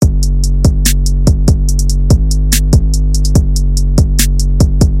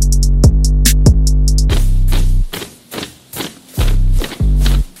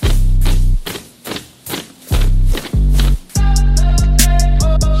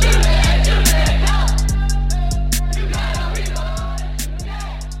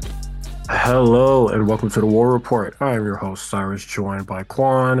Hello and welcome to the War Report. I am your host, Cyrus, joined by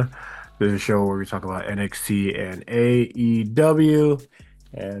Quan. This is a show where we talk about NXT and AEW.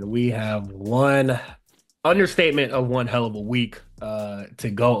 And we have one understatement of one hell of a week to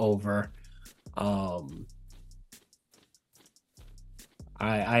go over. Um,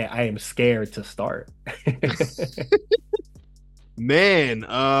 I am scared to start. Man,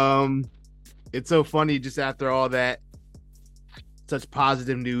 it's so funny just after all that, such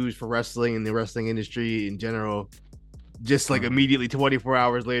positive news for wrestling and the wrestling industry in general. Just like immediately 24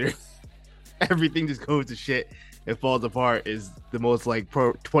 hours later, everything just goes to shit and falls apart is the most like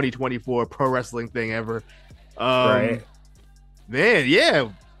pro 2024 pro wrestling thing ever. Um, Right? man, yeah,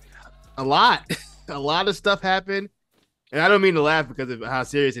 a lot, a lot of stuff happened. And I don't mean to laugh because of how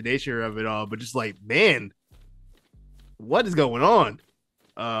serious the nature of it all, but just like, man, what is going on?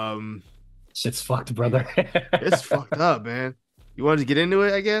 Um, Shit's fucked, brother. it's fucked up, man. You wanted to get into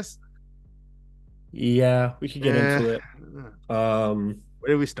it, I guess. Yeah, we should get Yeah. into it. Um, Where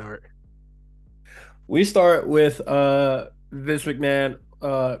did we start? we start with Vince McMahon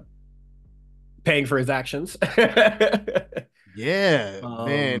paying for his actions. Yeah, um,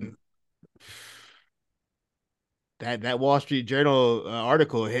 man. That Wall Street Journal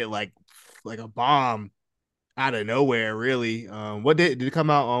article hit like a bomb out of nowhere. Really. What did it come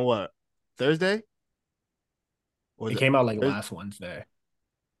out on? What, Thursday? Was it it came out like Thursday? last Wednesday.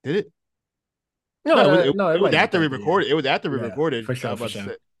 Did it? No, No, no, it it might was have been after we Thursday. Yeah, recorded. It was after we yeah, recorded. for I sure, was for about to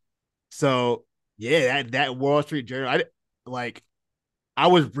sure. say. So yeah, that Wall Street Journal. Like I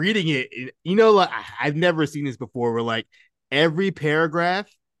was reading it. Like I've never seen this before. Where like every paragraph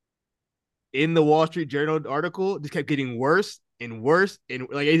in the Wall Street Journal article just kept getting worse and worse, and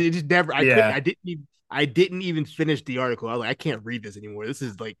like it just never. Yeah, I didn't even finish the article. I was like, I can't read this anymore. I, This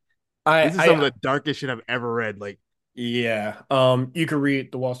is some of I, the darkest shit I've ever read. Like, yeah. You can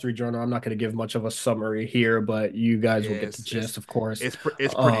read the Wall Street Journal. I'm not going to give much of a summary here, but you guys will yeah, get the gist, of course. it's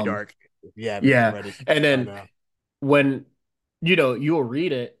pretty Um, dark. If you haven't yeah, read it and by then now. when you'll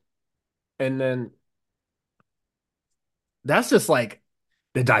read it, and then that's just like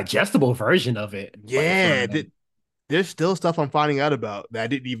the digestible version of it. Like Yeah, there's still stuff I'm finding out about that I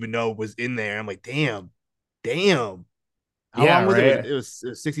didn't even know was in there. I'm like, damn. How yeah, long was it? right. It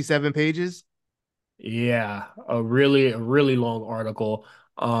was 67 pages. Yeah, a really long article.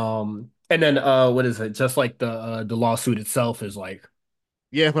 And then what is it? Just like the lawsuit itself is like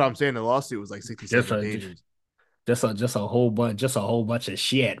Yeah, that's what I'm saying. The lawsuit was like just 67 a pages. just a whole bunch of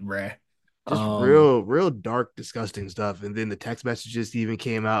shit, bruh. Just Um, real dark, disgusting stuff. And then the text messages even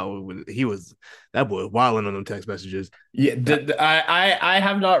came out when that boy was wilding on them text messages. yeah, That I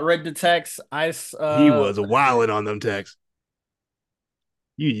have not read the text. he was What is it? wilding on them texts.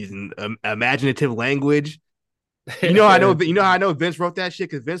 You using imaginative language. You know how I know Vince wrote that shit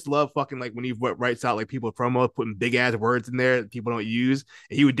because Vince loved fucking like when he writes out like people promos, putting big ass words in there that people don't use,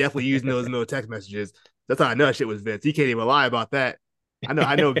 and he would definitely use those in those text messages. That's how I know that shit was Vince. He can't even lie about that. I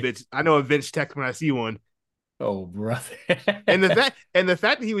know a Vince text when I see one. Oh, brother. And the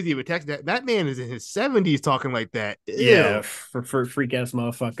fact that he was even texting that man is in his 70s talking like that. Yeah, Ew. for freak ass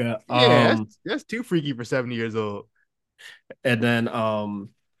motherfucker. Yeah, that's too freaky for 70 years old. And then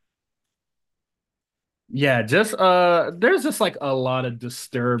yeah, just there's just like a lot of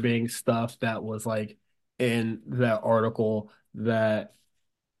disturbing stuff that was like in that article that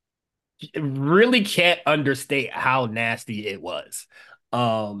really can't understate how nasty it was.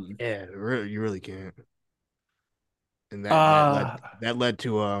 Um Yeah, you really can't. And uh that led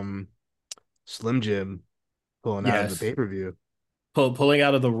to Slim Jim pulling out of the yes, pay-per-view. pulling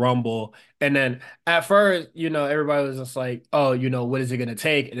out of the Rumble. And then at first, everybody was just like, oh, what is it going to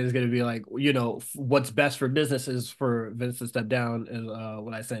take? And it's going to be like, what's best for business is for Vince to step down, is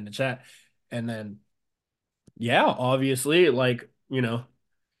what I said in the chat. And then, yeah, obviously, like,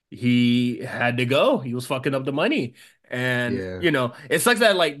 he had to go. He was fucking up the money. And, Yeah. it sucks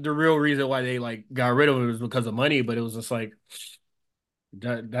that, like, the real reason why they, like, got rid of him was because of money, but it was just like,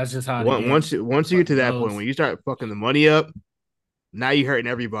 that's just how the game Once you get to fucking that point, goes. when you start fucking the money up, now you hurting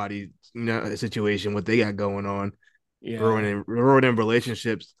everybody. The situation what they got going on, Yeah. ruining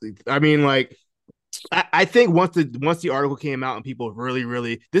relationships. I mean, like I think once the article came out and people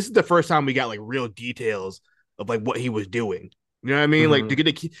really this is the first time we got like real details of like what he was doing. You know what I mean? Like to Hmm.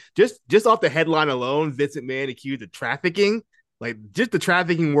 get just off the headline alone, Vincent Mann accused of trafficking. Like just the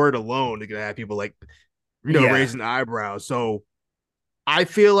trafficking word alone is gonna have people like Yeah. raising eyebrows. So I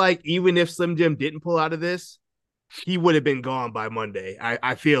feel like even if Slim Jim didn't pull out of this, he would have been gone by Monday.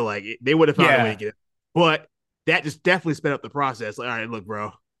 I feel like they would have found a way to Yeah. get it. But that just definitely sped up the process. Like, all right, look,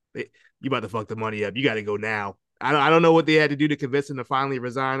 bro, you about to fuck the money up. You got to go now. I don't know what they had to do to convince him to finally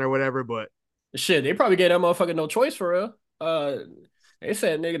resign or whatever, but Shit, they probably gave that motherfucker no choice for real. They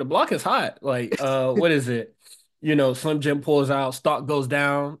said, nigga, the block is hot. Like, what is it? Slim Jim pulls out, stock goes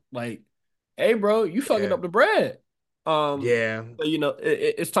down. Like, hey, bro, you fucking Yeah, up the bread. yeah. So,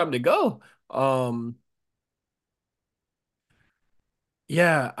 it's time to go. Um,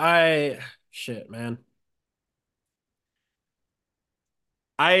 yeah, shit, man.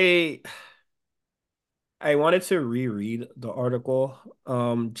 I I wanted to reread the article,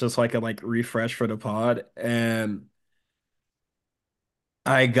 just so I could like refresh for the pod, and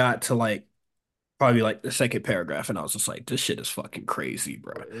I got to like probably like the second paragraph, and I was just like, this shit is fucking crazy,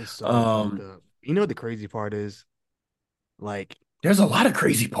 bro. It's so fucked Um, up. You know what the crazy part is? Like, there's a lot of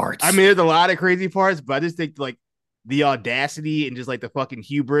crazy I parts. mean, there's a lot of crazy parts, but I just think like the audacity and just like the fucking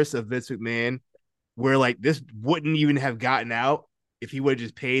hubris of Vince McMahon, where like this wouldn't even have gotten out if he would have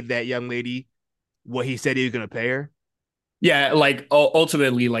just paid that young lady what he said he was gonna pay her. Yeah, like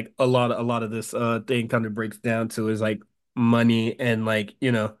ultimately, like a lot of this thing kind of breaks down to is like money and like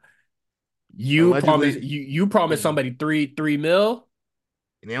Allegedly, you promise yeah. somebody three mil,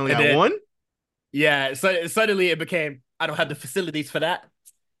 And they only and got then one. yeah, so suddenly it became I don't have the facilities for that.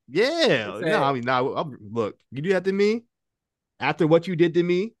 They Yeah, no, I said, mean, no. Look, you do that to me after what you did to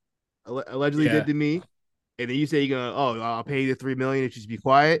me, allegedly did yeah, to me, and then you say you're gonna, oh, I'll pay you the 3 million if you just be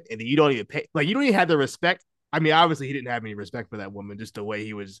quiet, and then you don't even pay, like you don't even have the respect. I mean, obviously he didn't have any respect for that woman, just the way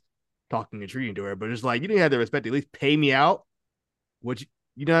he was talking and treating to her, but it's like you didn't have the respect to at least pay me out, which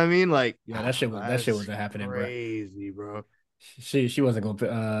you know what I mean? Like, yeah, that shit that's wasn't happening, bro. crazy, bro. She wasn't going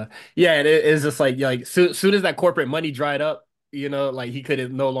to yeah, it's just like soon as that corporate money dried up, like he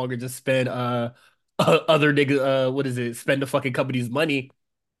couldn't no longer just spend other niggas what is it, spend the fucking company's money.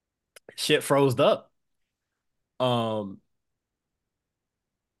 Shit froze up. Um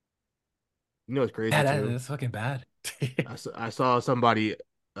You know what's yeah, crazy too? that's fucking bad. I saw somebody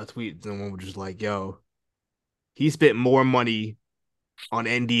a tweet, someone was just like, "Yo, he spent more money on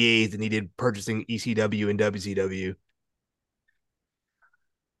NDAs than he did purchasing ECW and WCW."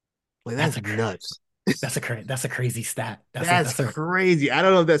 Like That's that's a nuts. that's a crazy stat. That's crazy. I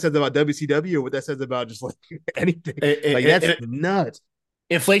don't know if that says about WCW or what that says about just like anything. it, Like it, that's it, nuts.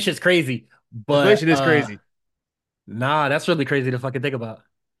 inflation's crazy, but Inflation is crazy. nah, that's really crazy to fucking think about.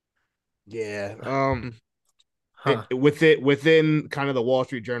 Yeah. Huh. Within kind of the Wall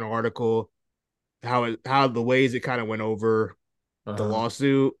Street Journal article, how the ways it kind of went over the Uh-huh.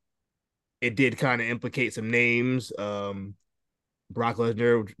 lawsuit, it did kind of implicate some names. Brock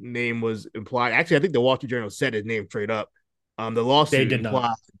Lesnar name was implied. Actually, I think the Wall Street Journal said his name straight up. The They lawsuit did not.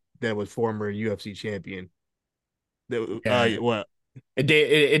 implied that was former UFC champion. That Yeah. what It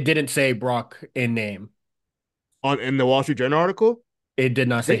didn't say Brock in name. on in the Wall Street Journal article? It did I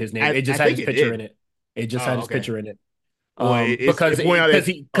not say think his name. I, It just I had think his it picture in did. it. It just had Oh, his okay. picture in it. Well, Because it pointed out because it.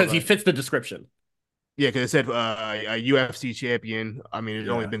 he Okay. fits the description. Yeah, because it said a UFC champion. I mean, there's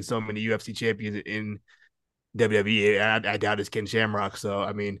only Yeah. been so many UFC champions in WWE. I doubt it's Ken Shamrock. So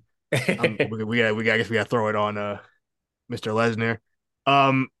I mean, I guess we got to throw it on Mr. Lesnar.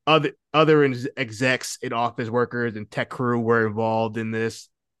 Other execs and office workers and tech crew were involved in this.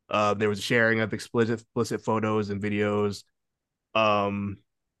 There was sharing of explicit photos and videos. Um,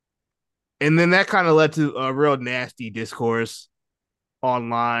 and then that kind of led to a real nasty discourse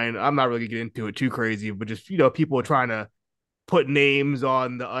online. I'm not really getting into it too crazy, but just people trying to put names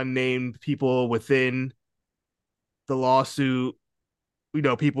on the unnamed people within the lawsuit.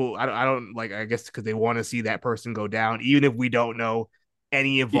 People I don't like. I guess because they want to see that person go down, even if we don't know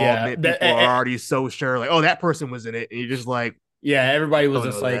any Yeah. involvement. People are already so sure, like, oh, that person was in it, and you're just like, Yeah, everybody was don't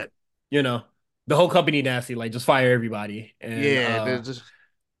just know that. like, you know, the whole company nasty, like just fire everybody and Yeah, there's just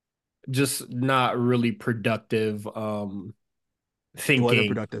just not really productive it wasn't a thinking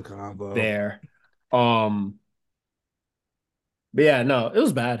productive combo. there. Um but yeah, no, it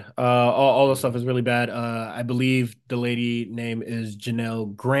was bad. All the stuff Yeah, is really bad. I believe the lady name is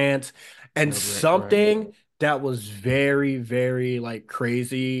Janelle Grant, and Janelle Grant, correct? something that was very, very like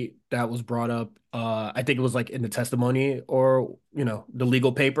crazy that was brought up. I think it was like in the testimony or the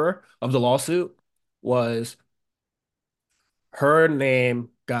legal paper of the lawsuit was her name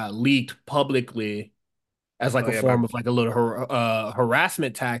got leaked publicly as like Oh a yeah, by form of like a little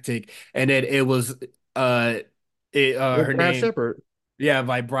harassment tactic, and then it was uh her Brad name. Shepard. Yeah,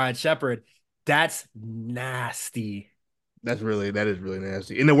 by Brad Shepard. That's nasty. That is really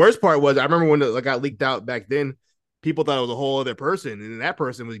nasty. And the worst part was I remember when it got leaked out back then, people thought it was a whole other person, and that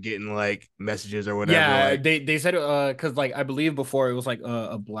person was getting like messages or whatever. Yeah, Like, they said because like I believe before it was like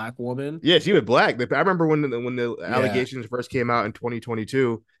a black woman. yeah, she was black. I remember when the Yeah. allegations first came out in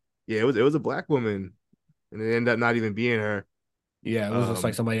 2022. Yeah, it was a black woman, and it ended up not even being her. Yeah, it was just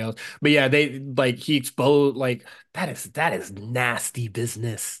like Um, somebody else. But yeah, they like he exposed like that is nasty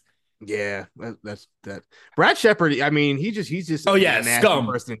business. yeah, that's that. Brad Shepard. I mean, he's just Oh a yeah, nasty scum.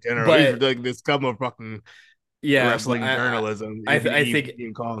 person in general. He's But like the scum of fucking yeah, but wrestling journalism. I If th- you I even, think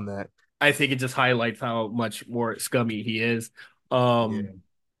even call him that. I think it just highlights how much more scummy he is. Um, Yeah,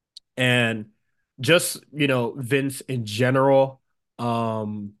 and just, Vince in general,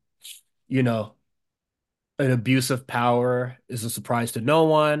 um, you know, an abuse of power is a surprise to no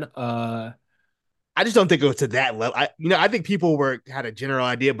one. I just don't think it was to that level. I think people were had a general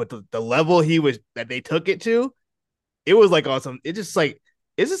idea, but the level he was that they took it to, it was like on some. It just like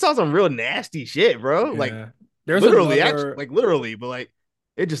it just on some real nasty shit, bro. Like yeah. There's literally, actually, another like literally, but like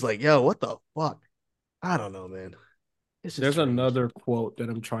it just like yo, what the fuck? I don't know, man. It's just there's strange. another quote that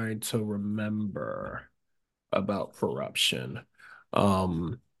I'm trying to remember about corruption.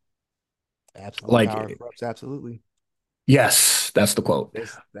 Um, Absolute power like corrupts absolutely. yes, that's the quote.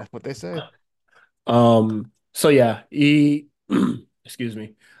 That's what they say. So yeah, he excuse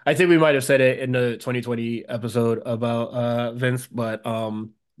me. I think we might have said it in the 2020 episode about Vince, but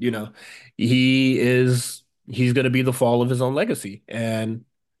he's gonna be the fall of his own legacy. And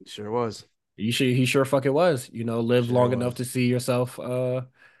It sure was. he sure fucking was. Live Sure long enough was. to see yourself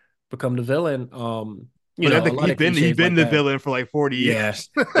become the villain. But I A think lot he's of been cliches like the that. villain for like 40 Yeah. years.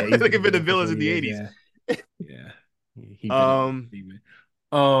 Yeah, he's Like been he's the been the villain for villains in 40 the years, 80s. yeah. Yeah. He been a Um, demon.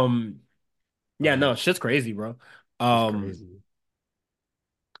 Um, yeah, uh, no, shit's crazy, bro. it's Um, crazy.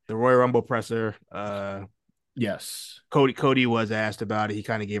 The Royal Rumble presser, yes. Cody was asked about it. He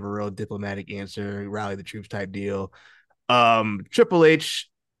kind of gave a real diplomatic answer, rally the troops type deal. Triple H,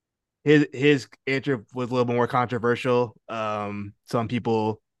 his answer was a little more controversial. Some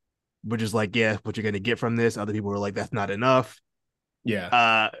people were just like, yeah, what you're gonna get from this. Other people were like, that's not enough. Yeah.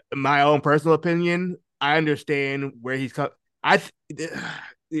 My own personal opinion, I understand where he's come. I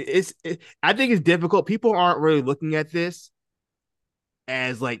I think it's difficult. People aren't really looking at this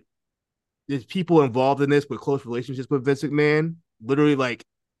as like there's people involved in this with close relationships with Vince McMahon. Literally, like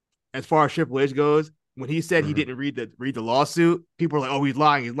as far as Triple H goes, when he said he Mhm. didn't read the lawsuit, people are like, "Oh, he's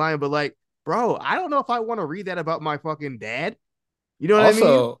lying." But like, bro, I don't know if I want to read that about my fucking dad. You know what I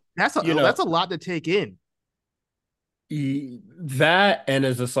mean? Also, That's a lot to take in. that and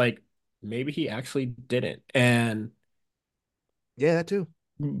is just like maybe he actually didn't. And Yeah, that too.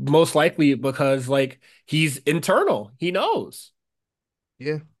 most likely because like he's internal. He knows.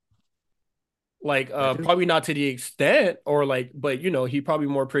 Yeah, Like that too. probably not to the extent or like but he probably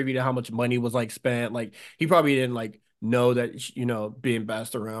more privy to how much money was like spent. Like he probably didn't like know that being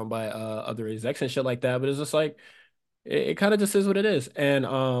passed around by other execs and shit like that. But it's just like it kind of just is what it is. And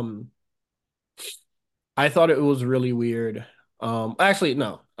I thought it was really weird. Actually,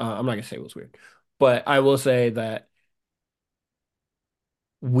 no, I'm not gonna say it was weird, but I will say that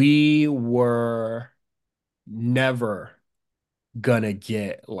we were never gonna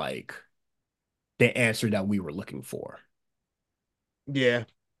get like the answer that we were looking for. Yeah,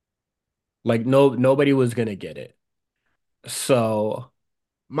 Like nobody was gonna get it. So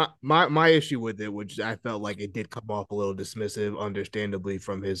my issue with it, which I felt like it did come off a little dismissive, understandably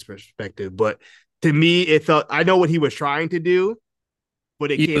from his perspective, but to me, it felt I know what he was trying to do,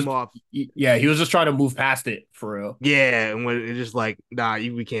 but it he was, came off yeah, he was just trying to move past it for real. yeah, and when it's just like nah,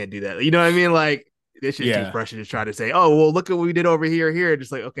 we can't do that. You know what I mean? Like this shit's too Yeah, fresh to just try to say, oh well, look at what we did over here, here.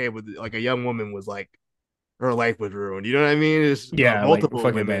 Just like okay, but like a young woman was like her life was ruined. You know what I mean? It's yeah, like multiple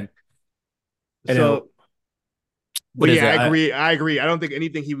fucking bad. women. And So what but is yeah, it? I agree. I agree. I don't think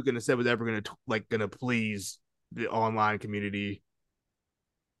anything he was gonna say was ever gonna please the online community.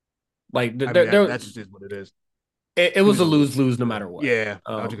 Like I mean, there that's just what it is. it He was was a a lose lose. lose no Yeah, matter what. yeah.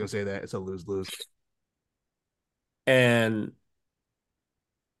 I was just Um, gonna say that it's a lose lose. and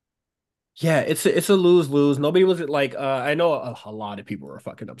yeah, it's a lose lose. Nobody was like I know a lot of people were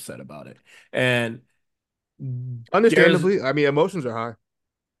fucking upset about it, and there's Understandably, I mean, emotions are high.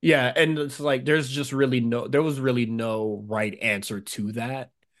 yeah, and it's like there was really no right answer to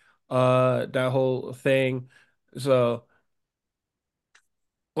that whole thing. So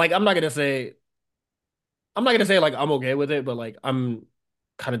like I'm not gonna say like I'm okay with it, but like I'm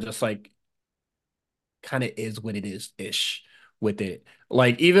kind of just like kind of is what it is ish with it.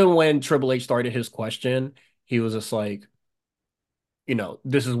 Like even when Triple H started his question, he was just like,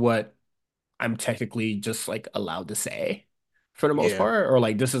 this is what I'm technically just like allowed to say for the most Yeah. part, or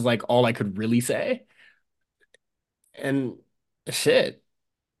like this is like all I could really say. And shit,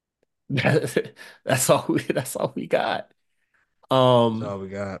 that's all we got. That's all Um, we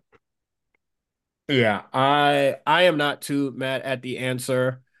got. yeah, I am not too mad at the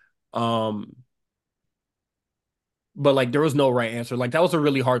answer. Um, but like there was no right answer. Like that was a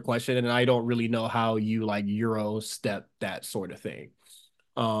really hard question, and I don't really know how you like Euro step that sort of thing.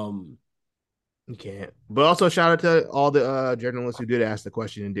 Um, You can't. But also shout out to all the journalists who did ask the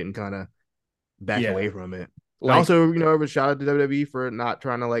question and didn't kind of back yeah, away from it. I like also, shout out to WWE for not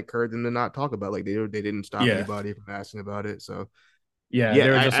trying to like curb them to not talk about it. Like they didn't stop yeah, anybody from asking about it. So yeah, yeah, they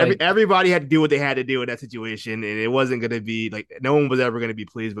were just like, everybody had to do what they had to do in that situation, and it wasn't going to be like no one was ever going to be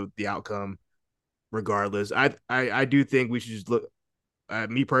pleased with the outcome, regardless. I do think we should just look.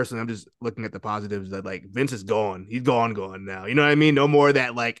 Me personally, I'm just looking at the positives that like Vince is gone. He's gone now. You know what I mean? No more of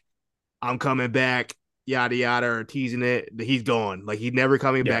that like I'm coming back, yada yada, or teasing it. He's gone. Like he's never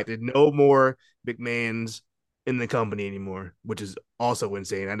coming yeah. back. There's no more McMahon's in the company anymore, which is also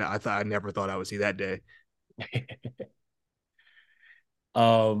insane. I never thought I would see that day.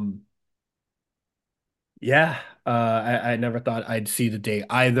 um, yeah, I never thought I'd see the day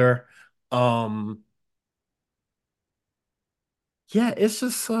either. Um, yeah, it's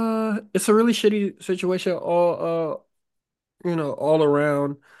just it's a really shitty situation all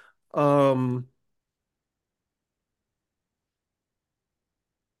around. Um,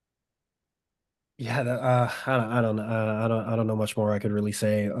 yeah, I don't know. I don't know much more I could really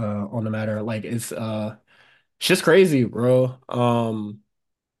say on the matter. Like it's just crazy, bro.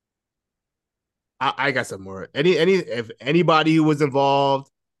 I got some more. Any if anybody who was involved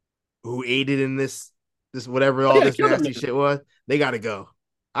who aided in this whatever Oh all yeah, this kill them nasty niggas. shit was, they got to go.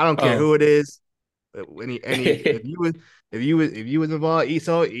 I don't care Oh. who it is. Any if you was involved,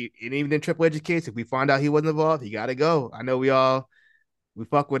 Esau, and even in Triple H's case, if we find out he wasn't involved, he got to go. I know we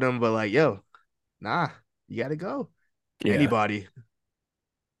fuck with him, but like yo, nah, you got to go. Yeah. Anybody,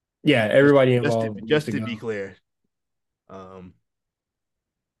 Yeah, just everybody involved needs just to to be go. clear, um,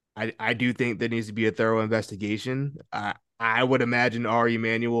 I do think there needs to be a thorough investigation. I would imagine Ari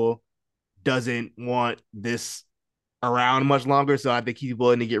Emanuel doesn't want this around much longer, so I think he's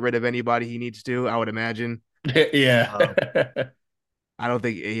willing to get rid of anybody he needs to. I would imagine. Yeah. Um, I don't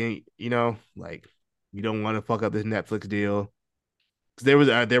think like you don't want to fuck up this Netflix deal. 'Cause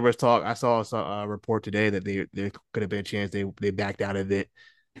there was talk. I saw a report today that there could have been a chance they backed out of it.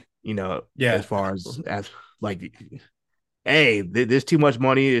 As Yeah. far as like, hey, there's too much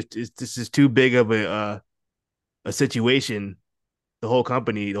money. This is too big of a situation. The whole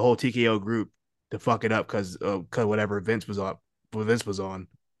company, the whole TKO group, to fuck it up because whatever Vince was on,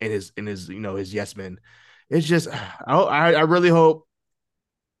 and his his yes men. It's just I really hope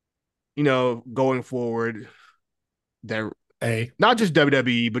going forward that Hey. not just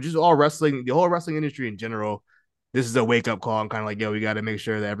WWE but just all wrestling, the whole wrestling industry in general, this is a wake up call. I'm kind of like, yo, we got to make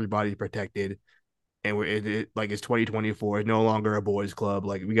sure that everybody's protected, and like it's 2024. It's no longer a boys club.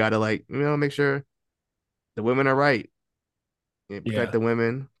 Like we got to like make sure the women are right. And protect Yeah. the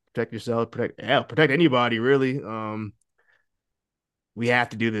women, protect yourself, protect anybody really. We have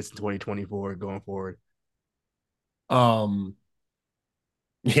to do this in 2024 going forward. Um,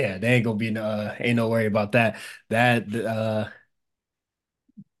 yeah, they ain't gonna be ain't no worry about that. That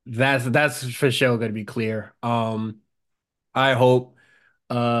that's for sure gonna be clear. I hope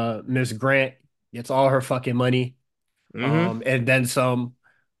Miss Grant gets all her fucking money. Mm-hmm. And then some.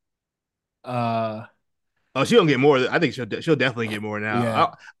 Uh, Oh, she don't get more. I think she'll definitely get more now.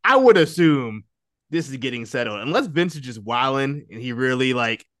 yeah, I would assume this is getting settled unless Vince is just wilding and he really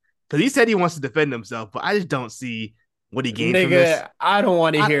like because he said he wants to defend himself, but I just don't see what he gains from this. nigga, I don't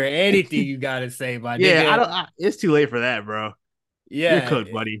want to I hear anything you gotta say, my yeah, I nigga. don't. It's too late for that, bro. You're Yeah,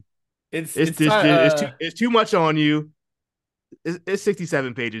 cooked, buddy. it's time. It's too much on you. It's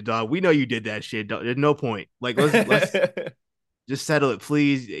 67 pages, dog. We know you did that shit. Dog. There's no point. Like let's just settle it,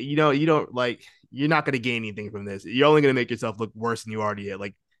 please. You don't like you're not gonna gain anything from this. You're only gonna make yourself look worse than you already are.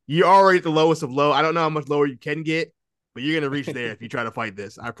 Like you're already at the lowest of low. I don't know how much lower you can get, but you're gonna reach there if you try to fight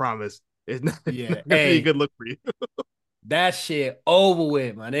this. I promise. It's Yeah, not gonna be a hey, good look for you. that shit over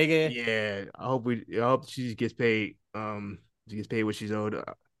with, my nigga. Yeah, I hope she gets paid. She gets paid what she's owed,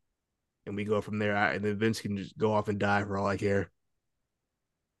 and we go from there. And then Vince can just go off and die for all I care.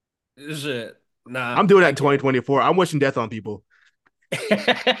 Shit, nah, I'm doing that I in can't. 2024. I'm wishing death on people.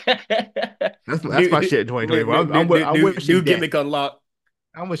 That's my new, shit in 2024. I'm new wishing death. gimmick unlocked.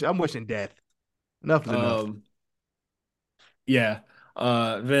 I'm wishing death. Enough is enough. Um, yeah,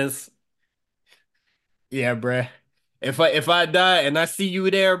 Vince, yeah, bruh. If I die and I see you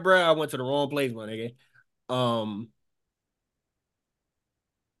there, bruh, I went to the wrong place, my nigga. Um,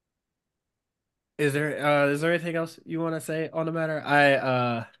 is there anything else you want to say on the matter?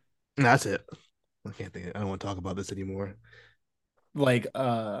 That's it. I can't think. I don't want to talk about this anymore. like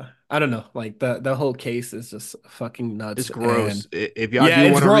I don't know, like the whole case is just fucking nuts. It's And gross. If y'all yeah, do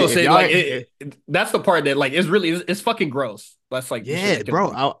it's want to read, gross. if It y'all, like that's the part that like it's fucking gross. That's like the shit yeah, that kills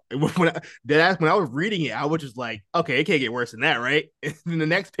bro. me. When I was reading it, I was just like, okay, it can't get worse than that, right? And then the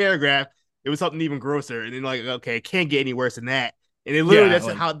next paragraph, it was something even grosser, and then like, okay, it can't get any worse than that. And it literally Yeah,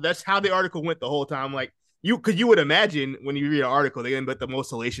 like that's how the article went the whole time. Like because you would imagine when you read an article, they end with the most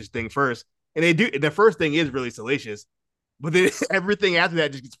salacious thing first, and they do. The first thing is really salacious, but then everything after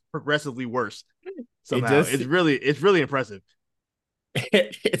that just gets progressively worse it somehow. just It's really impressive.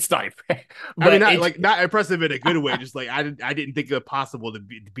 it's not, I mean, but it not impressive in a good way. Just like I didn't think it possible to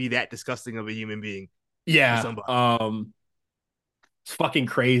be that disgusting of a human being for yeah, somebody. it's fucking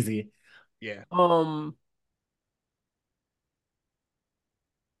crazy. Yeah, Um,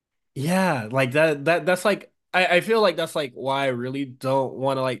 yeah, like that's like I feel like that's like why I really don't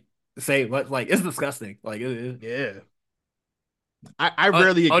want to like say what like it's disgusting. Like yeah. I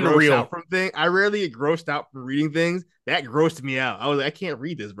rarely get grossed out unreal. from things. I rarely get grossed out from reading things. That grossed me out. I was like, I can't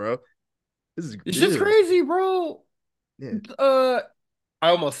read this, bro. This is It's just ew. crazy, bro. Yeah. Uh, I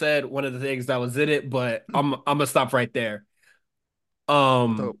almost said one of the things that was in it, but I'm gonna stop right there.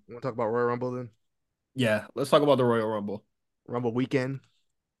 Um, Want to talk about Royal Rumble then? yeah, let's talk about the Royal Rumble. Rumble weekend.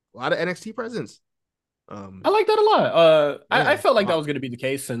 A lot of NXT presence. I like that a lot. I Yeah. felt like that was gonna be the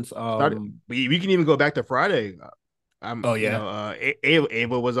case since Started. We can even go back to Friday. oh yeah,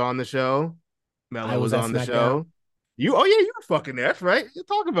 Ava was on the show. I Melo was was at on the SmackDown. show. Oh yeah, you were fucking there, that's right. You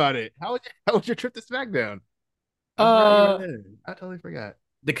talk about it. How was your trip to SmackDown? I forgot you were Uh, there. I totally forgot.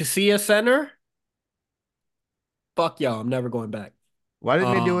 the Casilla Center. Fuck y'all, I'm never going back. Why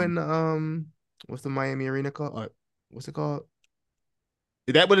didn't they do Um, in what's the Miami Arena called? What's it called?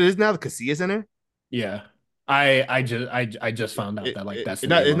 Is that what it is now? The Casilla Center? yeah, I just found out that like that's the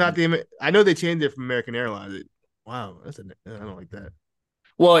Not name it's of not it. the I know they changed it from American Airlines. Wow, I don't like that.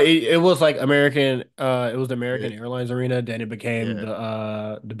 Well, it was like American. It was the Yeah, American Airlines Arena. Then it became yeah.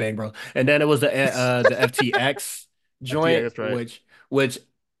 the Bang Bros, and then it was the FTX Yeah, joint, that's right. which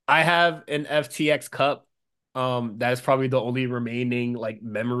I have an FTX cup. That's probably the only remaining like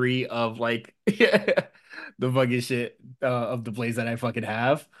memory of like the fucking shit of the place that I fucking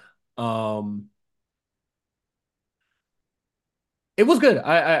have. Um, it was good.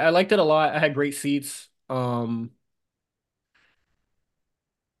 I liked it a lot. I had great seats.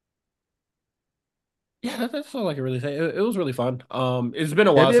 Yeah, that's all I can really say. It was really fun. It's been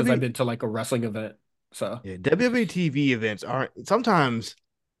a while since I've WWE, been to like a wrestling event. So, yeah, WWE TV events aren't sometimes.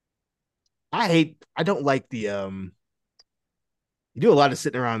 I don't like the you do a lot of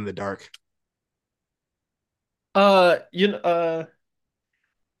sitting around in the dark. you know,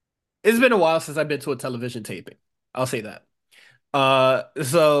 it's been a while since I've been to a television taping. I'll say that.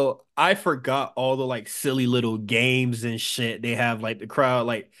 So I forgot all the like silly little games and shit they have like the crowd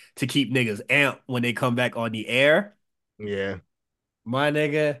like to keep niggas amped when they come back on the air. Yeah, My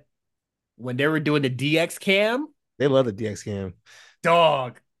nigga, when they were doing the DX cam, they love the DX cam.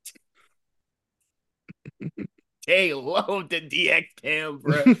 dog, they love the DX cam,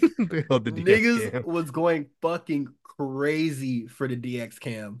 bro. They love the DX Niggas cam. was going fucking crazy for the DX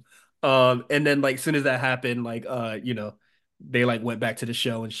cam. And then like soon as that happened, like they like went back to the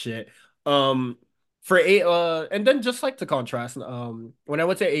show and shit. Um for a and then just like to contrast, when I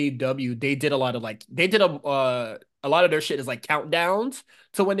went to AEW, they did a lot of like they did a lot of their shit is like countdowns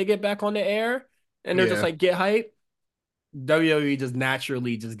to when they get back on the air and they're just Yeah, like get hype. WWE just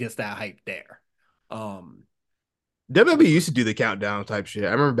naturally just gets that hype there. Um WWE used to do the countdown type shit.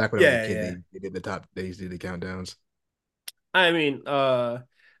 I remember back when I was a yeah, kid, yeah. they did the top. They used to do the countdowns. I mean,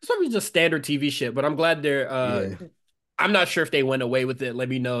 it's probably just standard TV shit, but I'm glad they're Yeah, I'm not sure if they went away with it. Let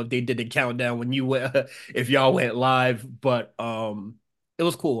me know if they did the countdown when you went if y'all went live, but it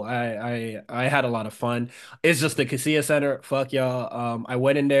was cool. I had a lot of fun. It's just the Casilla Center. Fuck y'all. I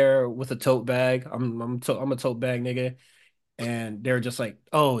went in there with a tote bag. I'm a tote bag nigga, and they're just like,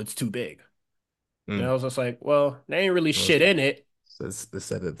 "Oh, it's too big." And I mm. was just like, "Well, there ain't really Well, shit in it."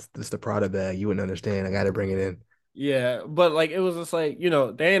 this the Prada bag. You wouldn't understand. I got to bring it in. Yeah, but like it was just like,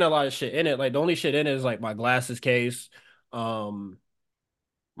 there ain't a lot of shit in it. Like the only shit in it is like my glasses case, um,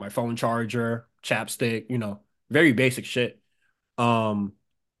 my phone charger, chapstick, very basic shit. Um,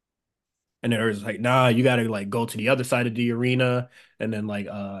 and then it was like, nah, you gotta like go to the other side of the arena and then like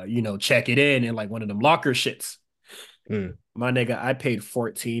check it in like one of them locker shits. Mm. My nigga, I paid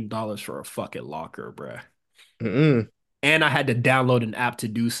 $14 for a fucking locker, bruh. Mm-mm. And I had to download an app to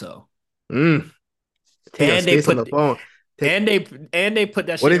do so. Mm. Take up And they space on the put phone. Take. and they put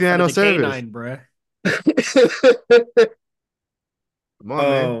that What shit if in you had front of no the service? K9, bruh. Come on,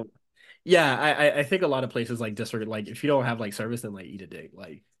 man. Yeah, I think a lot of places like disregard like if you don't have like service, then like eat a dick.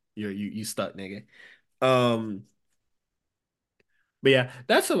 Like you stuck, nigga. Um, but yeah,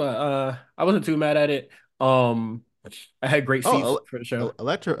 that's a I wasn't too mad at it. Um, I had great seats Oh, for the show.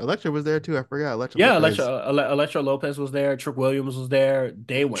 Electra was there too. I forgot Electra Yeah, Lopez. Electra Lopez was there. Trick Williams was there.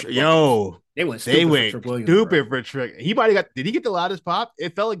 Yo, They went they stupid for went Trick Williams, bro. stupid for Trick. He might have got. Did he get the loudest pop?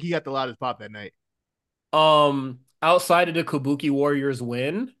 It felt like he got the loudest pop that night. Outside of the Kabuki Warriors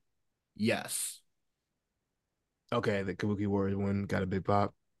win, yes. Okay, the Kabuki Warriors one got a big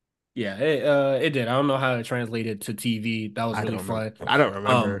pop. Yeah, it did. I don't know how it translated to TV. That was I really don't remember. fun. I don't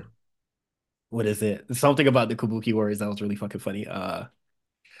remember. Um, what is it? Something about the Kabuki Warriors that was really fucking funny.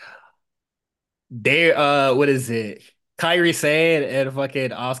 They what is it? Kyrie Sane and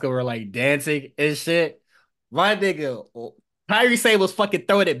fucking Oscar were like dancing and shit. My nigga, Kyrie Sane was fucking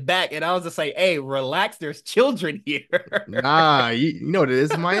throwing it back, and I was just like, "Hey, relax. There's children here." Nah, you know what it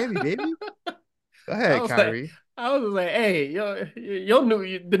is, Miami, baby. Go I ahead, was like, Kyrie. I was like, "Hey, your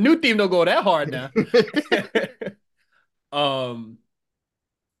the new theme don't go that hard now." Um,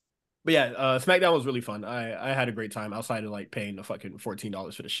 but yeah, SmackDown was really fun. I had a great time outside of like paying the fucking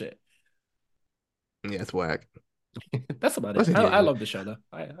 $14 for the shit. Yeah, it's whack. That's about What's it. it? I Yeah. love the show though.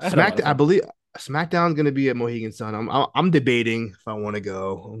 I had a lot of SmackDown. I fun. believe SmackDown's gonna be at Mohegan Sun. I'm debating if I want to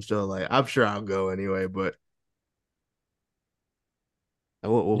go. I'm still like I'm sure I'll go anyway, but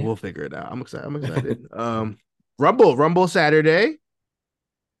we'll Yeah. figure it out. I'm excited. I'm excited. Rumble Saturday.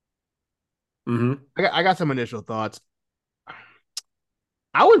 hmm I got some initial thoughts.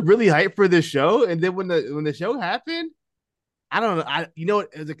 I was really hyped for this show, and then when the show happened, I don't know.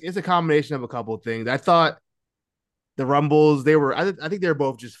 It's a combination of a couple of things. I thought the Rumbles I think they were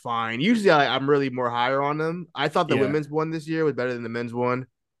both just fine. Usually I'm really more higher on them. I thought the Yeah. women's one this year was better than the men's one.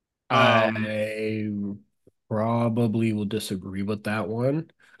 Um, I probably will disagree with that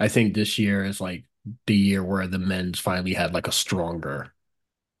one. I think this year is like the year where the men's finally had like a stronger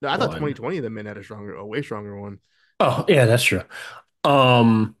no, I thought one. 2020 the men had a way stronger one. Oh, yeah, that's true.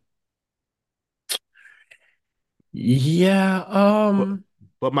 Um, yeah, But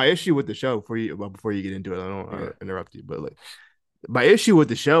but my issue with the show before you get into it, I don't yeah. interrupt you, but like my issue with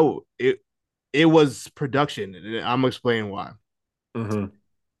the show, it was production, and I'm explaining why. hmm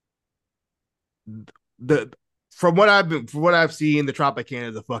The from what I've seen, the Tropicana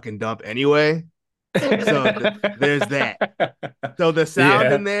is a fucking dump anyway. So there's that. So the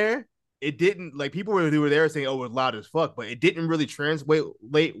sound Yeah. in there, it didn't like people who were there saying, "Oh, it was loud as fuck," but it didn't really translate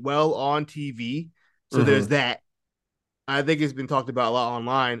well on TV. So there's hmm that. I think it's been talked about a lot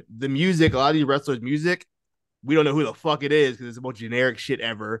online. The music, a lot of these wrestlers' music, we don't know who the fuck it is because it's the most generic shit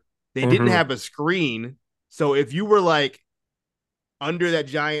ever. They didn't hmm have a screen, so if you were like under the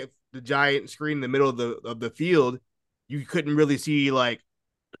giant screen in the middle of the field, you couldn't really see like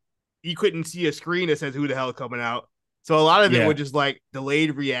you couldn't see a screen that says who the hell is coming out. So a lot of it was Yeah. just like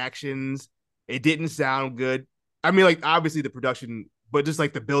delayed reactions. It didn't sound good. I mean, like obviously the production, but just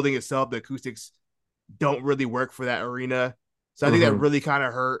like the building itself, the acoustics don't really work for that arena. So I think that hmm really kind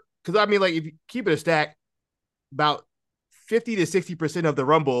of hurt. Because I mean, like if you keep it a stack, about 50 to 60% of the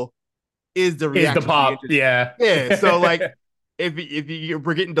Rumble is the Is the reaction to the pop. entrance. Yeah. Yeah, so like if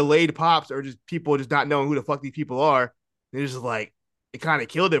we're getting delayed pops or just people just not knowing who the fuck these people are, it's just like it kind of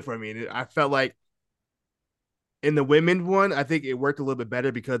killed it for me. And I felt like in the women one, I think it worked a little bit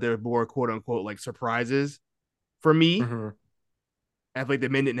better because there were more quote unquote like surprises for me. hmm I feel like the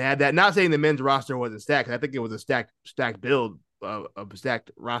men didn't have that. Not saying the men's roster wasn't stacked. I think it was a stacked build of a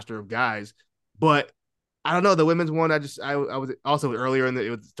stacked roster of guys. But I don't know the women's one. I was also earlier in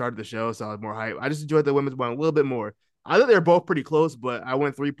the start of the show, so I was more hype. I just enjoyed the women's one a little bit more. I thought they were both pretty close, but I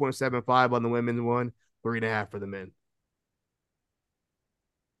went 3.75 on the women's one, 3.5 for the men.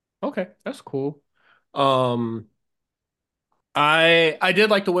 Okay, that's cool. Um, I did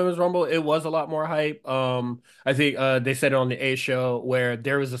like the women's rumble. It was a lot more hype. I think they said it on the A show where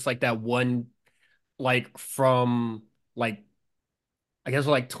there was just like that one like from like I guess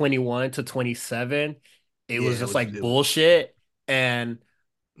like 21 to 27. It was Yeah, just like it was. bullshit. And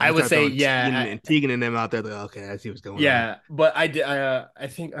I They would started say throwing yeah, Tegan and them out there. Like, okay, I see what's going on. yeah, but I did. I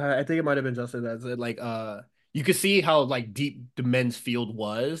think it might have been Justin that said like you could see how like deep the men's field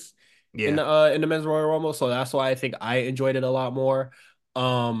was Yeah, in the men's Royal Rumble, so that's why I think I enjoyed it a lot more.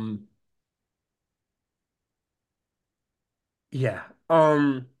 Um, yeah.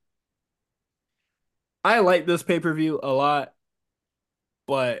 I like this pay-per-view a lot,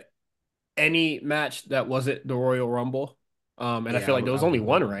 but any match that wasn't the Royal Rumble, and I yeah, feel like there I was only wouldn't.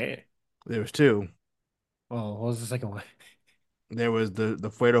 one, right? There was two. Oh, what was the second one? There was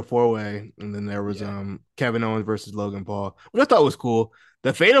the Fatal Four Way, and then there was Yeah. Kevin Owens versus Logan Paul, which I thought was cool.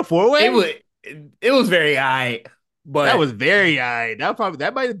 The Fatal Four It Way, was it was very high, that but was very high.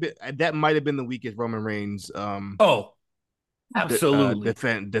 That might have been the weakest Roman Reigns oh, absolutely.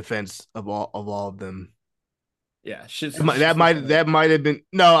 defense of all of them. Yeah, shit's That might have been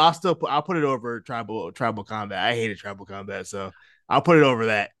no. I'll put it over tribal combat. I hated tribal combat, so I'll put it over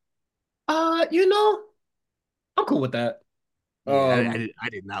that. you know, I'm cool with that. Yeah, Um, I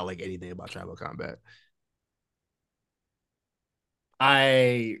did not like anything about tribal combat.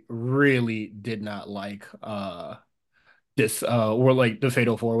 I really did not like this or like the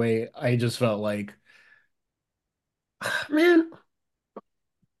Fatal Four Way. I just felt like, man,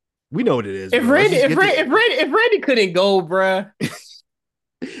 We know what it is, if bro. Let's Randy, just if get Randy, the if Randy, if Randy couldn't go, bruh,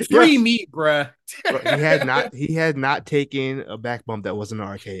 free yes. meat, bruh. Bro, he has not taken a back bump that wasn't an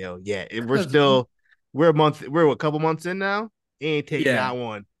RKO yet. Cause We're a couple months in now. He ain't taking yeah, not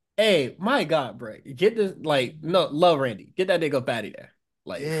one. hey, my God, bruh, get this like no love Randy, get that nigga up out of there,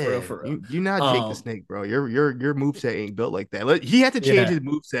 like for real, Yeah, for real. you not Jake the Um, Snake, bro. Your moveset ain't built like that. He had to change yeah, his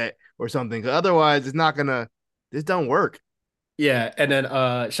moveset or something. 'Cause otherwise, it's not gonna. This don't work. yeah, and then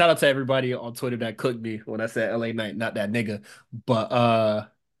shout out to everybody on Twitter that cooked me when I said LA Knight, not that nigga, but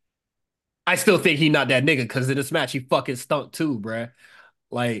I still think he not that nigga because in this match he fucking stunk too, bruh.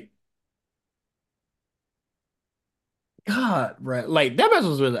 Like, God, bruh. Like that match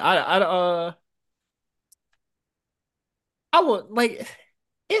was really I would like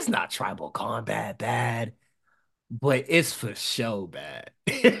it's not tribal combat bad, but it's for show bad.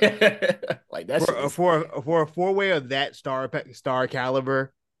 Like that shit was For a four way of that star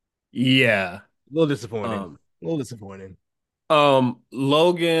caliber, yeah. a little disappointing. Um A little disappointing.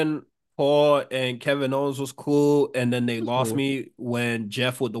 Logan Paul and Kevin Owens was cool, and then they That's lost cool. me when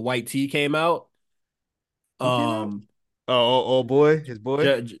Jeff with the white tee came out. Who came out? Um, Oh boy, his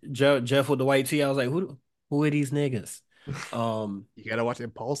boy. Jeff with the white tee. I was like, who are these niggas? Um, You gotta watch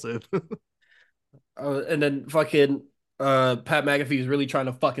Impulsive. and then fucking Pat McAfee is really trying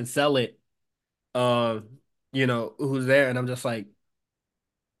to fucking sell it. You know who's there, and I'm just like,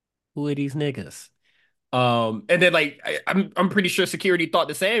 who are these niggas? And then like I'm pretty sure security thought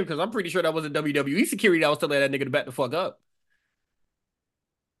the same because I'm pretty sure that wasn't WWE security that was telling that nigga to back the fuck up.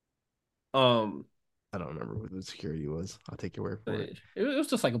 Um, I don't remember who the security was. I'll take your word for it. it was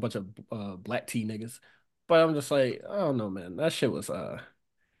just like a bunch of black T niggas. But I'm just like, I don't know, man. That shit was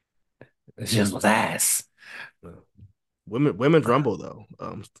it just was ass. Uh, women's rumble though.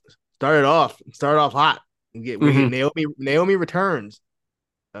 Started off hot. We get Hmm. Naomi returns.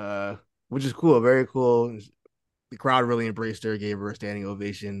 Uh, which is cool, very cool. The crowd really embraced her, gave her a standing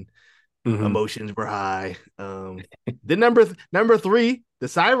ovation. Hmm. Emotions were high. Then number three, the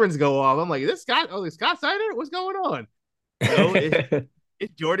sirens go off. I'm like, is this Scott? Oh, is Scott Steiner? What's going on? No,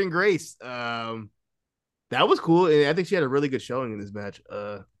 it's Jordan Grace. That was cool, and I think she had a really good showing in this match.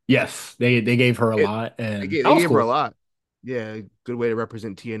 Yes, they gave her a It lot, and that they was gave her a cool. lot. Yeah, good way to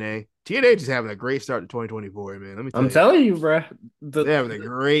represent TNA. TNA just having a great start to 2024, man. Let me I'm tell you, telling you, bro. The they're having a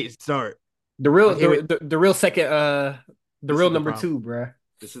great start. the I real can't wait. the real second the This real is the number problem. two, bro.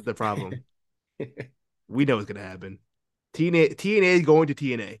 This is the problem. We know what's gonna happen. TNA is going to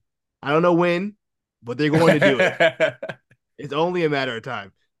TNA. I don't know when, but they're going to do it. It's only a matter of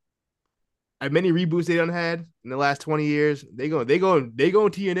time. As many reboots they done had in the last 20 years, they go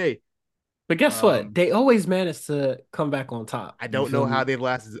TNA. But guess what? Um, They always manage to come back on top. I You don't feel know how me? they've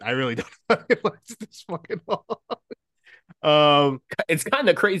lasted. I really don't know how they've lasted this fucking long. Um, It's kind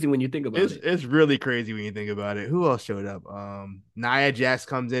of crazy when you think about it. it's really crazy when you think about it. Who else showed up? Nia Jax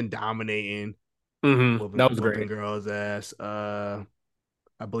comes in dominating, That was whooping great. girls' ass.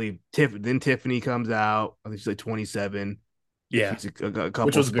 I believe Tiffany comes out. I think she's like 27. Yeah, She's a which couple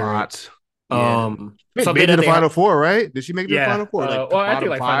was great. spots. Yeah, made Something it to that the they have. final four, right? Did she make it to the Yeah. final four? Like Well, I think bottom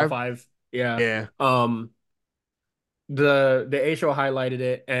like Final five? Five. Yeah. Yeah. Um, the A show highlighted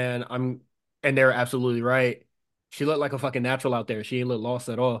it, and they're absolutely right. She looked like a fucking natural out there. She ain't look lost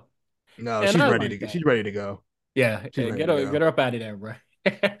at all, No, and I like she's that. ready to go. Yeah, She's ready to get go. her up out of there, bro.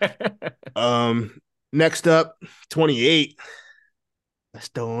 Next up, 28. A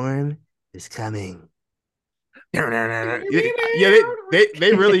storm is coming. Yeah,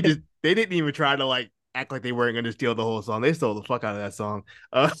 they really just they didn't even try to like act like they weren't going to steal the whole song. They stole the fuck out of that song.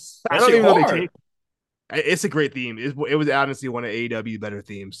 I That don't shit even know they hard. changed. It's a great theme. It was honestly one of AEW's better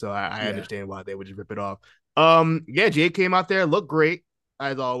themes, so I Yeah. understand why they would just rip it off. Yeah, Jade came out there, looked great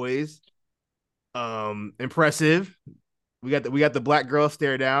as always. Impressive. We got the black girl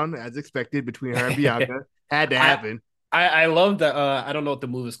stare down as expected between her and Bianca. Had to I happen. I love that. I don't know what the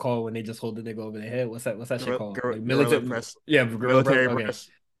move is called when they just hold the nigga over the head. What's that shit called? Like Gorilla military. press, Yeah, gorilla press. military Okay. press.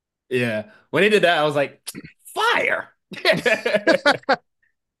 Yeah. When they did that, I was like, fire. That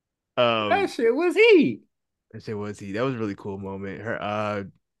um, shit was heat. I say was he? That was a really cool moment. Her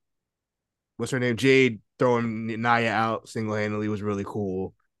what's her name? Jade throwing Naya out single handedly was really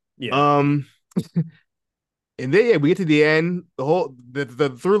cool. Yeah. Um, and then yeah, we get to the end.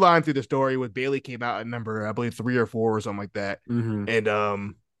 The through line through the story was Bailey came out at number I believe 3 or 4 or something like that, Hmm.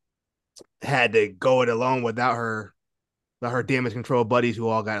 and had to go it alone without her damage control buddies who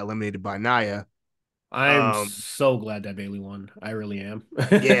all got eliminated by Naya. I'm Um, so glad that Bailey won. I really am.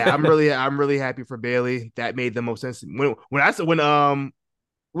 yeah, I'm really happy for Bailey. That made the most sense when I said when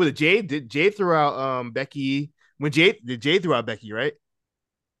with it Jade did Jade threw out Becky when Jade threw out Becky, right?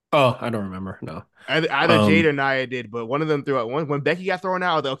 Oh, I don't remember. No. Either Jade Um, or Nia did, but one of them threw out one when Becky got thrown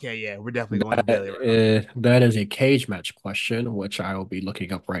out. I was like, okay, yeah, we're definitely going the that Bailey route that is a cage match question, which I will be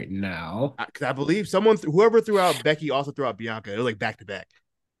looking up right now. because I believe whoever threw out Becky also threw out Bianca. It was like back to back.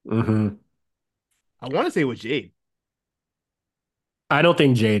 Hmm. I want to say it was Jade. I don't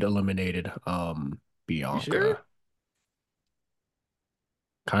think Jade eliminated You sure? Bianca.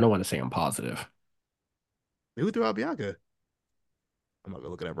 Kind of want to say I'm positive. Who threw out Bianca? I'm gonna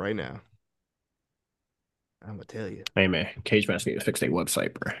look it up right now. I'm gonna tell you. Hey man, cage match need to fix their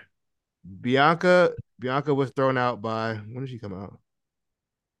website, bro. Bianca was thrown out by when did she come out?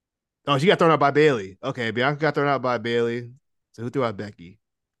 Oh, she got thrown out by Bailey. Okay, Bianca got thrown out by Bailey. So who threw out Becky?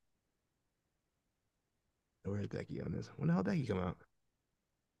 Where's Becky on this? When the hell did Becky come out?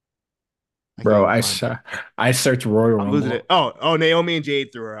 I can't Bro, even find it. I searched Royal I'm losing it. Rumble. Oh, Naomi and Jade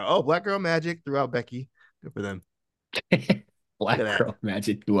threw her out. Oh, Black Girl Magic threw out Becky. Good for them. Look at Black that. Girl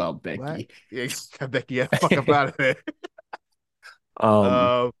Magic throughout Black. Becky. Yeah, got Becky the fuck up out of there. Um,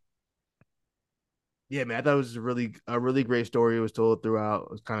 Uh, yeah, man, I thought it was a really great story. It was told throughout.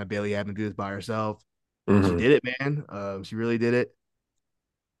 It was kind of Bailey having to do this by herself. She mhm. did it, man. She really did it.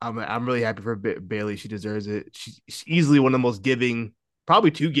 I'm really happy for Bailey. She deserves it. She's easily one of the most giving,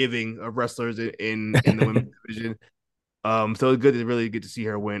 probably too giving of wrestlers in the women's division. So it's good to really get to see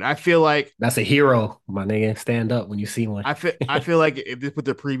her win. I feel like That's a hero, my nigga. Stand up when you see one. I feel like if this with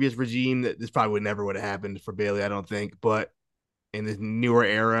the previous regime, that this probably would have happened for Bailey. I don't think, but in this newer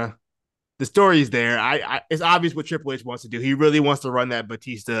era, the story's there. It's obvious what Triple H wants to do. He really wants to run that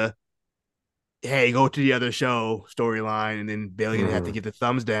Batista, hey, go to the other show storyline, and then Bailey gonna have to Mhm. get the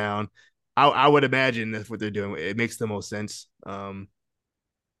thumbs down. I would imagine that's what they're doing. It makes the most sense.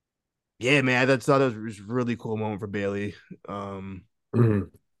 Yeah, man, I thought it was a really cool moment for Bailey. Um, Mhm.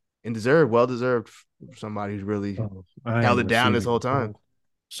 and deserved, well deserved for somebody who's really Oh, I held am it down this receiving whole a time. phone.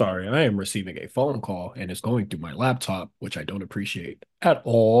 Sorry, I am receiving a phone call and it's going through my laptop, which I don't appreciate at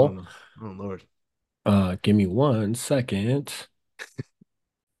Oh all. no, oh Lord. Give me 1 second.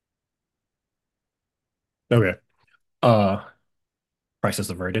 Okay. Uh, Crisis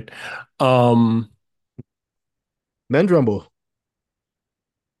averted. Um, Men's Rumble.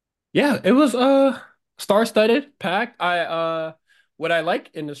 yeah, it was star-studded, packed. What I like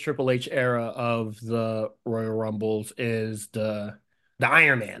in this Triple H era of the Royal Rumbles is the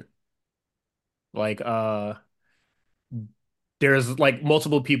Iron Man. Like there's like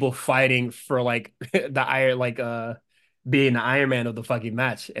multiple people fighting for like the iron being the Iron Man of the fucking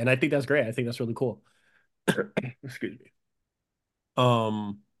match. And I think that's great. I think that's really cool. Excuse me.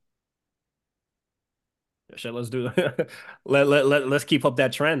 Um shit, let's do let's keep up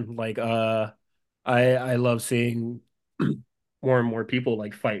that trend. Like I love seeing more and more people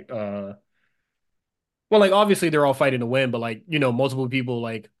like fight well like obviously they're all fighting to win, but like multiple people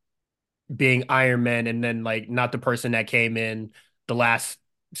like being Iron Man and then like not the person that came in the last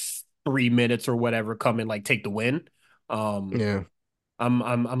 3 minutes or whatever come and like take the win. Um Yeah,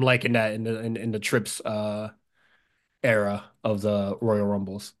 I'm liking that in the Trips era of the Royal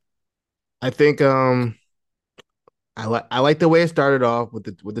Rumbles. I think I like the way it started off with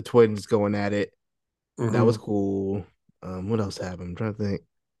the twins going at it. That was Hmm. cool. What else happened? I'm trying to think.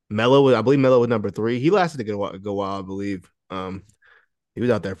 Mello, I believe Mello was number 3. He lasted a good while, I believe. He was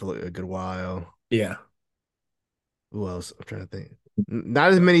out there for a good while. Yeah. Who else? I'm trying to think.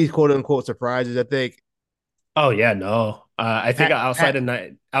 Not as many quote unquote surprises. I think Oh yeah, no. I think Pat,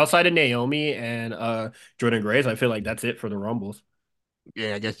 Pat. outside of Naomi and Jordan Grace, I feel like that's it for the Rumbles.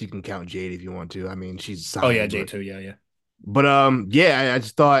 Yeah, I guess you can count Jade if you want to. I mean, she's Oh yeah, solid, J2, yeah, yeah. yeah, I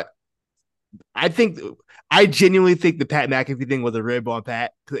just thought I think I genuinely think the Pat McAfee thing was a rib on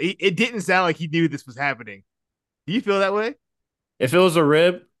Pat because it didn't sound like he knew this was happening. Do you feel that way? If it was a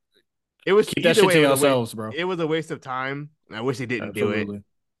rib, It was keep that either shit way. to yourselves, bro. It was a waste of time. I wish they didn't do it, Absolutely.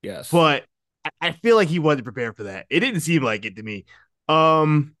 Yes. but I feel like he wasn't prepared for that. It didn't seem like it to me.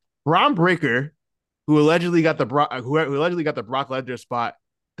 Braun Breaker, who allegedly got the Brock Lesnar spot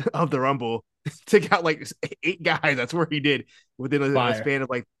of the Rumble, took out like 8 guys. That's where he did within a Fire. span of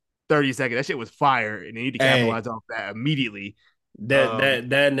like 30 seconds. That shit was fire, and they need to Hey, capitalize off that immediately. Um,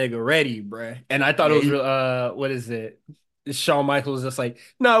 that nigga ready, bruh. And I thought it yeah, was what is it? Shawn Michaels just like,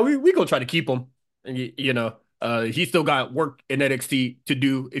 no, we gonna try to keep him. And he still got work in NXT to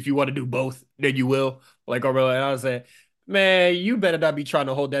do. If you want to do both, then you will. Like and I was like, man, you better not be trying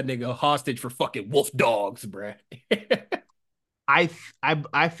to hold that nigga hostage for fucking wolf dogs, bruh. I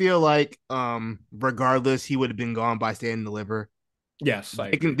feel like regardless, he would have been gone by Stand and Deliver. Yes, I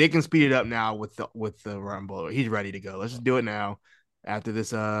agree. They can speed it up now with the Rumble. He's ready to go. Let's just do it now after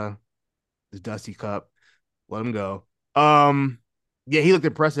this Dusty Cup. Let him go. Yeah, he looked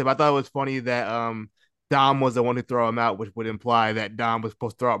impressive. I thought it was funny that Dom was the one to throw him out, which would imply that Dom was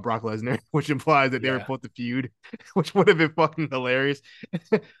supposed to throw out Brock Lesnar, which implies that they were Yeah. supposed to feud, which would have been fucking hilarious.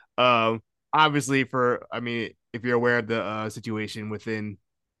 um, obviously, I mean, if you're aware of the situation within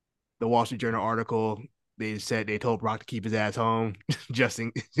the Wall Street Journal article, they said they told Brock to keep his ass home,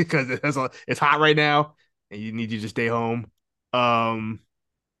 because it's hot right now, and you need you to stay home. Um,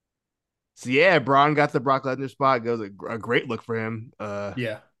 so yeah, Braun got the Brock Lesnar spot. It was a great look for him.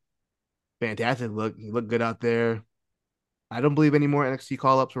 Yeah. Fantastic look. He looked good out there. I don't believe any more NXT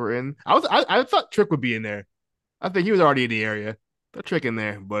call ups were in. I thought Trick would be in there. I think he was already in the area. The Trick in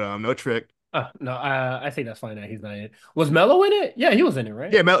there, but no Trick. No, I think that's fine that he's not in it. Was Mello in it? Yeah, he was in it,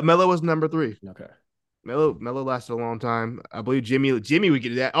 right? Yeah, Mello was number 3. Okay. Mello lasted a long time. I believe Jimmy would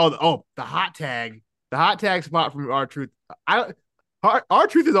get that. Oh, the hot tag spot from R-Truth.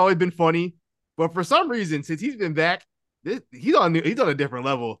 R-Truth has always been funny, but for some reason, since he's been back, he's on a different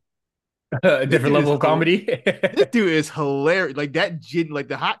level. A This different dude level is of comedy. this dude is hilarious. Like like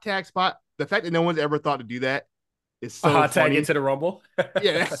the hot tag spot. The fact that no one's ever thought to do that is A so hot tag funny. into the Rumble.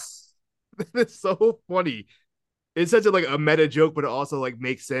 Yeah, that's so funny. It's such a like a meta joke, but it also like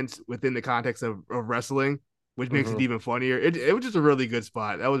makes sense within the context of wrestling, which makes it Mhm. even funnier. It was just a really good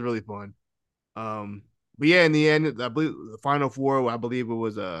spot. That was really fun. But yeah, in the end, I believe the final four, I believe it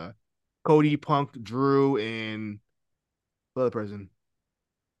was Cody, Punk, Drew, and the other person.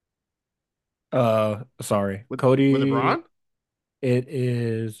 Sorry. Was it Cody, Braun? it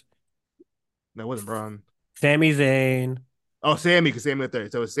is No, it wasn't Braun. Sami Zayn, Oh, Sammy, because Sammy went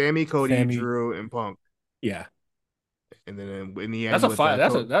third. So it's Sammy, Cody, Sammy. Drew, and Punk. Yeah. And then in the That's end a with fire.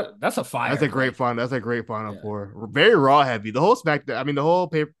 Cody. That's a That's fire, a bro. great fun. That's a great final Yeah. four. Very raw heavy. The whole SmackDown. I mean, the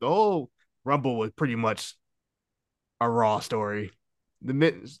whole Rumble was pretty much a Raw story. Like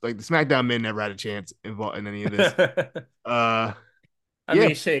the SmackDown men never had a chance involved in any of this. Uh, I yeah,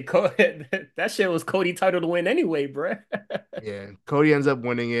 mean, shit, that shit was Cody title to win anyway, bro. yeah. Cody ends up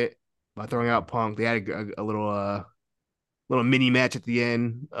winning it by throwing out Punk. They had a little mini match at the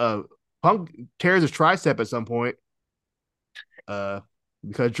end. Punk tears his tricep at some point. Uh,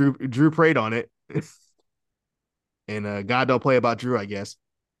 because Drew prayed on it, and God don't play about Drew, I guess.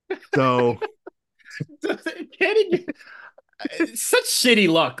 So Kenny, such shitty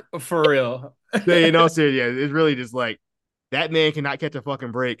luck for real. you know, so yeah, it's really just like that man cannot catch a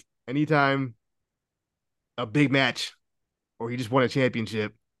fucking break. Anytime a big match or he just won a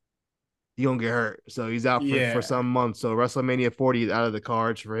championship, he gonna get hurt. So he's out for Yeah. some months. So WrestleMania 40 is out of the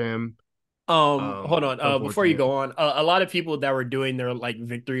cards for him. Hold on. It's Before you unfortunate. go on, a lot of people that were doing their like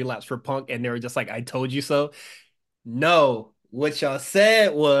victory laps for Punk, and they were just like, "I told you so." No, what y'all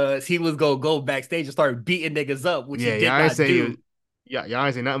said was he was gonna go backstage and start beating niggas up, which he Yeah, did y'all ain't not say do. y'all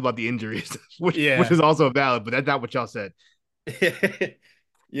ain't say nothing about the injuries, which Yeah. is also valid, but that's not what y'all said.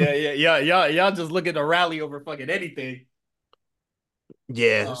 Y'all just looking to rally over fucking anything.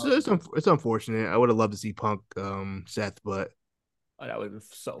 Yeah, Um, it's unfortunate. I would have loved to see Punk Seth, but oh, that would be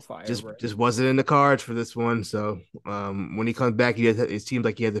so fire, bro. just wasn't in the cards for this one. So when he comes back, it seems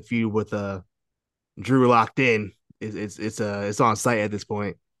like he has a feud with Drew locked in. It's on site at this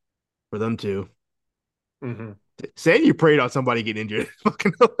point for them two. Hmm. Saying you prayed on somebody getting injured,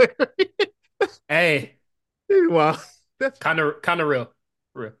 fucking hilarious. Hey, Wow, that's kind of real,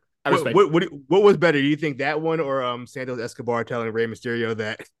 real. I respect what was better? Do you think that one or Santos Escobar telling Rey Mysterio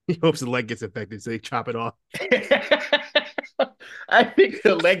that he hopes the leg gets infected, so he chop it off? it. I think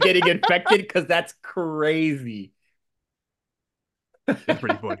the leg getting infected because that's crazy. It's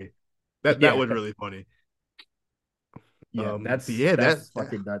pretty funny. That Yeah, was really funny. yeah, But yeah, that's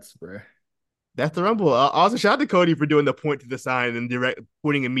fucking nuts, bro. that's the Rumble. Also, shout out to Cody for doing the point to the sign and direct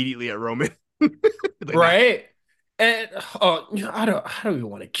pointing immediately at Roman. Like, nah. Right? And I don't even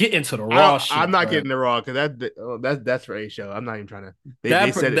want to get into the I don't. Raw I'm shit, not bro. getting it wrong because that's for a show. I'm not even trying to. They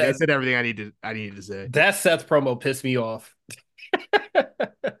That said it. They that said everything I needed to say. that Seth promo pissed me off.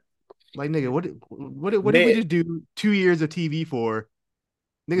 Like nigga, what did we Nigga, just do 2 years of TV for?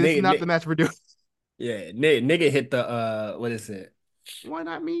 Nigga, this is not the nigga, match we're doing. yeah, nigga hit the what is it? Why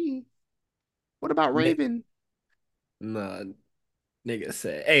not me? What about Ni- Raven? Nah, nigga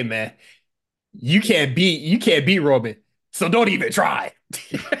said, "Hey man, you can't beat Roman, so don't even try."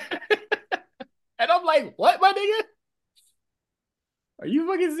 And I'm like, "What, my nigga? Are you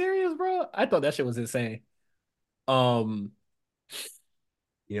fucking serious, bro?" I thought that shit was insane. Um,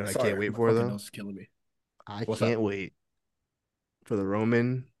 You know what I can't sorry, wait my for fucking though? nose is killing me. I What's can't up? wait for the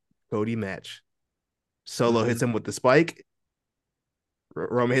Roman Cody match. Solo hits Hmm. him with the spike.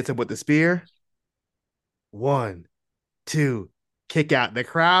 Roman hits him with the spear. One, two, kick out the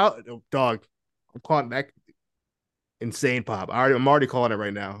crowd. Oh, dog, I'm calling that insane pop. I'm already calling it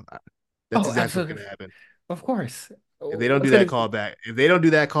right now. That's Oh, exactly what's absolutely, gonna happen. of course. If they don't do that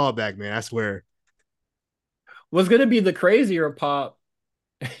callback, man, I swear. What's gonna be the crazier pop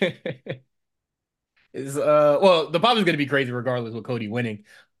is well, the pop is gonna be crazy regardless with Cody winning.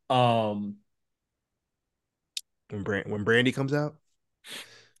 Um, When Brandy comes out,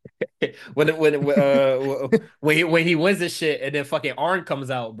 when he wins this shit and then fucking Arn comes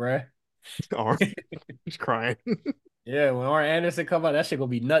out, bruh. he's crying. Yeah, when Arn Anderson come out, that shit gonna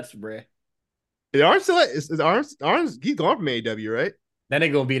be nuts, bruh. Is Arn still is Arn's he's gone from AEW, right? Then they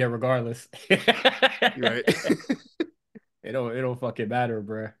gonna be there regardless. You're right. It don't fucking matter,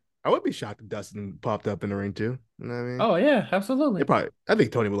 bruh. I would be shocked if Dustin popped up in the ring too. You know what I mean? Oh yeah, absolutely. I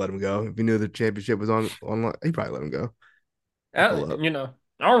think Tony would let him go if he knew the championship was on. He probably let him go. Pull up.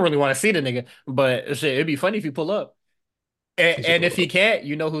 I don't really want to see the nigga, but shit, it'd be funny if he pull up. And, He should and pull if he up. can't,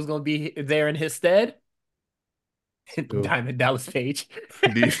 you know who's gonna be there in his stead? Ooh. Diamond Dallas Page.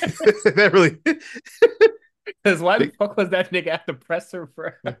 Dude, that really Because why the big, fuck was that nigga at the presser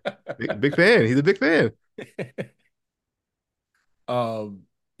for? big fan. He's a big fan. um,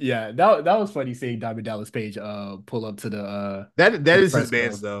 yeah, that was funny seeing Diamond Dallas Page pull up to the That to the is his press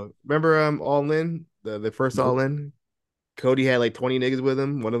man's co. though. Remember All In the first All Nope. In. Cody had like 20 niggas with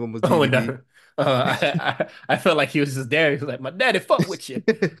him. One of them was Oh DDP. no. I felt like he was just there. He was like, "My daddy fuck with you."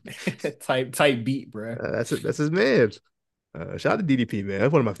 Type beat, bro. That's it. That's his man. Shout out to DDP, man.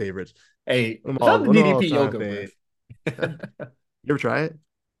 That's one of my favorites. Hey, shout out to One of my all DDP time yoga, bro. fave. You ever try it?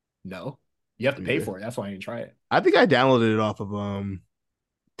 No, you have to pay Yeah. for it. That's why I didn't try it. I think I downloaded it off of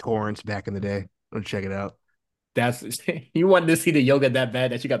torrents back in the day. Let's check it out. That's you wanted to see the yoga that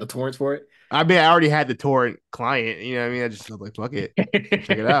bad that you got the torrents for it. I mean, I already had the torrent client. You know what I mean? I just was like, fuck it.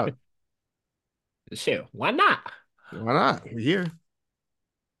 Check it out. Shit, why not? Why not? We're here.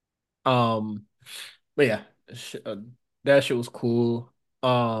 Um, but yeah, that shit was cool.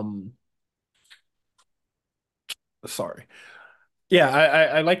 Um, sorry. Yeah,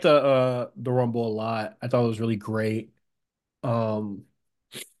 I like the Rumble a lot. I thought it was really great. Um,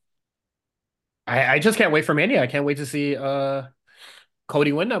 I just can't wait for Mania. I can't wait to see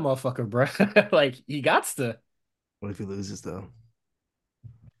Cody win that motherfucker, bro. Like he gots to What if he loses though?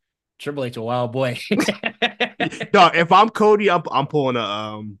 Triple H a wild boy. Dog, if I'm Cody, I'm pulling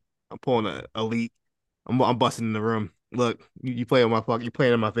a elite. I'm busting in the room. Look, you play on my fuck, you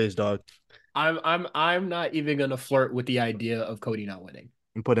playing in my face, dog. I'm not even gonna flirt with the idea of Cody not winning.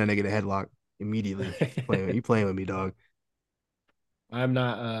 I'm putting that nigga in a headlock immediately. You playing with me, dog. I'm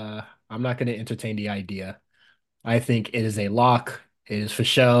not gonna entertain the idea. I think it is a lock. It is for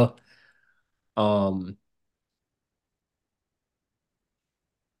show. Um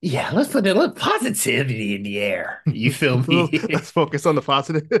yeah, let's put a little positivity in the air. You feel me? Let's focus on the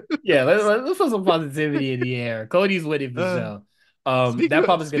positive. Yeah, let's put some positivity in the air. Cody's winning for uh, show. speaking That of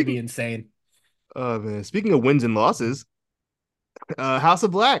pop is gonna be speaking insane. man, speaking of wins and losses, House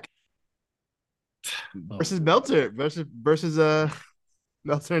of Black Oh versus Lord. Meltzer versus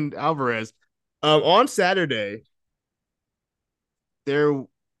Meltzer and Alvarez. On Saturday, they're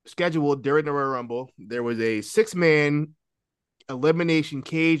scheduled during the Royal Rumble. There was a 6-man elimination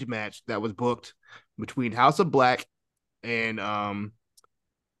cage match that was booked between House of Black and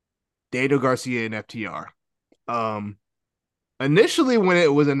Daniel Garcia and FTR. Um, Initially, when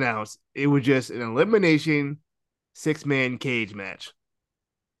it was announced, it was just an elimination 6-man cage match.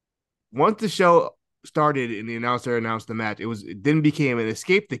 Once the show started and the announcer announced the match, it then became an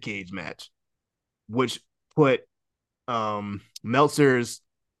escape the cage match, which put Meltzer's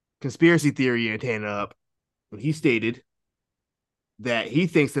conspiracy theory antenna up. He stated that he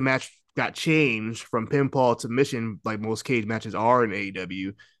thinks the match got changed from pinfall to submission, like most cage matches are in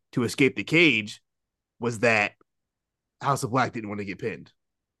AEW, to escape the cage. Was that House of Black didn't want to get pinned.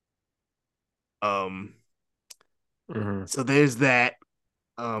 Um, Hmm. so there's that.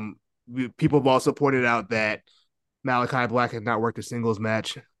 People have also pointed out that Malachi Black has not worked a singles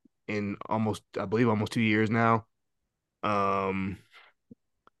match in almost, I believe, almost 2 years now. Um,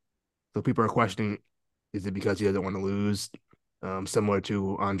 so people are questioning, is it because he doesn't want to lose? Similar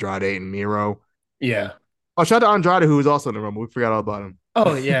to Andrade and Miro. Yeah. Oh, shout out to Andrade, who was also in the Rumble. We forgot all about him.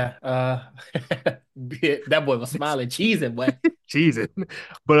 Oh yeah. That boy was smiling, cheesing, boy. Jesus.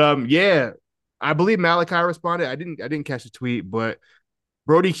 But yeah, I believe Malachi responded. I didn't catch the tweet, but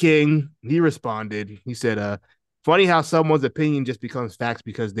Brody King, he responded. He said, funny how someone's opinion just becomes facts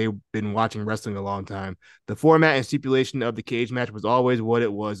because they've been watching wrestling a long time. The format and stipulation of the cage match was always what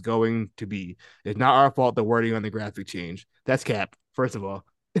it was going to be. It's not our fault the wording on the graphic changed. That's cap, first of all.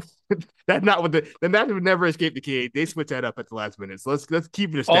 That's not what the match would never escape the cage. They switched that up at the last minute. So let's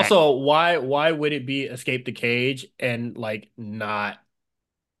keep it a stack. Also, why would it be escape the cage and like not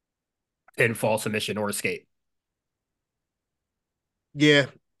pinfall submission or escape? Yeah,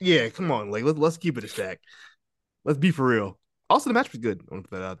 yeah, come on. Like let's keep it a stack. Let's be for real. Also, the match was good. I want to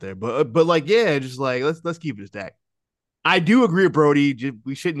put that out there. But like, yeah, just like let's keep it a stack. I do agree with Brody.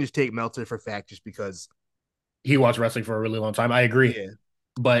 We shouldn't just take Meltzer for fact just because. He watched wrestling for a really long time. I agree. Yeah,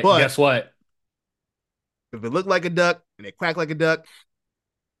 But but guess what? if it looked like a duck and it quacked like a duck,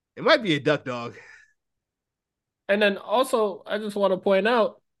 it might be a duck dog. And then also, I just want to point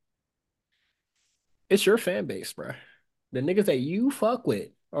out, it's your fan base, bro. The niggas that you fuck with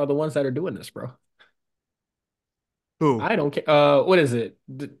are the ones that are doing this, bro. Who? I don't care. What is it?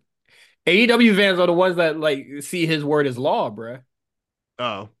 The AEW fans are the ones that like see his word as law, bro.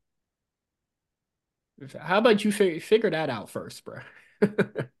 Oh, How about you figure that out first, bro?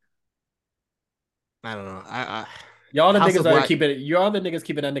 I don't know. Y'all the House niggas of that are Black. keeping it. Y'all the niggas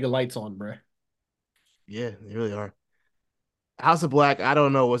keeping that nigga lights on, bro. Yeah, they really are. House of Black. I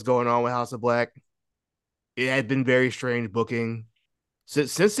don't know what's going on with House of Black. It had been very strange booking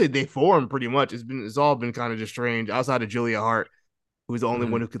since they formed. Pretty much, it's all been kind of just strange. Outside of Julia Hart, who's the only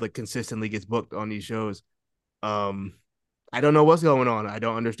one Mhm. who could like consistently gets booked on these shows. Um, I don't know what's going on. I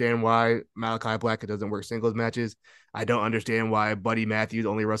don't understand why Malachi Black doesn't work singles matches. I don't understand why Buddy Matthews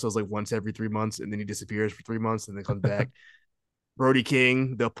only wrestles like once every 3 months and then he disappears for 3 months and then comes back. Brody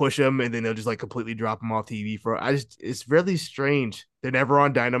King, they'll push him and then they'll just like completely drop him off TV for. It's really strange. They're never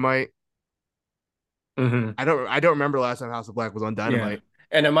on Dynamite. Mhm. I don't remember last time House of Black was on Yeah. Dynamite.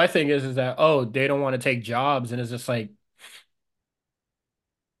 And then my thing is that oh they don't want to take jobs and it's just like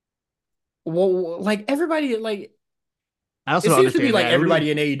well like everybody like I also it don't seems to be understand like that. Who do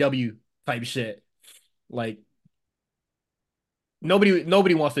everybody in AEW type shit. Like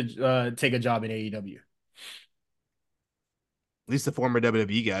nobody wants to take a job in AEW. at least the former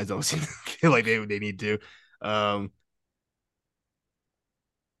WWE guys don't seem like they need to. Um,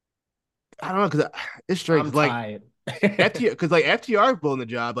 I don't know because it's strange. I'm 'Cause, like tired. FTR, because like FTR is blowing the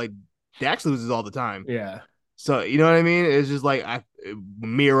job. Like Dax loses all the time. Yeah. So you know what I mean? It's just like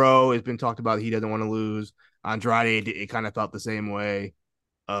Miro has been talked about. He doesn't want to lose. Andrade, it kind of felt the same way.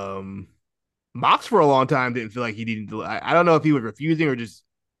 Um, Mox for a long time didn't feel like he needed to. I don't know if he was refusing or just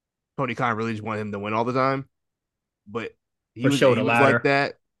Tony Khan really just wanted him to win all the time. But he For was show he the was like ladder.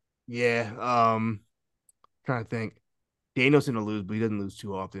 that. Yeah. Trying to think. Danielson will lose, but he doesn't lose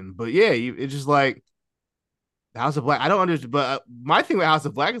too often. But yeah, it's just like House of Black. I don't understand. But my thing with House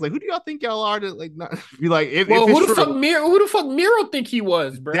of Black is like, who do y'all think y'all are to like not be like if Well, it's true? Who the fuck Miro think he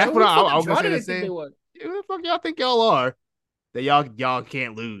was, bro? That's Who what the fuck I was gonna Andrade say the didn't think they same. was? Who the fuck y'all think y'all are that y'all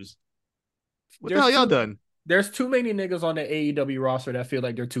can't lose? What the There's hell y'all too done? there's too many niggas on the AEW roster that feel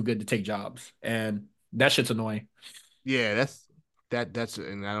like they're too good to take jobs, and that shit's annoying. Yeah, that's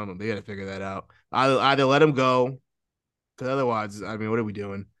and I don't know. They got to figure that out. Either let him go because otherwise, I mean, what are we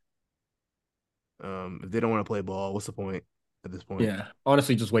doing? If they don't want to play ball, what's the point at this point? Yeah,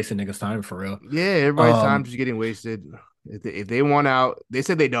 honestly, just wasting niggas' time for real. Yeah, everybody's time Um, just getting wasted. If they want out, they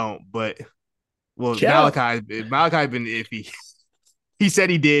said they don't, but well, yeah. Malachi been iffy. He said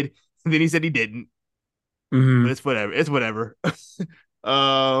he did, and then he said he didn't. But Hmm. it's whatever. It's whatever.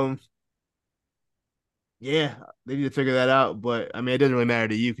 um, yeah, they need to figure that out. But I mean, it doesn't really matter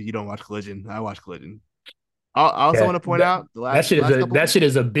to you because you don't watch Collision. I watch Collision. I also Yeah, want to point out the last couple that weeks. shit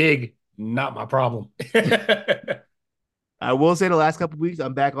is a big not my problem. I will say the last couple weeks,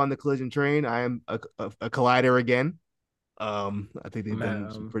 I'm back on the Collision train. I am a Collider again. I think they've Man,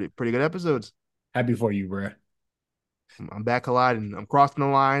 done some pretty good episodes. happy for you, bro. I'm back colliding. I'm crossing the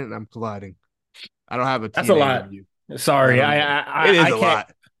line and I'm colliding. I don't have a That's a TNA lot. review. I Sorry, don't know. It is a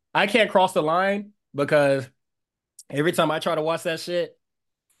lot. I can't cross the line because every time I try to watch that shit,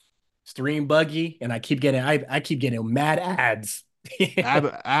 Stream buggy, and I keep getting mad ads.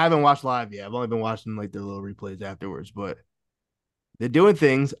 I haven't watched live yet. I've only been watching like the little replays afterwards, but they're doing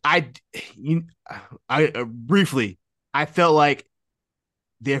things. You, I briefly, I felt like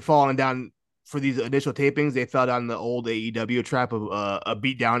they're falling down for these initial tapings. They fell down the old AEW trap of a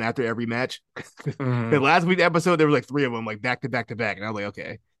beat down after every match. The Mhm. last week's episode, there were like three of them, like back to back to back, and I was like,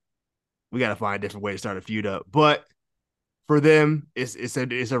 okay, we got to find a different way to start a feud up. But for them, it's a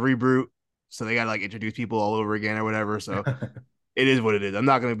reboot, so they got to like introduce people all over again or whatever. So it is what it is. I'm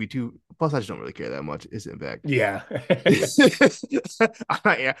not gonna be too. Plus, I just don't really care that much. It's Impact. Yeah.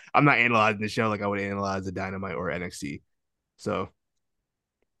 I'm not analyzing the show like I would analyze the Dynamite or NXT. So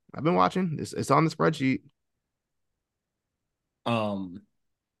I've been watching. It's on the spreadsheet. Um,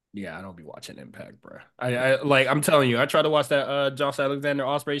 yeah, I don't be watching Impact, bro. I like I'm telling you, I tried to watch that Josh Alexander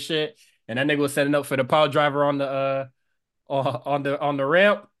Osprey shit, and that nigga was setting up for the power driver on the on the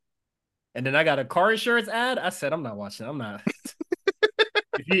ramp, and then I got a car insurance ad. I said I'm not watching. I'm not.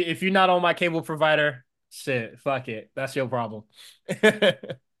 If you're not on my cable provider, shit, fuck it. That's your problem. Not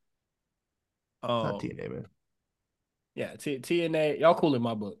um, TNA, man. yeah, TNA, y'all cool in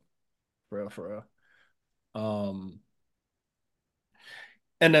my book, for real, for real.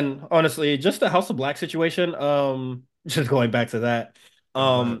 And then honestly, just the House of Black situation. Just going back to that. Go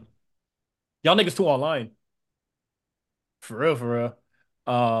ahead. Um, y'all niggas too online, for real, for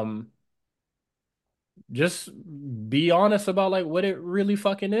real. Just be honest about like what it really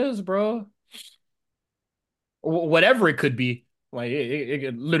fucking is, bro. Whatever it could be. Like it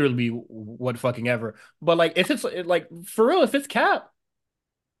could literally be what fucking ever. But like if it's like for real, if it's cap,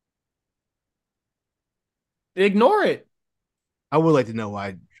 ignore it. I would like to know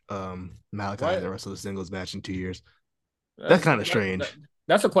why Malachi Why? hasn't wrestled a singles match in 2 years. That's That's kind of that, strange.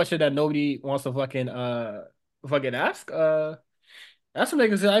 that's a question that nobody wants to fucking ask. That's what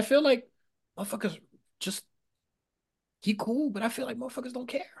niggas. I feel like motherfuckers just he cool, but I feel like motherfuckers don't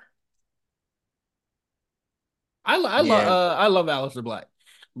care. Yeah, I love Aleister Black,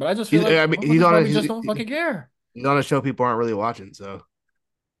 but I just feel like I mean, motherfuckers probably just don't fucking care. he's on a show people aren't really watching, so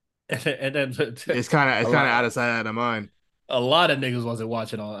And then it's a kind of out lot of sight, out of mind. a lot of niggas wasn't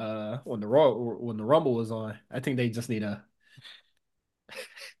watching on when the Rumble was on. I think they need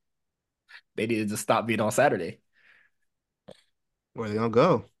to just stop being on Saturday Where are they gonna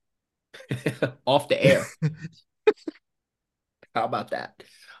go? off the air. How about that?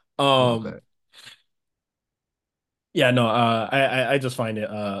 How about Um, that? yeah, no, I just find it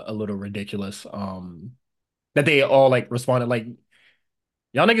a little ridiculous. That they all like responded like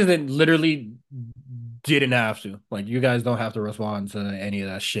y'all niggas didn't literally didn't have to. Like you guys don't have to respond to any of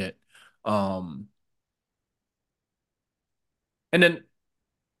that shit. Um, and then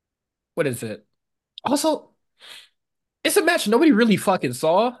what is it? Also, it's a match nobody really fucking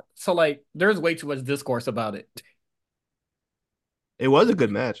saw. So like there's way too much discourse about it. It was a good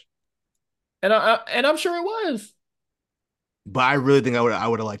match, And I'm sure it was. but I really think I would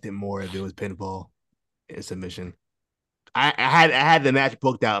have liked it more if it was pinfall and submission. I had the match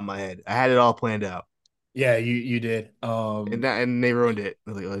booked out in my head. I had it all planned out, Yeah, you did. and they ruined it.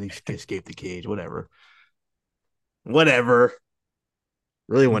 I was like, oh, he escaped the cage. Whatever.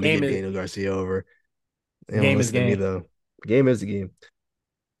 Really wanted to Game get is Daniel Garcia over. They don't game is listen to me game. though. Game is the game.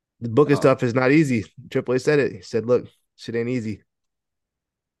 The booking Um stuff is not easy. Triple H said it. He said, "Look, shit ain't easy.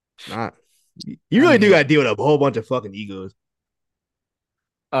 It's not. You I really do got mean to deal with a whole bunch of fucking egos."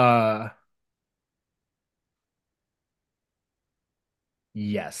 uh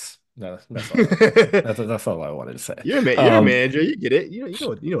yes. That's all. That's all I wanted to say. You're a manager. You get it. You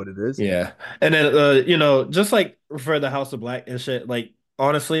know what it is. Yeah. And then just like for the House of Black and shit, like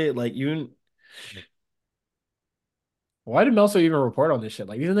honestly, like you why did Meltzer even report on this shit?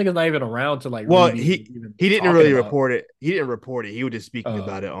 Like these niggas not even around to like really Well, be he even he didn't talking really about report it. He didn't report it. He was just speaking uh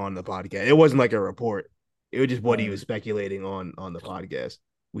about it on the podcast. It wasn't like a report. It was just what he was word. speculating on the podcast.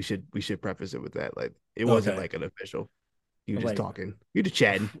 We should preface it with that. Like it wasn't Okay. like an official. He was I'm just like talking. He was just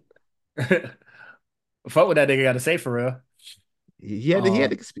chatting. fuck what that nigga gotta say for real. Um He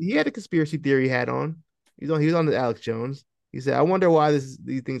had a conspiracy theory hat on. He was on the Alex Jones. He said, "I wonder why these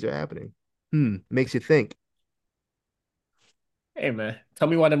things are happening. Makes you think." hey man, tell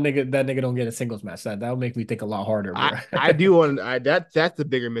me why that nigga don't get a singles match. That'll make me think a lot harder, I bro. I do want that's the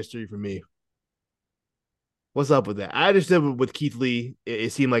bigger mystery for me. What's up with that? I understood with Keith Lee,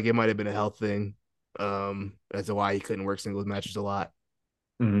 it seemed like it might have been a health thing, as to why he couldn't work singles matches a lot.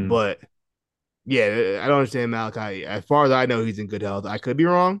 Mhm. But yeah, I don't understand Malachi. As far as I know, he's in good health. I could be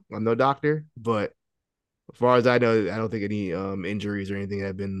wrong. I'm no doctor, but as far as I know, I don't think any injuries or anything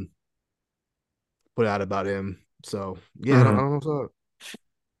have been put out about him. So yeah, I don't Mhm. know what's up.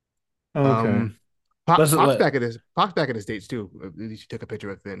 Okay. Um, Pac, Let's Pac's let back at his Pac's back in the States too. At least he took a picture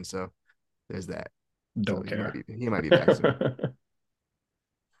with Finn, so there's that. So don't care. he might be back soon.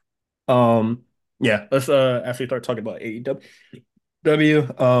 Um, yeah, let's actually start talking about AEW.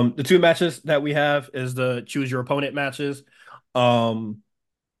 The two matches that we have is the choose your opponent matches. Um,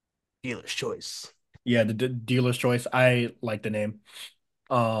 Dealer's choice, yeah, the dealer's choice. I like the name.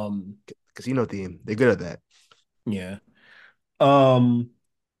 Um, casino theme. They're good at that. yeah. Um,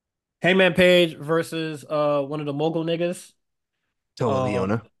 Hangman Page versus one of the mogul niggas. Toa Uh,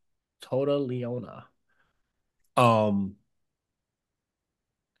 Leona. Tota Leona. Um,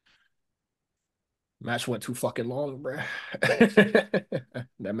 Match went too fucking long, bruh.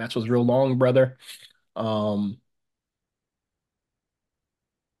 That match was real long, brother. Um,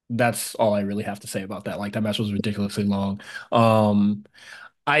 that's all I really have to say about that. Like that match was ridiculously long. Um,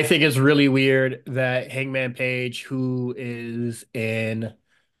 I think it's really weird that Hangman Page, who is in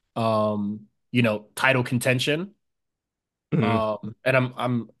title contention, Mhm. and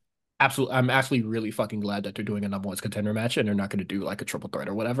I'm actually really fucking glad that they're doing a number one contender match and they're not gonna do like a triple threat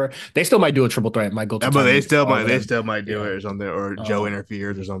or whatever. They still might do a triple threat, might go to But time limits or they whatever. still might do it Yeah. or something, or Joe Um,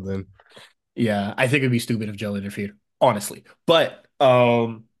 interferes or something. yeah, I think it'd be stupid if Joe interfered, honestly. But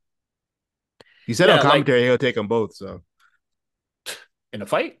He said on yeah, like commentary he'll take them both. So in a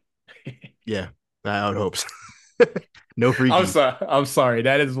fight. yeah, I would hope so. No freebies. I'm sorry.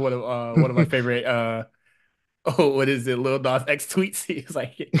 That is one of my favorite oh, what is it? Lil Nas X tweets. He's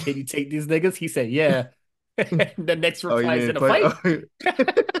like, "Can you take these niggas?" He said, "Yeah." The next Oh, you reply is mean in a play? fight. Oh,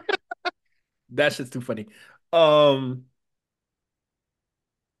 That shit's too funny. Um,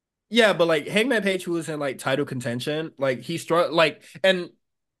 yeah, but like Hangman Page, who was in like title contention, like he struck like, and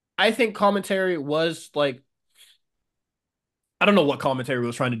I think commentary was like, I don't know what commentary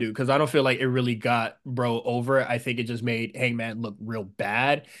was trying to do because I don't feel like it really got bro over. I think it just made Hangman look real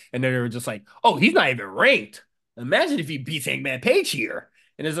bad, and then they were just like, "Oh, he's not even ranked. Imagine if he beats Hangman Page here."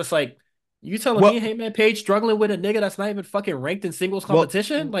 And it's just like, you telling me well, Hangman Page struggling with a nigga that's not even fucking ranked in singles well,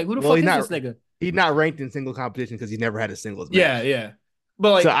 competition? Like, who the well. fuck is this nigga? He's not ranked in single competition because he's never had a singles Yeah, match. yeah.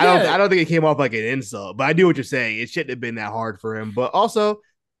 But So like, yeah, I don't think it came off like an insult. But I do what you're saying. It shouldn't have been that hard for him. But also,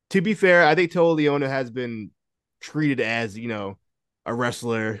 to be fair, I think Toa Leona has been treated as a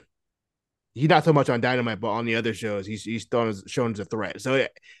wrestler. He's not so much on Dynamite, but on the other shows, shown as a threat. So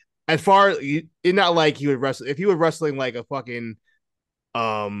as far it's not like he would wrestle if he was wrestling like a fucking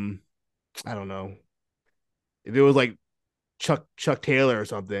um I don't know, if it was like Chuck Taylor or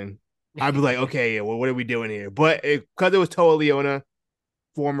something, I'd be like, okay, yeah, well, what are we doing here? But because it was Toa Leona,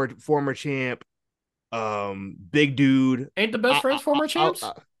 former champ, big dude. ain't the best friends former champs?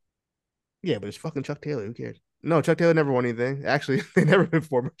 Yeah, but it's fucking Chuck Taylor. Who cares? No, Chuck Taylor never won anything. Actually, they never been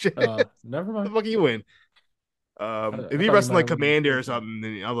former champ. Never The mind. fuck you win? If I he thought he wrestled might like have won Commander or first time. something,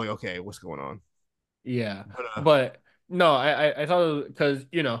 then I'm like, okay, what's going on? Yeah, But but no, I thought because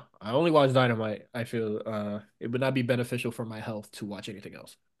I only watch Dynamite. I feel it would not be beneficial for my health to watch anything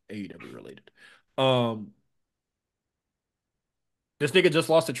else AEW related. Um, this nigga just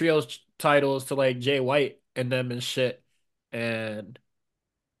lost the trios titles to like Jay White and them and shit, and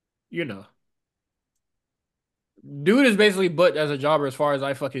you know, dude is basically booked as a jobber as far as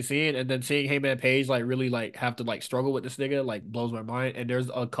I fucking seen, and then seeing Heyman Page like really like have to like struggle with this nigga like blows my mind. And there's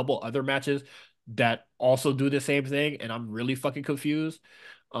a couple other matches that also do the same thing, and I'm really fucking confused.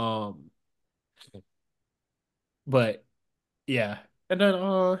 Um, but yeah, and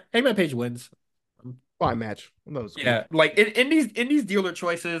then Hangman Page wins. fine match. That was cool. Yeah, like in these dealer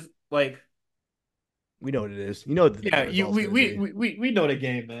choices, like We know what it is. You know what the yeah, you result's gonna be. we know the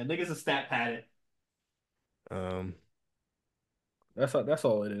game, man. Niggas a stat padded. Um, That's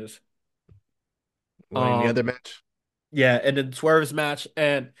all it is. winning the other Um, match. yeah, and then Swerve's match,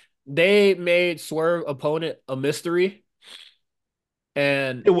 and they made Swerve opponent a mystery,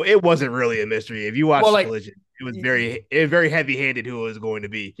 and It wasn't really a mystery. If you well, watch like Collision, it was very heavy handed who it was going to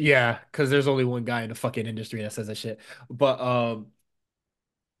be. yeah, because there's only one guy in the fucking industry that says that shit. But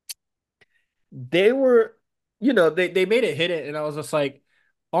they were, they made it hit it, and I was just like,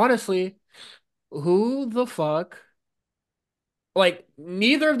 honestly, who the fuck? Like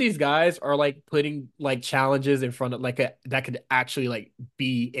neither of these guys are like putting like challenges in front of like that could actually like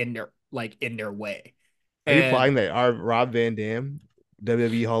be in their way. Are you And implying that our Rob Van Dam,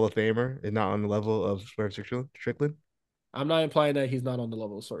 WWE Hall of Famer, is not on the level of Swerve Strickland? I'm not implying that he's not on the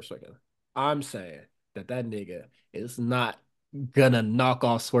level of Swerve Strickland. I'm saying that nigga is not gonna knock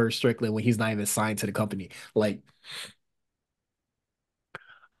off Swerve Strickland when he's not even signed to the company. Like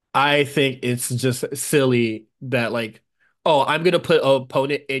I think it's just silly that like, oh, I'm gonna put an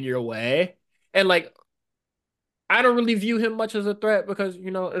opponent in your way. And like I don't really view him much as a threat because,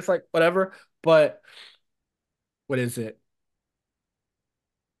 it's like whatever. But what is it?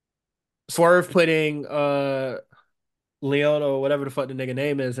 Swerve putting Leon or whatever the fuck the nigga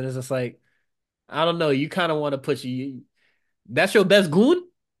name is, and it's just like, I don't know, you kind of want to put that's your best goon?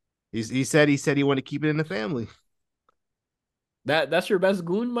 He said he wanted to keep it in the family. That's your best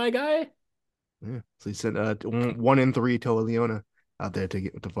goon, my guy? Yeah. So he sent 1 in 3 Toa Leona out there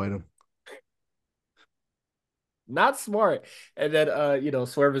to fight him. Not smart. And then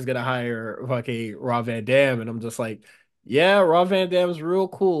Swerve is gonna hire fucking Rob Van Dam, and I'm just like, yeah, Rob Van Dam's real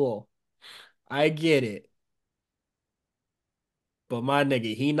cool. I get it. But my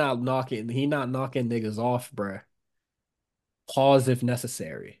nigga, he not knocking niggas off, bruh. Pause if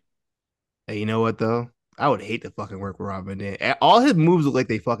necessary. Hey, you know what though? I would hate to fucking work with Rob Van Dam. All his moves look like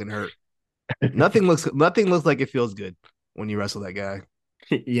they fucking hurt. Nothing looks like it feels good when you wrestle that guy.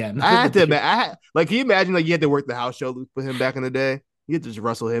 Yeah, I none of had the to people. like, can you imagine like you had to work the house show with him back in the day? You had to just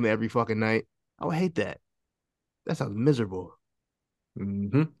wrestle him every fucking night. I would hate that. That sounds miserable.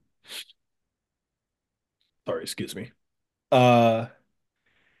 Hmm. Sorry, excuse me. Uh,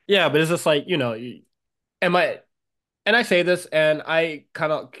 yeah, but it's just like, am I and I say this and I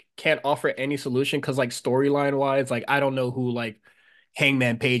kind of can't offer any solution because like storyline wise, like I don't know who like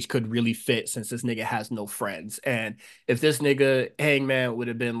Hangman Page could really fit since this nigga has no friends. And if this nigga Hangman would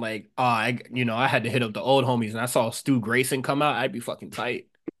have been like, I had to hit up the old homies and I saw Stu Grayson come out, I'd be fucking tight.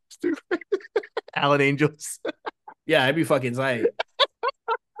 Alan Angels. Yeah, I'd be fucking tight.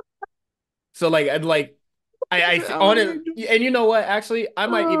 So like I'd like I I said on Alan it, Angels. and you know what? Actually, I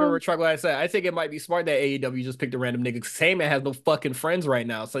might even Oh. retract what I said. I think it might be smart that AEW just picked a random nigga because Heyman has no fucking friends right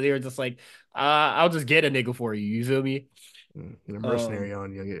now. So they were just like, I'll just get a nigga for you. You feel me? You're a Um, mercenary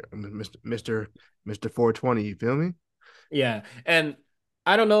on you, Mister 420. You feel me? yeah. And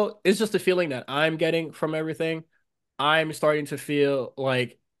I don't know. It's just a feeling that I'm getting from everything. I'm starting to feel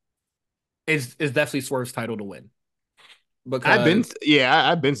like it's definitely Swerve's title to win because I've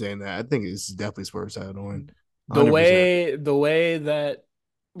been saying that. I think it's definitely Swerve's title to win. the 100%. way that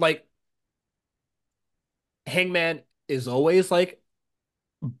like Hangman is always like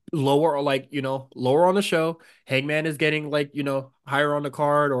lower or like lower on the show. Hangman is getting like higher on the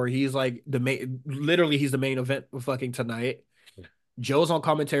card, or he's like the main, literally he's the main event of fucking tonight. Joe's on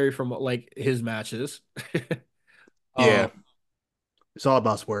commentary from like his matches. Yeah, um it's all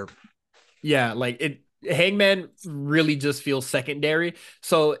about Swerve. yeah, like it, Hangman really just feels secondary.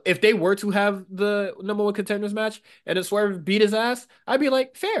 So if they were to have the number one contenders match and then Swerve beat his ass, I'd be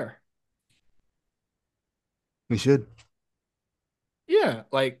like, fair. He should. Yeah,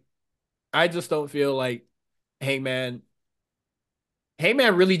 like I just don't feel like Hangman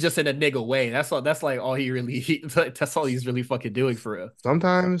Heyman really just in a nigga way. That's all. That's like all he really. That's all he's really fucking doing for real.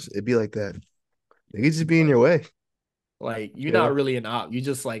 Sometimes it'd be like that. They could just be in Like, your way. like you're You know? not really an op. You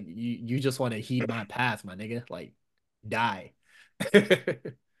just like you just want to heed my path, my nigga. Like die.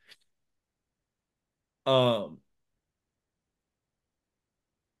 um,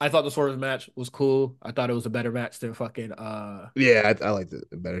 I thought the Swords match was cool. I thought it was a better match than fucking Yeah, I like it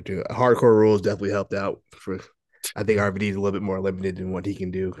better too. Hardcore rules definitely helped out for. I think RVD is a little bit more limited in what he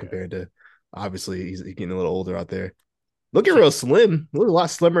can do Yeah. compared to. Obviously, he's getting a little older out there. Looking real slim. Look a lot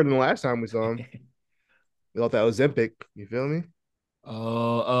slimmer than the last time we saw him. We thought that was Ozempic. You feel me?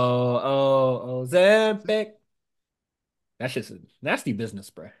 Oh, Ozempic. That's just a nasty business,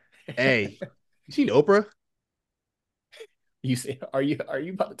 bro. Hey, you seen Oprah? You see, are you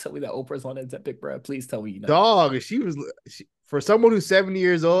about to tell me that Oprah's on Ozempic, bro? Please tell me you're not. Dog, for someone who's 70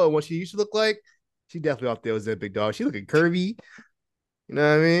 years old and what she used to look like, she definitely off the Ozempic dog. She looking curvy. You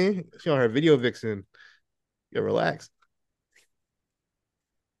know what I mean? She on her video vixen. Yeah, relax.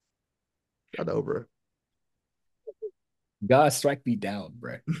 Shout out to Oprah. God strike me down,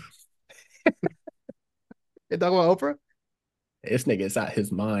 bro. They talk about Oprah? This nigga is out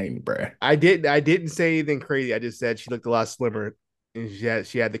his mind, bro. I didn't say anything crazy. I just said she looked a lot slimmer and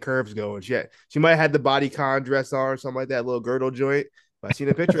she had the curves going. She might have had the body con dress on or something like that, little girdle joint. But I seen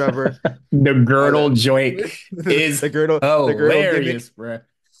a picture of her. The girdle joint is The girdle gimmick. hilarious, bro.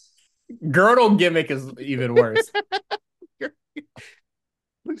 Girdle gimmick is even worse.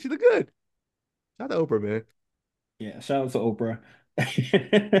 Look, she look good. Shout out to Oprah, man. Yeah, shout out to Oprah.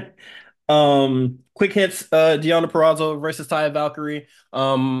 Quick hits, Deonna Purrazzo versus Taya Valkyrie.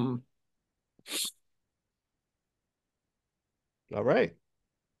 All right.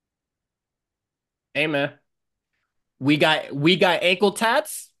 Hey man, we got ankle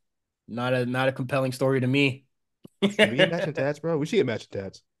tats. Not a compelling story to me. Can we get matching tats, bro? We should get matching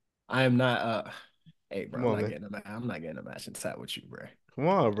tats. I am not hey bro, Come on, man. I'm not getting a matching tat with you, bro. Come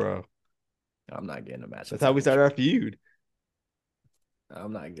on, bro. I'm not getting a match in That's how we town with started you. our feud.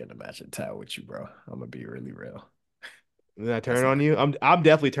 I'm not getting a match in town with you, bro. I'm gonna be really real. And then I That's turn not. on you. I'm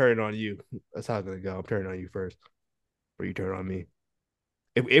definitely turning on you. That's how it's gonna go. I'm turning on you first, or you turn on me.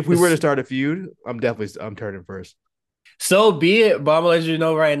 If we were to It's, start a feud, I'm turning first. so be it, but I'm gonna let you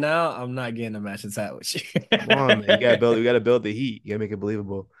know right now. I'm not getting a match in town with Come on, man. You gotta you. build. You gotta build the heat. You gotta make it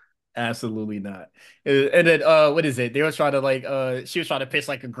believable. Absolutely not. And then what is it? They were trying to like she was trying to pitch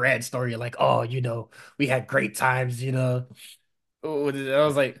like a grand story, like, oh, we had great times, I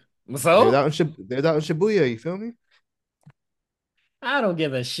was like, so There's out in Shibuya. You feel me? I don't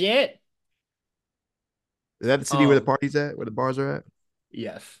give a shit. Is that the city where the Um, parties at? Where the bars are at?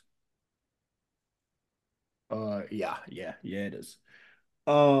 yes. Yeah, it is.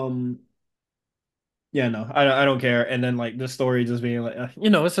 Um, yeah, no, I don't care. And then like the story just being like,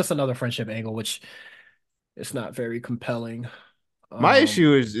 it's just another friendship angle, which it's not very compelling. My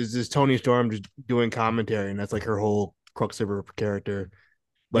issue Um, is this Tony Storm just doing commentary, and that's like her whole crux of her character.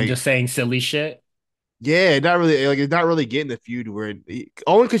 and Like, just saying silly shit. yeah, not really. Like, it's not really getting the feud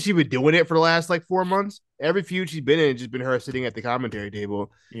only because she's been doing it for the last like 4 months. Every feud she's been in, it's just been her sitting at the commentary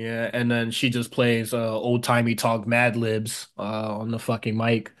table. Yeah, and then she just plays old timey talk Mad Libs on the fucking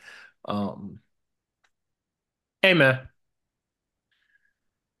mic. Um, hey man,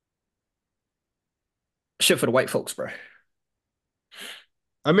 shit for the white folks, bro.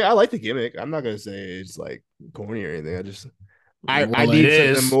 I mean, I like the gimmick. I'm not gonna say it's like corny or anything. I Well, it need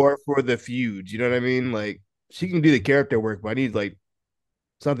something is. more for the feud. You know what I mean? Like she can do the character work, but I need like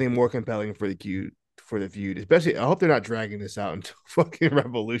something more compelling for the feud. Especially, I hope they're not dragging this out into fucking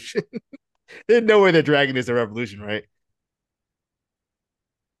Revolution. There's no way they're dragging this to Revolution, right?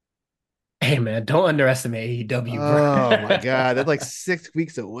 Hey man, don't underestimate AEW, bro. Oh my god, that's like 6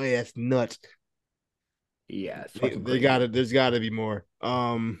 weeks away. That's nuts. Yeah, it's fucking They got crazy. to There's got to be more.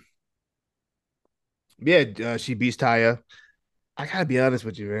 Yeah, she beats Taya. I gotta be honest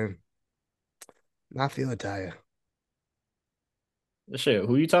with you, man. Not feeling Taya. Shit,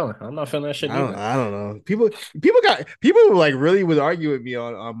 who you telling? I'm not feeling that shit either. I don't know. People were like really was arguing with me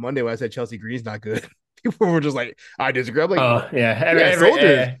on Monday when I said Chelsea Green's not good. People were just like, I disagree. I'm like, Oh yeah, yeah,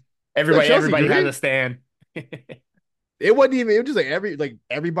 soldiers. So Chelsea everybody has Green. a stand. It wasn't even. It was just like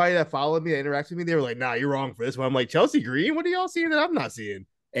everybody that followed me, that interacted with me, they were like, "Nah, you're wrong for this one." I'm like, Chelsea Green. What are y'all seeing that I'm not seeing?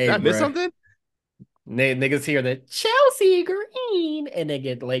 Hey, Did I miss bro, something? niggas hear the Chelsea Green and they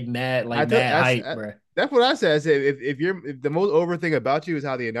get I took. mad hype, bro. That's what I said. I said if the most over thing about you is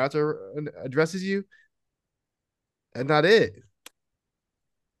how the announcer addresses you, that's not it.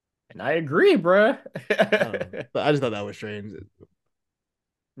 And I agree, bro. I don't know. But I just thought that was strange.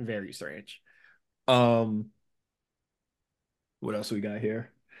 Very strange. Um, what else we got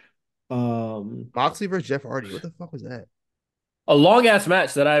here? Um, Moxley versus Jeff Hardy. What the fuck was that? a long ass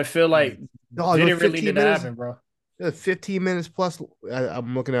match that I feel Oh, like no, it was didn't really 15 need to minutes. happen, bro. It was 15 minutes plus.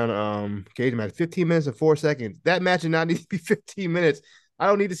 I'm looking at Cage match. 15 minutes and 4 seconds. That match did not need to be 15 minutes. I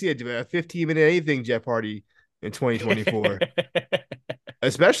don't need to see a 15-minute anything Jeff Hardy in 2024.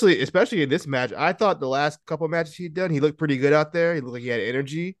 Especially in this match. I thought the last couple matches he'd done, he looked pretty good out there. He looked like he had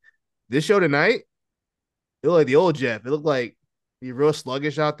energy. This show tonight, it looked like the old Jeff. It looked like he's real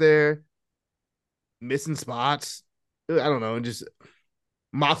sluggish out there, missing spots. I don't know. Just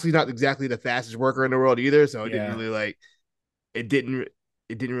Moxley's not exactly the fastest worker in the world either, so Yeah. it didn't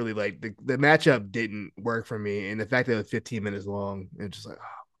it didn't really like the matchup didn't work for me, and the fact that it was 15 minutes long, it's just like, oh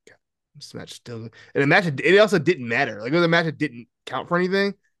my god, this match still, and the match it also didn't matter. Like it was a match that didn't count for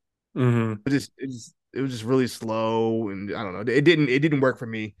anything. Hmm. It was just really slow, and I don't know. It didn't work for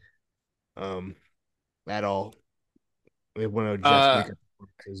me um at all. We had one of Jeff's Uh, weaker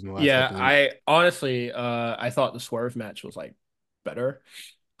performances in the last yeah, couple weeks. I honestly, I thought the Swerve match was like better.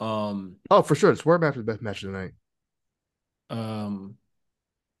 Um, Oh, for sure, the Swerve match was the best match of the night. um,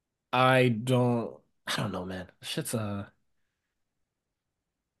 I don't know, man. Shit's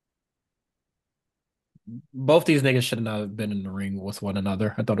both these niggas should not have been in the ring with one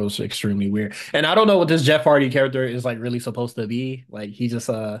another. I thought it was extremely weird, and I don't know what this Jeff Hardy character is like really supposed to be. Like he's just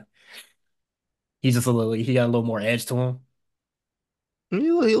a little, he got a little more edge to him.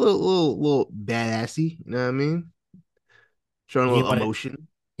 Little badassy, you know what I mean? Showing a He little wanted, emotion.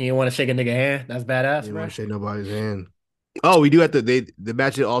 he didn't want to shake a nigga hand. That's You badass, didn't want bro. to shake nobody's hand. Oh, we do have to. The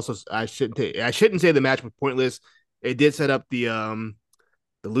match also. I shouldn't say the match was pointless. It did set up the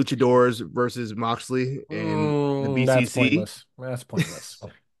Luchadors versus Moxley and the That's BCC. pointless. That's pointless.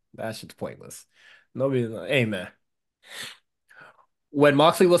 That shit's pointless. Nobody, hey man. When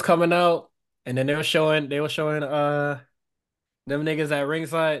Moxley was coming out, and then they were showing them niggas at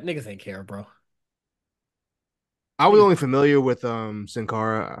ringside. Niggas ain't care, bro. I was only familiar with Sin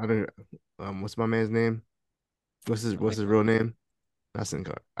Cara. I don't what's my man's name? I What's like his real name? Not Sin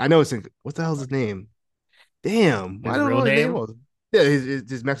Cara. I know it's Sin. What the hell's his name? Damn, I his don't know real what his name name, was. Yeah,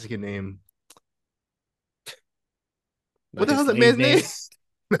 his Mexican name. What not the his hell's that slave man's name.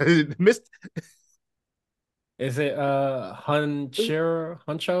 name? Missed. Is it Huncho,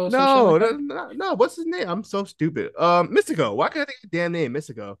 some shit No, like no, that? no, no. What's his name? I'm so stupid. Mystico. Why can't I think of the damn name?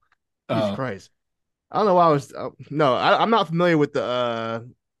 Mystico. Jesus Oh, Christ. I don't know why I was. No, I'm not familiar with the.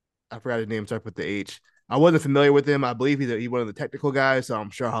 I forgot his name. Starts with the H. I wasn't familiar with him. I believe he's one of the technical guys, so I'm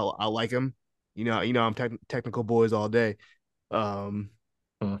sure I'll like him. I'm technical boys all day. Um,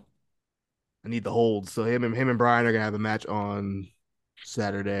 hmm. I need the holds. So him and Brian are gonna have a match on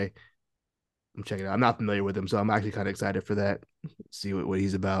Saturday. I'm checking it out. I'm not familiar with him, so I'm actually kind of excited for that. See what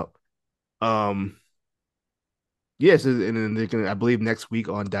he's about. Um, yes, and then they're gonna. I believe next week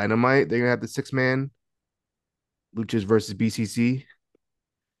on Dynamite they're gonna have the 6 man Luchas versus BCC.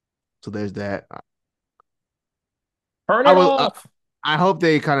 So there's that. Turn I it will. off. I hope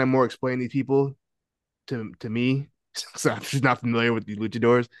they kind of more explain these people to me. So I'm just not familiar with these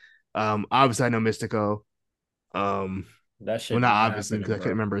luchadors. Obviously I know Mystico. Um, That well, shit not not obviously because happening, I can't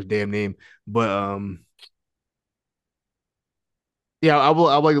bro. remember his damn name. But yeah, I will.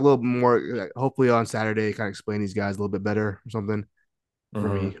 I'll like a little more. Hopefully on Saturday, kind of explain these guys a little bit better or something for Hmm.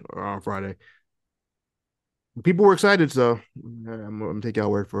 me, or on Friday. People were excited, so I'm gonna take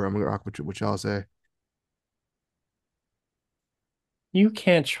y'all word for it. I'm gonna rock with what y'all say. You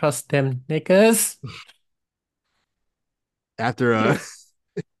can't trust them niggas. After You don't.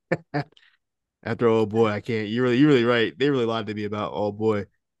 after old boy, I can't. You're really right. They really lied to me about old boy.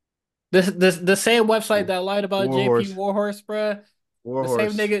 This the same website that lied about JP Warhorse, Warhorse, bruh.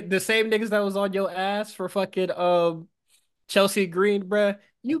 Warhorse. The same niggas that was on your ass for fucking Chelsea Green, bruh.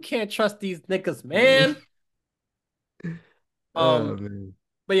 You can't trust these niggas, man. Oh Um, man.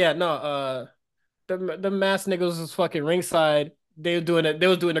 but yeah, no, the mass niggas was fucking ringside. They were doing it. They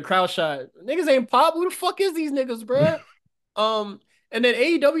was doing the crowd shot. Niggas ain't pop. Who the fuck is these niggas, bruh? Um, and then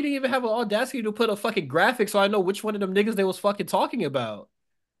AEW didn't even have an audacity to put a fucking graphic, so I know which one of them niggas they was fucking talking about.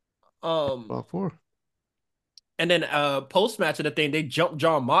 Um, About four. and then post match of the thing, they jumped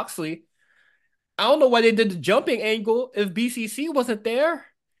John Moxley. I don't know why they did the jumping angle if BCC wasn't there.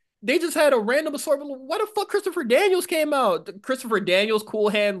 They just had a random assortment. Why the fuck Christopher Daniels came out? Christopher Daniels, Cool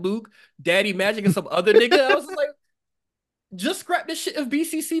Hand Luke, Daddy Magic, and some other nigga. I was just like, just scrap this shit if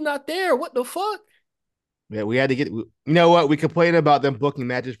BCC not there. What the fuck? Yeah, we had to get. You know what? We complained about them booking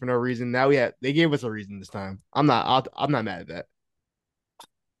matches for no reason. Now they gave us a reason this time. I'm not mad at that.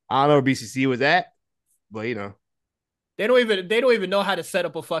 I don't know where BCC was at, but They don't even know how to set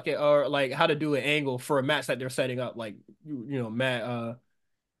up a fucking or like how to do an angle for a match that they're setting up like Matt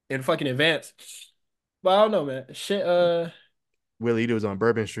in fucking advance. But I don't know, man. Shit, Willie was on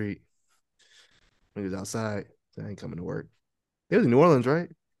Bourbon Street when he was outside. So I ain't coming to work. It was in New Orleans, right?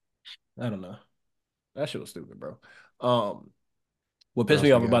 I don't know. That shit was stupid, bro. Um, what What pissed else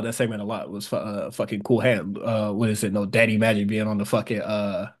me we off got about that segment a lot was fucking Cool Hand. What is it? No, Daddy Magic being on the fucking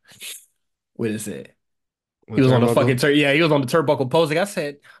what is it? on He the was on the turnbuckle? fucking yeah, he was on the turnbuckle posing. I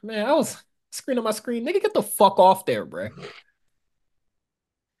said, man, I was screen on my screen. Nigga, get the fuck off there, bro.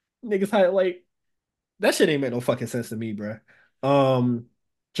 Niggas had like that shit ain't make no fucking sense to me, bro. Um,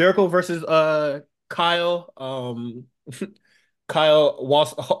 Jericho versus Kyle. Kyle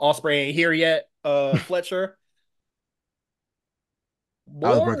Osprey ain't here yet. Fletcher.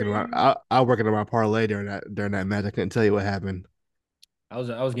 Boring. I was working around parlay during that match. I couldn't tell you what happened. I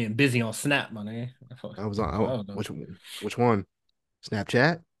was getting busy on Snap, my nigga. I was I on don't know. which one?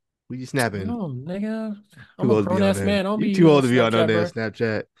 Snapchat? Who you snapping? No, nigga. I'm Too a old to be grown on ass there. man. I don't You be too using old to be on no Snapchat, damn bro.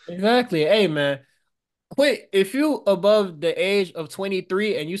 Snapchat. Exactly. Hey, man. Quit. If you above the age of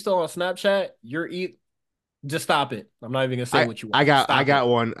 23 and you still on Snapchat, just stop it. I'm not even gonna say what you want. I Stop it. got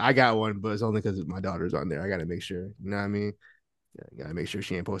one. I got one, but it's only because my daughter's on there. I gotta make sure. You know what I mean? Yeah, gotta make sure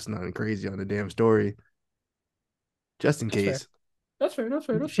she ain't posting nothing crazy on the damn story. Just in That's fair. case. That's fair. That's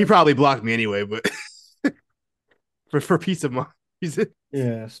fair. That's She fair. probably blocked me anyway, but for peace of mind.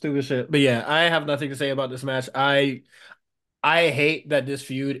 Yeah, stupid shit. But yeah, I have nothing to say about this match. I hate that this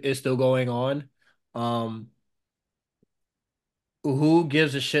feud is still going on. Um, who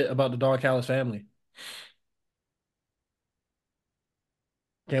gives a shit about the Don Callis family?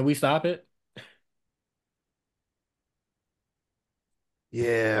 Can we stop it?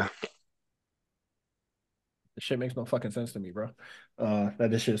 Yeah. This shit makes no fucking sense to me, bro. That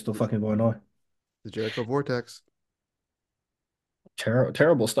this shit is still fucking going on. The Jericho Vortex.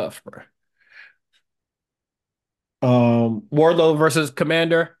 Terrible stuff, bro. Wardlow versus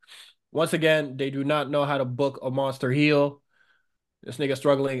Commander. Once again, they do not know how to book a monster heel. This nigga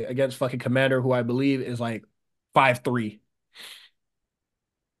struggling against fucking Commander, who I believe is like 5'3".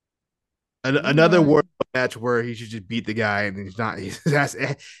 Another Wardlow match where he should just beat the guy and he's not. That's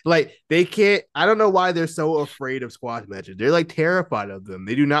like they can't. I don't know why they're so afraid of squash matches. They're like terrified of them.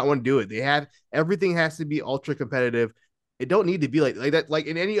 They do not want to do it. They have everything has to be ultra competitive. It don't need to be like that. Like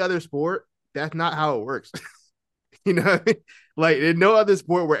in any other sport, that's not how it works. You know, what I mean? Like in no other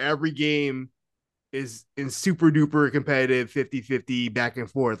sport where every game is in super duper competitive 50-50 back and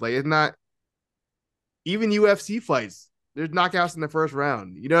forth. Like it's not even UFC fights. There's knockouts in the first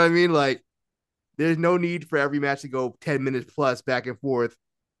round. You know what I mean? Like there's no need for every match to go 10 minutes plus back and forth.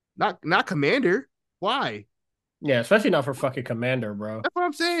 Not Commander. Why? Yeah, especially not for fucking Commander, bro. That's what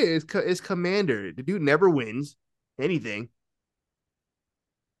I'm saying. It's Commander. The dude never wins anything.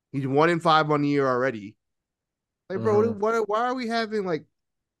 He's 1-5 on the year already. Like, bro, Mhm. why are we having like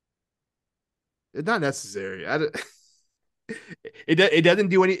it's not necessary. It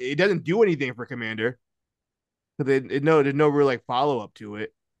doesn't do anything for Commander. There's no real like follow up to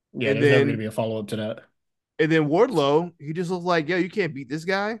it. Yeah, And there's never gonna then be a follow up to that. Wardlow, he just looks like, yo, you can't beat this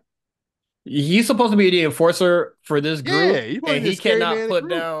guy. He's supposed to be the enforcer for this Yeah, group, he's supposed to and be the he scary man cannot in the put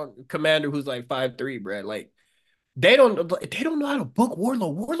group down Commander, who's like 5'3", bro. Like they don't know how to book Warlow.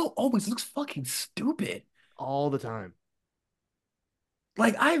 Warlow always looks fucking stupid. all the time.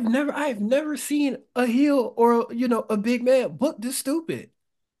 Like I've never seen a heel or a big man book this stupid.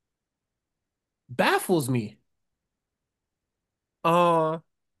 Baffles me. Uh,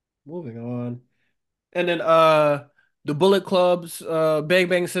 moving on. And then the Bullet Clubs, Bang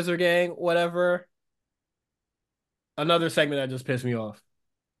Bang Scissor Gang, whatever. Another segment that just pissed me off.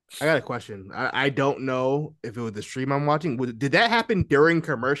 I got a question. I don't know if it was the stream I'm watching. Did that happen during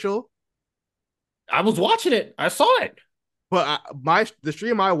commercial? I was watching it. I saw it. But the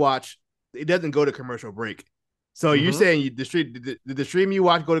stream I watch, it doesn't go to commercial break. So you're Hmm. saying did the stream you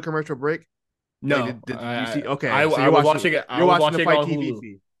watch go to commercial break? Like No, did you see? Okay, so I was watching it. I you're was watching the watching Fight on TV Hulu.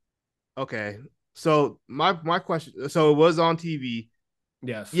 feed. Okay, so my question, so it was on TV.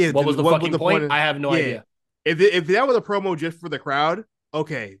 Yes. Yeah, What was the what was fucking the point point? of? I have no Yeah, idea. if that was a promo just for the crowd,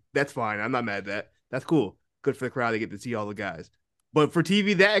 okay, that's fine. I'm not mad at that. That's cool. Good for the crowd. They get to see all the guys. But for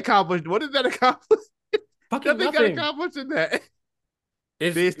TV, that accomplished. What did that accomplish? Fucking Nothing got nothing. accomplished in that.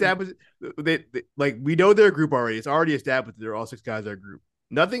 It's They established they like we know their group already. It's already established that they're all six guys are a group.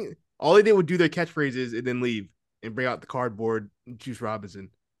 Nothing. All they did was do their catchphrases and then leave and bring out the cardboard and choose Robinson.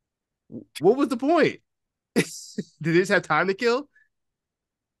 What was the point? Did they just have time to kill?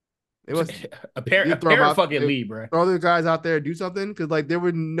 They must a pair they a throw them pair of out. fucking They lead, bro. throw other guys out there do something because like there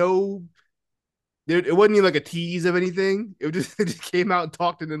were no. It wasn't even like a tease of anything. It just came out and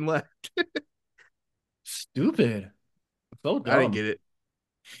talked and then left. Stupid. So I didn't dumb. get it.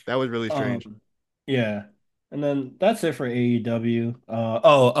 That was really strange. Yeah. And then that's it for AEW.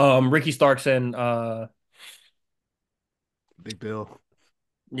 Ricky Starks and Big Bill.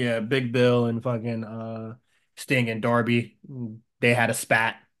 yeah, Big Bill and fucking Sting and Darby. They had a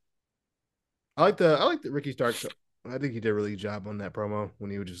spat. I like the Ricky Starks. I think he did a really good job on that promo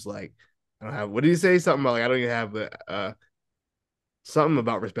when he was just like, I don't have what did he say? Something about like I don't even have something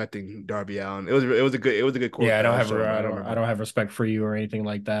about respecting Darby Allin. It was a good quote Yeah, that I was showing, but I don't I remember. don't have respect for you or anything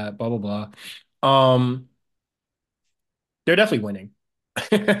like that. Blah blah blah. They're definitely winning.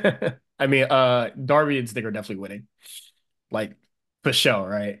 I mean, Darby and Sting are definitely winning. Like for sure,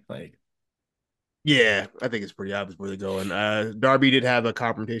 right? Like Yeah, I think it's pretty obvious where they're going. Darby did have a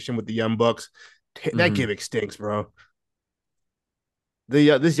confrontation with the Young Bucks. That mhm. gimmick stinks, bro.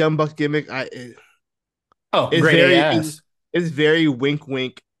 The this Young Bucks gimmick, Oh, it's great A very ass. it's very wink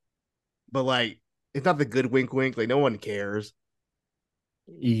wink, but like it's not the good wink wink. Like no one cares.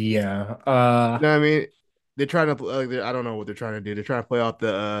 Yeah. You know what I mean? They're trying to I don't know what they're trying to do. They're trying to play off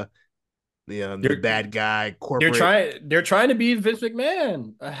the They're bad guy corporate. they're trying to be Vince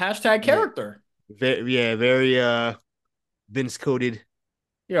McMahon, a hashtag Yeah, character. yeah, very Vince coded.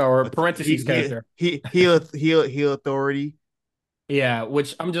 Yeah, or parentheses character. Heel authority. Yeah,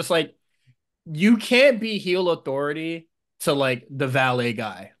 which I'm just like, you can't be heel authority to like the valet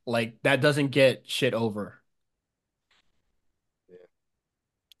guy. Like that doesn't get shit over.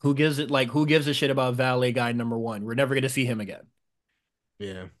 Who gives a shit about valet guy number one? We're never gonna see him again.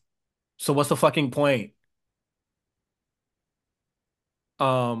 Yeah, So what's the fucking point?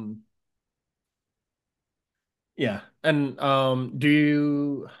 Um, yeah. And do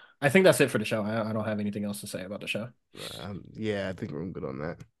you I think that's it for the show. I don't have anything else to say about the show. yeah. I think we're good on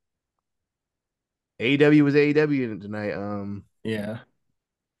that. AEW was AEW tonight. Yeah.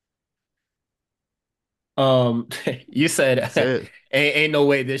 You said That's it. ain't no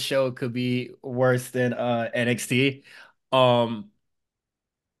way this show could be worse than NXT. Um,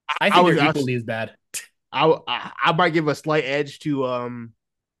 I I think they're was equally as bad. I might give a slight edge to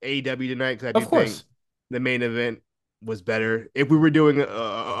AEW tonight because I do Of think course. the main event was better. If we were doing like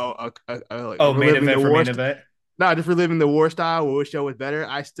Oh, main reliving the event for war, main event. not just reliving the war style, which show was better,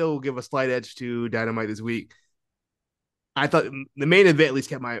 I still give a slight edge to Dynamite this week. I thought the main event at least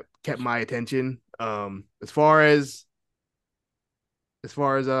kept my attention. As far as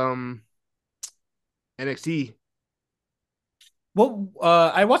NXT, Well,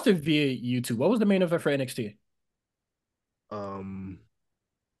 I watched it via YouTube. What was the main event for NXT? um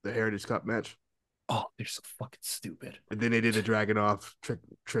the Heritage Cup match. Oh, they're so fucking stupid. And then they did the Dragunov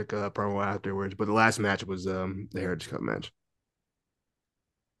trick promo afterwards. But the last match was the Heritage Cup match.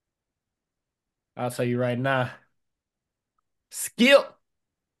 I'll tell you right now. Skip.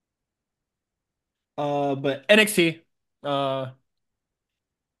 But NXT, uh,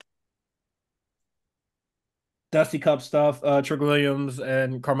 Dusty Cup stuff, Trick Williams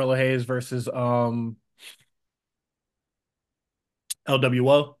and Carmelo Hayes versus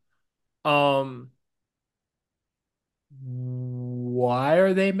LWO. Um, why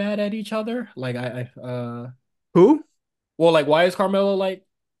are they mad at each other? Like Who? well, like why is Carmelo like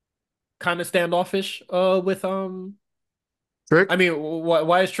kind of standoffish with Trick? I mean,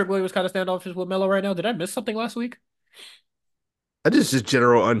 why is Trick Williams kind of standoffish with Melo right now? Did I miss something last week? I just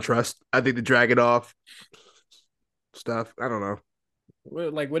general untrust. I think the Dragunov stuff. I don't know.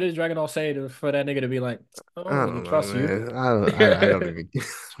 Like, what did Dragon Ball say for that nigga to be like, I I don't really don't know, trust you? man. I don't even, I don't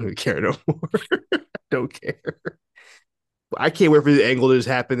even care no more. Don't care. I can't wait for the angle to just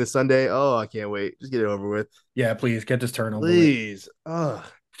happen this Sunday. Oh, I can't wait. Just get it over with. Yeah, please get this turn over with. Please. Oh,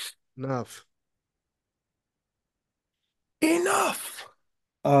 enough. Enough.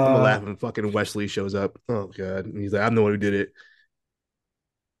 I'm gonna Uh, laugh when fucking Wesley shows up. Oh god. And he's like, I'm the one who did it.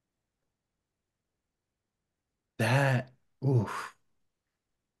 that, oof,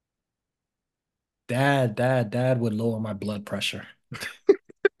 dad would lower my blood pressure.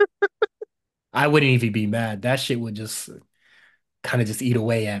 I wouldn't even be mad. That shit would just kind of just eat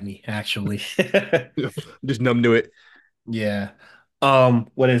away at me, actually. Just numb to it. Yeah.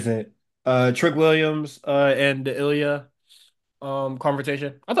 What is it? Trick Williams, and the Ilya,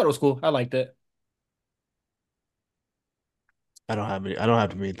 conversation. I thought it was cool. I liked it. I don't have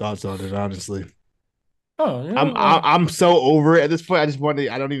too many thoughts on it, honestly. Oh, you I'm know, I'm I'm so over it at this point. I just want to.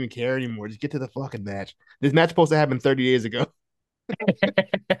 I don't even care anymore. Just get to the fucking match. This match supposed to happen 30 days ago.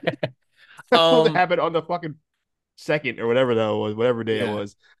 It's supposed to um, happen on the fucking second or whatever that was, whatever day it yeah.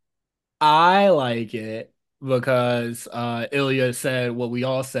 was. I like it because Ilya said what we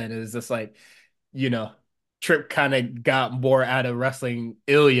all said is just like, you know, Tripp kind of got more out of wrestling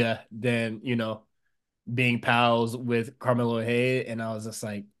Ilya than, being pals with Carmelo Hayes. And I was just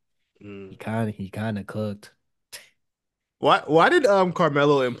like, Mm. he kind of cooked. Why did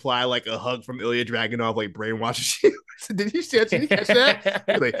Carmelo imply like a hug from Ilya Dragunov like brainwashes you? Did you catch that?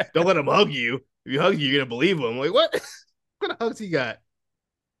 He's like, don't let him hug you. If he hugs you, you're gonna believe him. Like, what? What kind of hugs he got?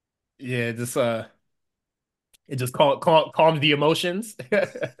 Yeah, just it just calms the emotions.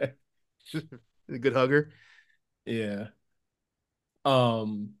 A good hugger. Yeah.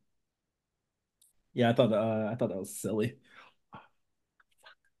 Um, yeah, I thought that was silly.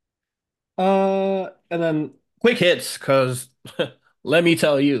 And then quick hits, because let me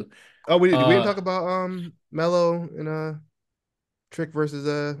tell you. Oh, we didn't Uh talk about Mello and Trick versus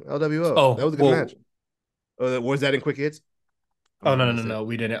LWO. That oh, was a good match. well, Oh, was that in quick hits? I oh might have no, no, no, missed it. no,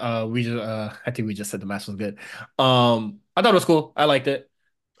 we didn't. We just I think we just said the match was good. I thought it was cool. I liked it.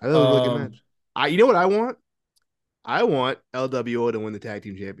 I thought it was a really good Um match. You know what I want? I want LWO to win the tag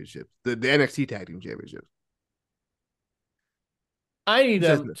team championship, the NXT tag team championship. I need Who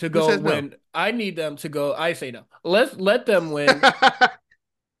says them no? to Who go says no? win. I need them to go. I say no. Let them win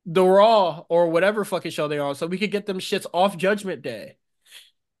the Raw or whatever fucking show they're on, so we could get them shits off Judgment Day.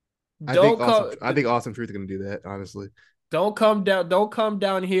 Don't come. I think Awesome Truth is gonna do that. Honestly, Don't come down. Don't come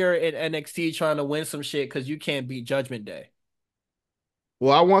down here in NXT trying to win some shit because you can't beat Judgment Day.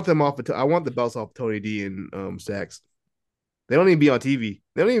 well, I want them off. I want the belts off Tony D and Stacks. They don't even be on TV.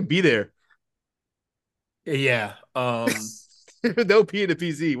 They don't even be there. Yeah. No P in the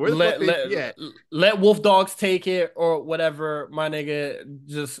PC. Where the fuck Let they let be at? let Wolf Dogs take it or whatever, my nigga.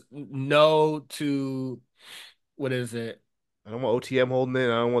 Just no to what is it? I don't want OTM holding it.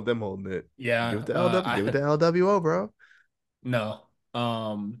 I don't want them holding it. Give it Yeah. to LW. Give it to LWO, bro. No.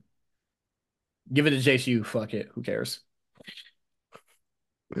 Give it to JCU. Fuck it. Who cares?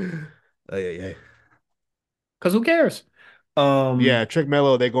 Oh yeah, yeah. Because who cares? Um. Yeah, Trick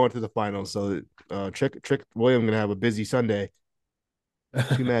Mello, they go into the finals, so Trick William gonna have a busy Sunday.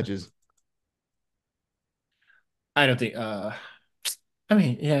 2 matches. I don't think I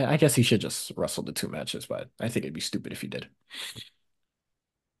mean, yeah, I guess he should just wrestle the two matches, but I think it'd be stupid if he did.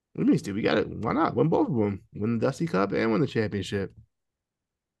 What do you mean, We got it. Why not? Win both of them. Win the Dusty Cup and win the championship.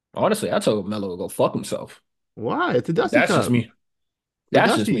 Honestly, I told Melo to go fuck himself. Why? It's a Dusty That's just Cup. me. The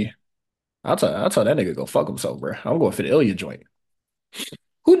That's just Dusty. me. I'll tell that nigga go fuck himself, bro. I'm going for the Ilya joint.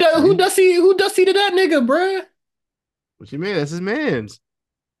 See? Who Dusty to that nigga, bro? What you mean? That's his man's.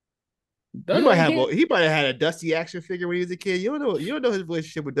 That nigga can't. He might have had a Dusty action figure when he was a kid. You don't know his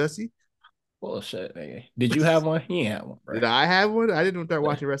relationship with Dusty. Bullshit, nigga. Did you have one? You ain't have one, bro. Did I have one? I didn't start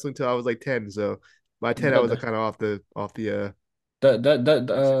watching wrestling until I was like 10. So by 10, I The was the kind of off the the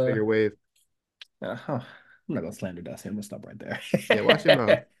action figure wave. huh. I'm not gonna slander Dusty. I'm gonna stop right Yeah, watch your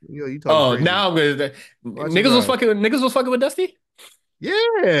mouth. there. You talking Oh, crazy. now I'm gonna Watch your mouth. niggas was fucking with Dusty.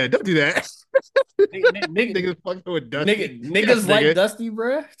 Yeah, don't do that. Nigga, Niggas fucking with Dusty. Yes, niggas like nigga. Dusty,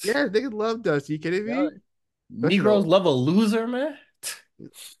 bro. Yeah, niggas love Dusty. You kidding Yeah, me? Especially Negroes love a loser, man.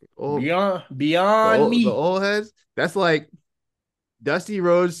 old Beyond the me. old heads. That's like Dusty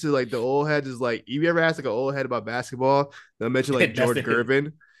Rhodes to like the old heads is like if you ever ask like an old head about basketball, they'll mention like That's George their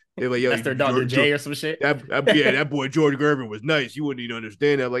Gervin. They're like, yo, that's their Dr. J or some shit. yeah, that boy George Gervin was nice. You wouldn't even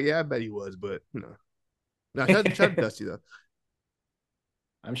understand that. I'm like, yeah, I bet he was, but no, shout out to Dusty though.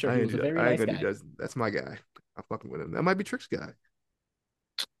 I'm sure he was a very I ain't nice gonna do guy. Dusty. That's my guy. I'm fucking with him. That might be Trick's guy.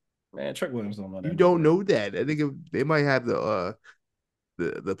 Man, Trick Williams don't know You that nigga, don't bro. know that. I think they might have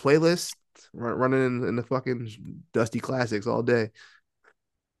the playlist running in the fucking Dusty classics all day.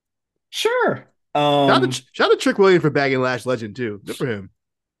 Sure. Um, Shout out to Trick William for bagging Lash Legend too. Good for him.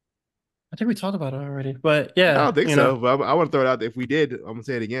 I think we talked about it already, but I yeah, don't think so, but I want to throw it out there. If we did, I'm gonna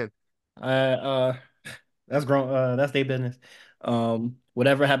say it again. uh, that's grown. That's their business.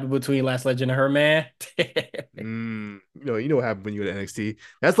 Whatever happened between Last Legend and her man. You know what happened when you were at NXT.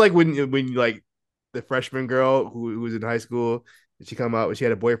 That's like when like the freshman girl who was in high school, and she come out when she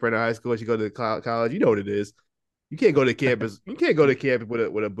had a boyfriend in high school, and she go to college. You know what it is. You can't go to campus. You can't go to campus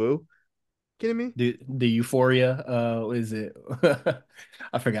with a boo. Kidding me? The Euphoria. What is it?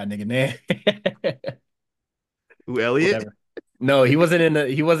 I forgot nigga name. Who Elliot? Whatever. No, he wasn't in the.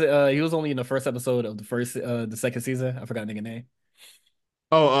 He wasn't. He was only in the first episode of the second season. I forgot nigga name.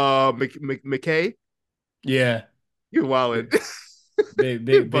 Oh, McKay. Yeah, You're wildin'. You're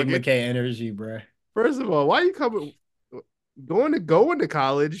big bugging. McKay energy, bro. First of all, why are you coming going to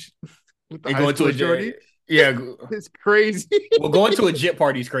college with the And high going to school a shorty? yeah. It's crazy. Well, going to a jit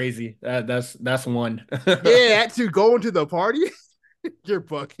party is crazy. That's one. Yeah, to going to the party, you're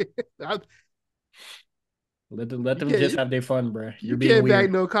bugging. Let You them just can't have their fun, bro. you You're being can't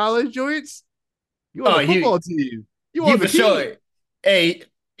bag weird. no college joints. You on Oh, the football team. You he on the for team. sure. Hey,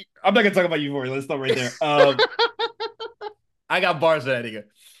 I'm not gonna talk about Euphoria. Let's stop right there. I got bars for that nigga.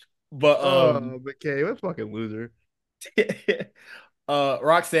 But Oh, McKay, what a fucking loser.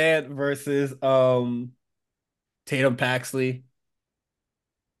 Roxanne versus Tatum Paxley.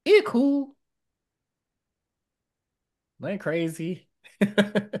 Yeah, cool. Ain't crazy.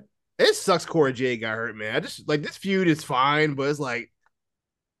 It sucks Cora J got hurt, man. I just like this feud is fine, but it's like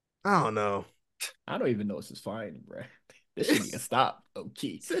I don't know. I don't even know if this is fine, bro. This shit need to stop.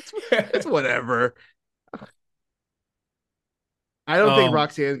 Okay. It's whatever. I don't think um,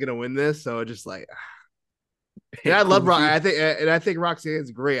 Roxanne's gonna win this, so just like and I love cool. Rock. I think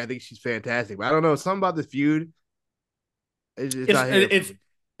Roxanne's great. I think she's fantastic. But I don't know something about this feud. It's It's not hitting for it's me.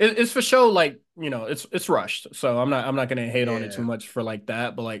 it's for show, like, it's rushed. So I'm not gonna hate on it too Yeah, much for like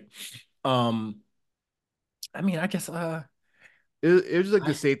that, but like um I mean, I guess it was like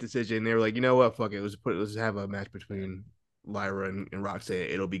the I safe decision. They were like, you know what, fuck it, let's have a match between Lyra and Roxanne.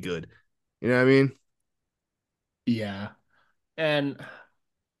 It'll be good. You know what I mean? yeah. And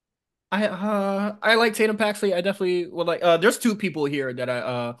I like Tatum Paxley. I definitely would like there's two people here that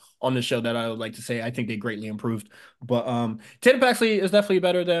I on the show that I would like to say I think they greatly improved. But Tatum Paxley is definitely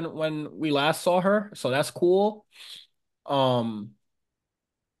better than when we last saw her. So that's cool. Um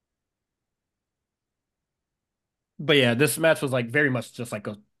but yeah, this match was like very much just like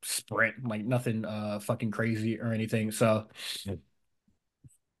a sprint, like nothing fucking crazy or anything. So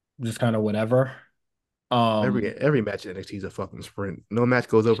just kind of whatever. Um Every match in NXT is a fucking sprint. No match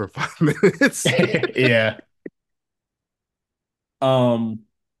goes over 5 minutes. yeah. Um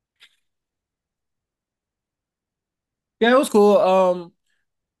yeah, it was cool.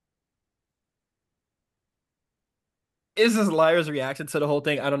 Is this Lyra's reaction to the whole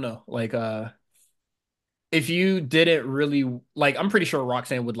thing? I don't know. Like, if you didn't really like, I'm pretty sure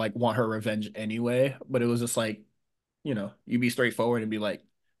Roxanne would like want her revenge anyway, but it was just like, you be straightforward and be like,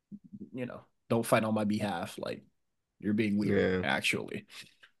 don't fight on my behalf. Like you're being weird, Yeah. actually.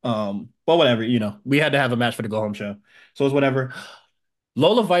 But whatever, we had to have a match for the go home show. So it's whatever.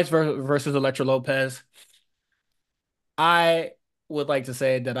 Lola Vice versus Electra Lopez. I would like to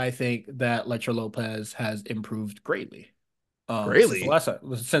say that I think that Electra Lopez has improved greatly. Greatly.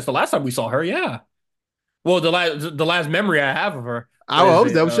 Since the last time we saw her, yeah. Well, the last memory I have of her, I what is hope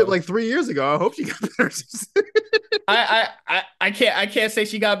it? that was shit like 3 years ago. I hope she got better. I can't say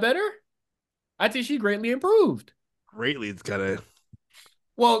she got better. I think she greatly improved. Greatly, it's kind of.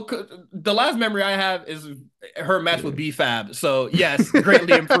 Well, the last memory I have is her match with Yeah. B-Fab. So yes,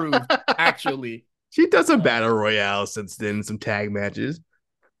 greatly improved, actually. She does some Uh, battle royale since then, some tag matches.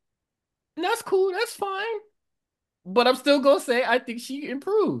 and that's cool. That's fine. But I'm still gonna say I think she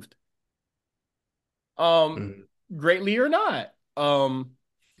improved. Um, Mm. greatly or not.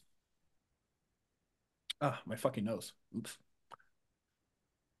 My fucking nose. Oops.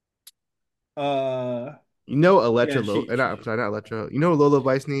 Uh, yeah, I'm sorry, not Electra. You know what Lola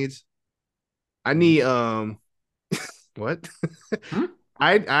Vice needs? I hmm? need what?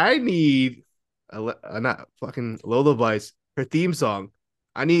 I need not fucking Lola Vice. Her theme song.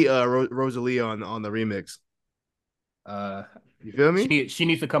 I need Rosalie on the remix. Uh, You feel me? she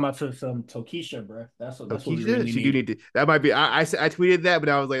needs to come out to some Tokisha, bro. That's what we Keisha, really she do need. need to. That might be. I tweeted that, but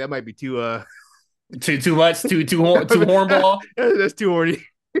I was like, that might be too. Too much, too hornball. That's too horny.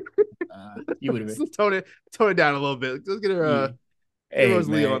 You would have been. Let's tone it down a little bit. Let's get her. You, Get hey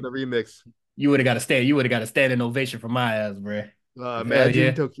Rosalie on man, the remix. you would have got to stand. You would have got a standing ovation from my ass, bro. Hell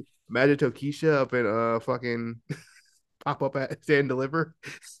Imagine yeah, Imagine Tokisha up in fucking pop up at Stand Deliver,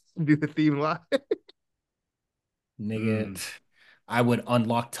 do the theme live. nigga. Mm. I would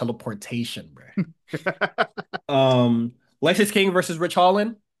unlock teleportation, bro. Lexus King versus Rich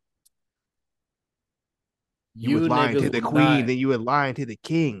Holland. You was You lying niggas to the would queen, not. then you were lying to the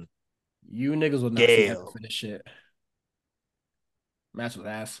king. You niggas would not see heaven Gail. for this shit. Match with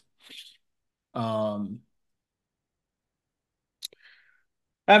ass. Um,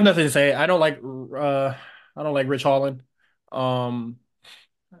 I have nothing to say. I don't like Rich Holland. Um,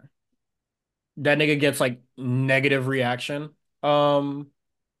 that nigga gets like negative reaction. Um,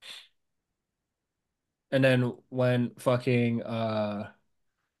 and then when fucking what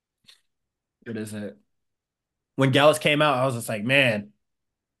is it? When Gallus came out, I was just like, man,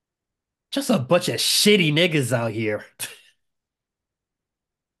 just a bunch of shitty niggas out here.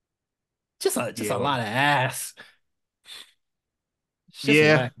 Just a Yeah. lot of ass. It's just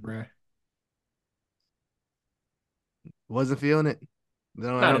Yeah. whack, bro. Wasn't feeling it. I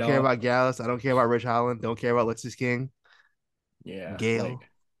Not don't at care all. about Gallus. I don't care about Rich Holland. Don't care about Lexus King. Yeah, Gail. like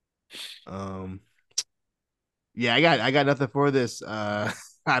Um, yeah, I got nothing for this. I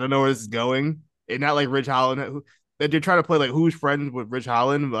don't know where this is going. It's not like Rich Holland that they're trying to play like who's friends with Rich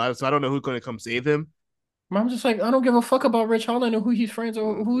Holland, so I don't know who's going to come save him. I'm just like, I don't give a fuck about Rich Holland or who he's friends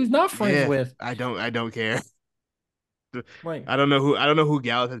or who he's not friends Yeah, with. I don't care. Like, I don't know who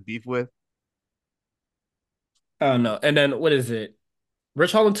Gallus has beef with. I don't know. And then what is it?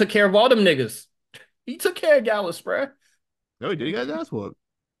 Rich Holland took care of all them niggas. He took care of Gallus, bro. No, he did. You guys ask what?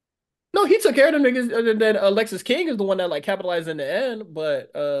 No, he took care of them niggas. And then Alexis King is the one that like capitalized in the end. But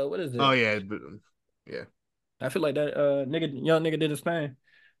what is Oh it? yeah, but, yeah. I feel like that young nigga did his thing.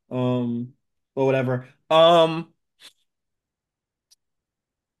 Um, or whatever.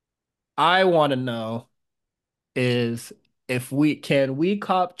 I want to know is if we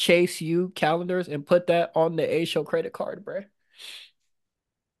cop Chase U calendars and put that on the A Show credit card, bro.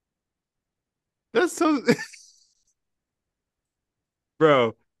 That's so,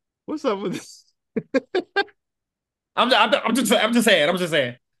 bro. What's up with this, I'm just saying. I'm just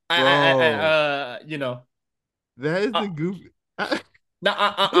saying. bro? You know. That is Uh, the goof. no,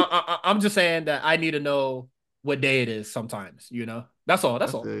 I'm just saying that I need to know what day it is sometimes, That's all. I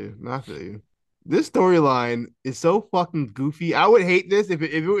That's all. feel you. I feel you. This storyline is so fucking goofy. I would hate this if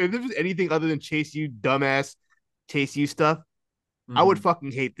it was anything other than Chase U dumbass Chase U stuff. I would Mhm.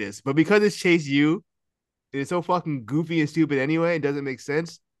 fucking hate this. But because it's Chase U, it's so fucking goofy and stupid anyway. It doesn't make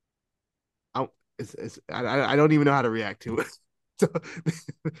sense. I don't even know how to react to it. So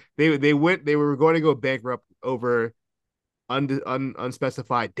they were going to go bankrupt over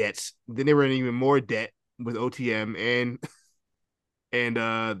unspecified debts. Then they were in even more debt with OTM and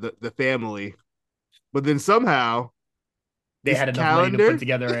the family. But then somehow They this had enough money to put calendar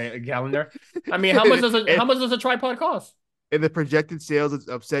together a calendar. I mean, how much does a and, how much does a tripod cost? and the projected sales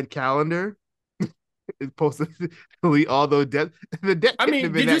of said calendar is supposed to delete all those debts. The debt I couldn't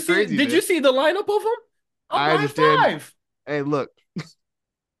have mean, been did you that see crazy, did you man. see the lineup of them? I'm I buying understand. five. Hey, look,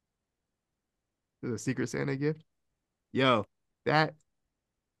 there's a Secret Santa gift. Yo, that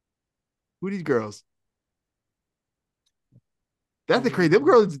Who these girls? That's the crazy. Um,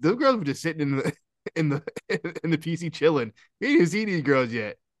 Them girls were just sitting in the in the in the PC chilling. We didn't even see these girls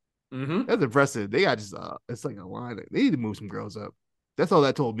yet. mm-hmm. That's impressive. They got just it's like a line. They need to move some girls up. That's all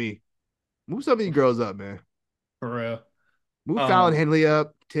that told me. Move some of these girls up, man. For real. Move Fallon Um, Henley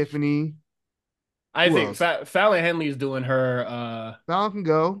up, Tiffany. I Who think else? Fallon Henley's doing her Fallon can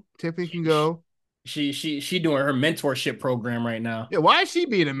go. Tiffany can go. she doing her mentorship program right now. Yeah, why is she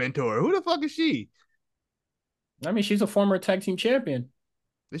being a mentor? Who the fuck is she? I mean, she's a former tag team champion.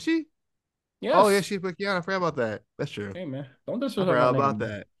 Is she? Oh yeah, Yes. she's with Kiana. I forgot about that. That's true. Hey man, don't I disrespect my forgot name, about man.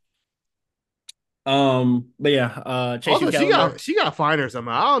 that. But yeah, Chasing Also, Calendar. she got fined or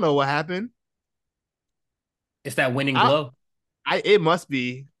something. I don't know what happened. It's that winning I glow. I it must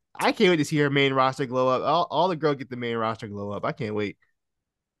be. I can't wait to see her main roster glow up. All the girls get the main roster glow up. I can't wait.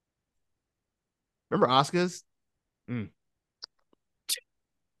 Remember Oscars? Mm,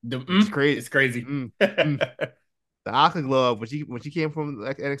 it's crazy. It's crazy. Mm, mm. The Oscar glow up when she came from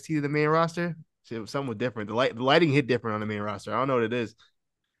like NXT to the main roster. Something was different. The lighting hit different on the main roster. I don't know what it is.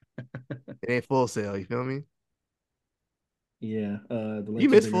 It ain't Full Sail. You feel me? Yeah, the You lights are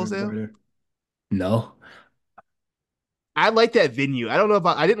miss bigger Full and Sail? brighter. No, I like that venue. I don't know if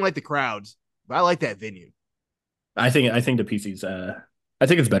I didn't like the crowds, but I like that venue. I think the PC's I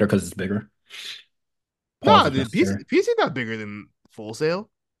think it's better because it's bigger. Pause No, if the necessary. PC not bigger than Full Sail.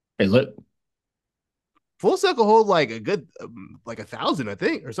 Hey, look. Full Sail could hold like a good like 1,000, I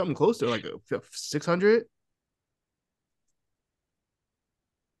think, or something close to like a 600.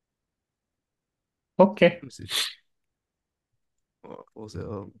 Okay. Let me see. Oh, Full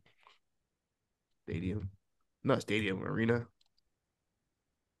Sail Stadium, not stadium arena.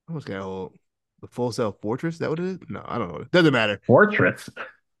 I almost got hold the Full Sail Fortress. Is that what it is? No, I don't know. It doesn't matter. Fortress.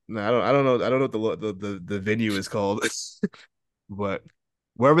 No, I don't know. I don't know what the venue is called, but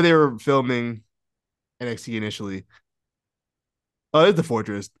wherever they were filming NXT initially. Oh, it's the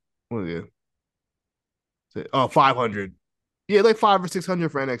Fortress. What is it? Oh, 500. Yeah, like 5 or 600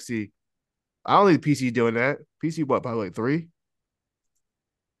 for NXT. I don't think PC doing that. PC, what, probably like three?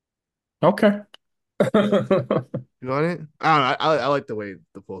 Okay. You on it? I don't know. I like the way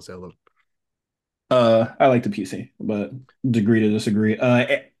the Full Sail look. I like the PC, but degree to disagree.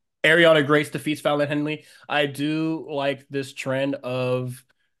 Ariana Grace defeats Fallon Henley. I do like this trend of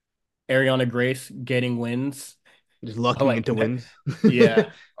Ariana Grace getting wins. Just I lucking like into that. wins.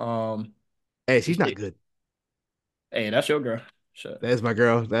 Yeah. Um, Hey, she's not she- good. hey, that's your girl. Shit. That's my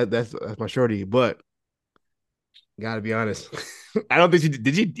girl. That's my shorty. But gotta be honest. I don't think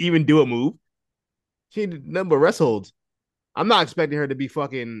did she even do a move? She did nothing but rest holds. I'm not expecting her to be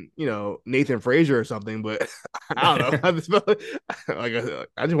fucking, Nathan Frazier or something, but I don't know. I just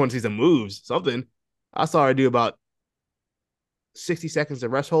I just want to see some moves, something. I saw her do about 60 seconds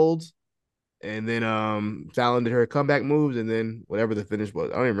of rest holds, and then Fallon did her comeback moves, and then whatever the finish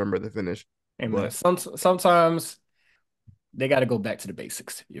was. I don't even remember the finish, Hey man, but sometimes they got to go back to the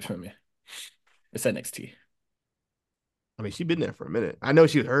basics. You feel me? It's NXT. I mean, she's been there for a minute. I know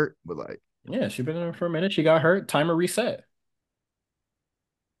she was hurt, but like, Yeah, she been there for a minute. She got hurt. Timer reset.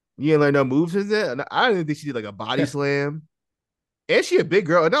 you ain't learn no moves since then. I didn't think she did like a body slam. And she a big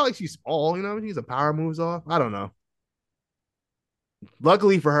girl. Not like she's small, she's a power moves off. I don't know.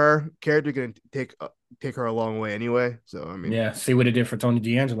 Luckily for her, character can take her a long way anyway. So I mean, Yeah, see what it did for Tony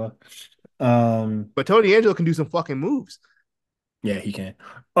D'Angelo. Um, but Tony Angelo can do some fucking moves. yeah, he can.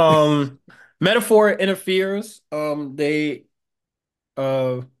 Um, Metaphor interferes. They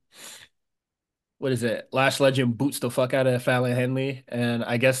uh what is it? Lash Legend boots the fuck out of Fallon Henley, and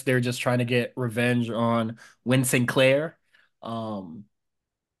I guess they're just trying to get revenge on Win Sinclair, um,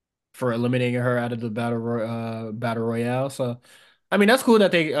 for eliminating her out of the battle royale. So, I mean, that's cool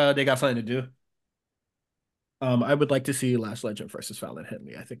that they got something to do. I would like to see Lash Legend versus Fallon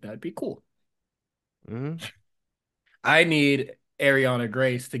Henley. I think that'd be cool. Mm-hmm. I need Ariana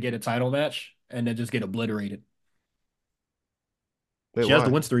Grace to get a title match and then just get obliterated. Wait, She has the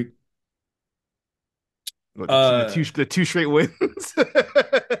why? win streak. What, Uh, the two straight wins?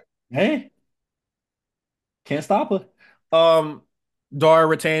 hey, can't stop her. Um, Dara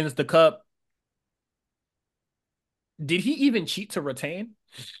retains the cup. Did he even cheat to retain?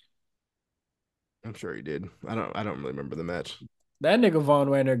 I'm sure he did. I don't really remember the match. That nigga Von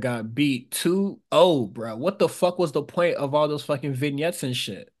Wagner got beat 2-0, bro. What the fuck was the point of all those fucking vignettes and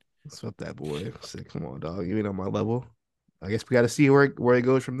shit? What's that boy? Say, come on, dog. You ain't on my level. I guess we got to see where it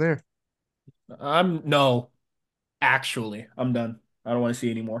goes from there. I'm no, actually, I'm done. I don't want to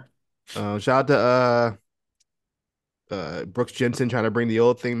see anymore. Shout out to Brooks Jensen trying to bring the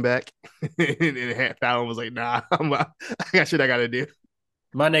old thing back, and Fallon was like, "Nah, I got shit I got to do."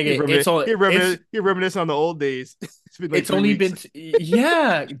 My nigga, it's all He reminisce on the old days. It's been like it's 3 weeks.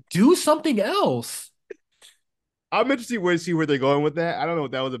 yeah, do something else. I'm interested to see where they're going with that. I don't know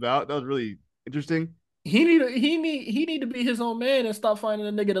what that was about. That was really interesting. He need to be his own man and stop finding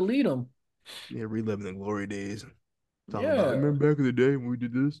a nigga to lead him. Yeah, reliving the glory days. Talking about, I Yeah. remember back in the day when we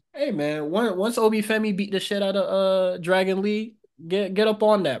did this. Hey man, once Obi Femi beat the shit out of Dragon Lee, get up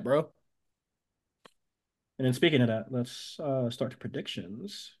on that, bro. And then speaking of that, let's start the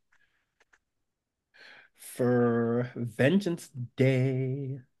predictions for Vengeance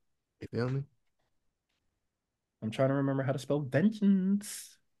Day. You feel me? I'm trying to remember how to spell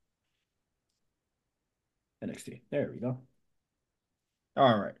vengeance. NXT. There we go.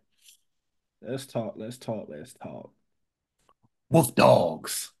 All right. Let's talk. Let's talk. Let's talk. Wolf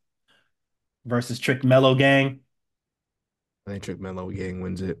Dogs versus Trick Mellow Gang. I think Trick Mello Gang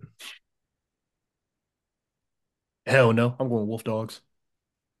wins it. Hell no. I'm going Wolf Dogs.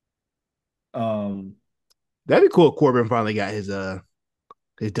 Um, That'd be cool if Corbin finally got his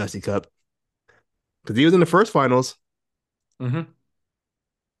Dusty Cup. Because he was in the first finals. mhm.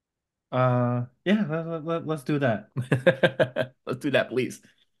 Yeah, let's do that. Let's do that, please.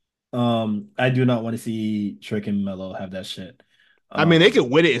 I do not want to see Trick and Mello have that shit. I mean, they Um, could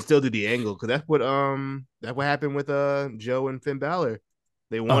win it and still do the angle because that's what happened with Joe and Finn Balor.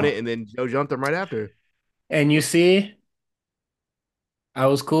 They won it oh, and then Joe jumped them right after. and you see, I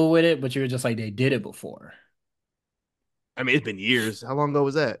was cool with it, but you were just like they did it before. I mean, it's been years. How long ago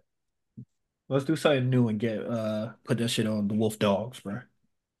was that? Let's do something new and get put that shit on the Wolf Dogs, bro.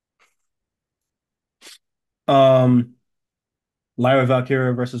 Um, Lyra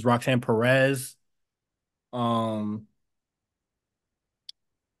Valkyria versus Roxanne Perez. Um,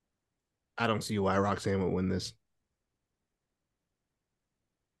 I don't see why Roxanne would win this.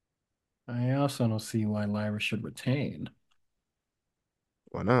 I also don't see why Lyra should retain.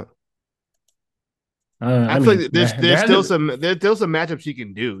 Why not? I I feel mean, like there's there hasn't. there's still some matchups she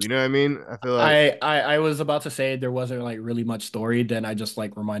can do. You know what I mean? I feel like I was about to say there wasn't like really much story. Then I just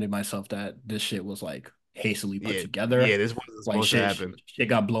like reminded myself that this shit was like hastily put yeah, together. this wasn't Like supposed to shit, happen. shit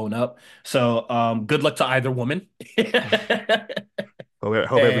got blown up. So good luck to either woman. Hope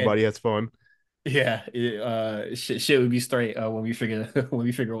And everybody has fun. yeah, shit would be straight when we figure when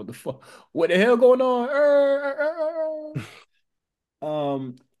we figure what the hell going on.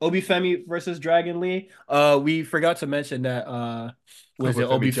 Obi Femi versus Dragon Lee. We forgot to mention that was it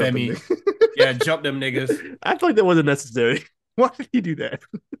Hope Femi Obi jumped them. Femi? Yeah, jump them niggas. I feel like that wasn't necessary. Why did he do that?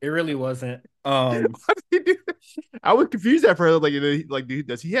 It really wasn't. Why did he do that? I was confused at first.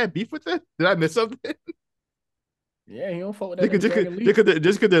 Does he have beef with it? Did I miss something? Yeah, he don't fuck with that nigga Dragon Lee.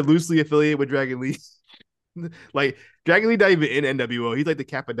 Just because they're loosely affiliated with Dragon Lee. Like Dragon Lee not even in NWO. He's like the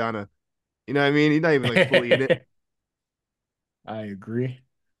Capadonna. You know what I mean? He's not even like fully in it. I agree.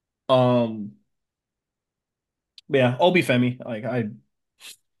 Um, yeah, Obi Femi. Like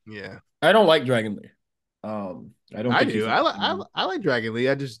Yeah, I don't like Dragon Lee. I don't I think do. he's a I like Dragon Lee.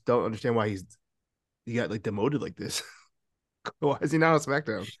 I just don't understand why he got like demoted like this. Why is he not on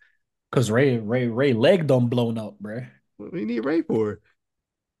SmackDown? because Ray leg done blown up, bruh. What do you need Ray for?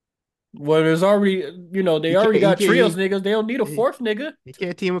 Well, there's already, they already got trios niggas. They don't need a He, fourth nigga. he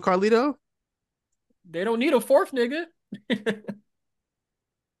can't team with Carlito. They don't need a fourth nigga.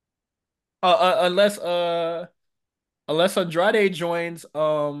 Unless Andrade joins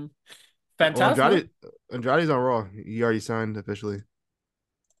Well, Phantasma. Andrade's on Raw. He already signed officially.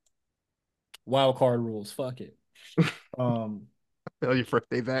 Wild card rules. Fuck it. Um, On your first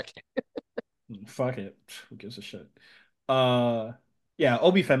day back. fuck it. Who gives a shit? Uh, yeah,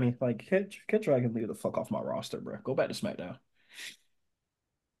 Obi Femi, like, Kid Dragon leave the fuck off my roster, bro. Go back to SmackDown.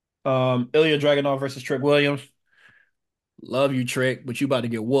 Ilya Dragunov versus Trick Williams. Love you, Trick, but you about to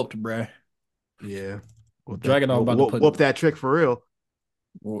get whooped, bro. Yeah. Dragunov about to Whoop put, that trick for real.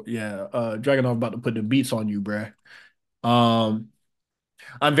 well, yeah, Dragunov about to put the beats on you, bro. Um,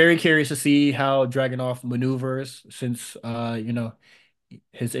 I'm very curious to see how Dragunov maneuvers since,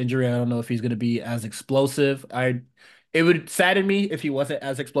 his injury. I don't know if he's going to be as explosive. It would sadden me if he wasn't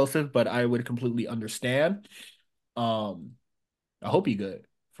as explosive, but I would completely understand. Um, I hope he good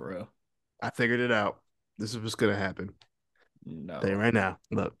for real. I figured it out. This is what's gonna happen. Tell you No, right now.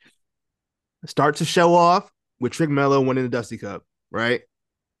 Look, start to show off with Trick Mello winning the Dusty Cup, right?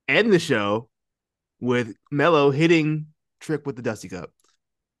 End the show with Mello hitting Trick with the Dusty Cup.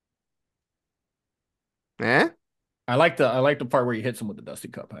 Eh? I like the part where he hits him with the Dusty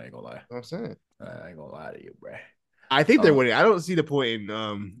Cup. I ain't gonna lie. I'm saying. I ain't gonna lie to you, bro. I think they're Uh, winning. I don't see the point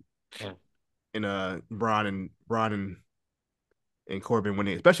in Braun and Corbin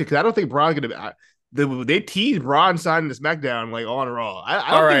winning, especially because I don't think Braun's gonna. they teased Braun signing the SmackDown like on Raw.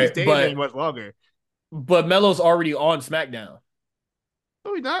 I All don't think he's right, staying there much longer. but Melo's already on SmackDown.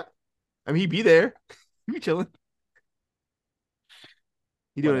 No, he's not. I mean, he'd be there. He'd be chilling.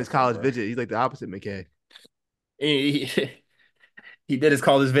 He doing his Whatever, college bro. visit. He's like the opposite McKay. He, he did his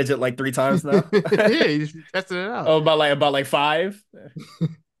college visit like 3 times now. Yeah, he's just testing it out. Oh, about like five.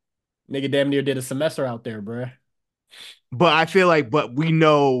 Nigga damn near did a semester out there, bro. But I feel like, but we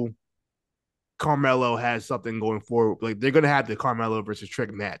know Carmelo has something going forward. Like they're gonna have the Carmelo versus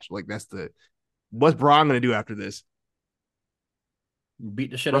Trick match. Like that's the what's Braun gonna do after this?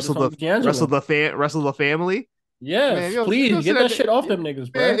 Beat the shit out of Wrestle Tony the D'Angelo. wrestle the family. Man, Yes, you please don't say get that that shit off man. them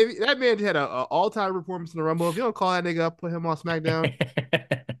niggas, bro. If that man had a all time performance in the Rumble. If you don't call that nigga up, put him on SmackDown.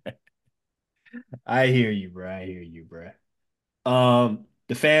 I hear you, bro. I hear you, bro.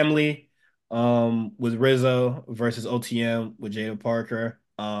 The family, with Rizzo versus OTM with Jada Parker.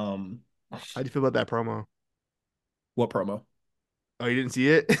 How'd you feel about that promo? What promo? Oh, you didn't see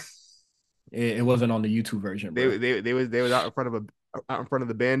it? It wasn't on the YouTube version, bro. They was out in front of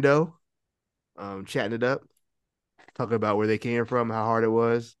the bando, chatting it up, talking about where they came from, how hard it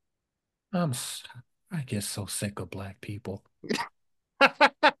was. I'm, s- I get so sick of black people.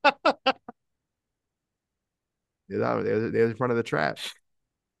 They was in front of the trap.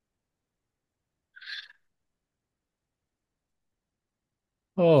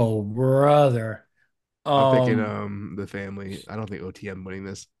 Oh, brother. I'm picking Um, the family. I don't think OTM winning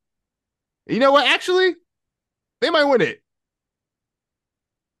this. You know what? Actually, they might win it.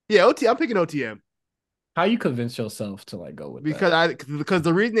 Yeah, I'm picking OTM how you convince yourself to like go with that? because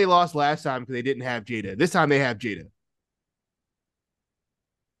the reason they lost last time because they didn't have Jada. This time they have Jada.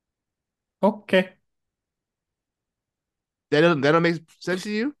 Okay. That don't make sense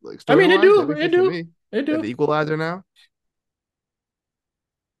to you? Like I mean, story wise, that makes it sense to do, me. it That the do. equalizer now.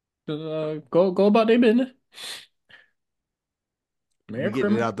 Go about their business. Mayor We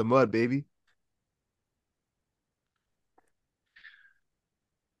getting it criminal. out the mud, baby.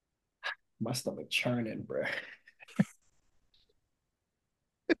 My stomach churning, bro.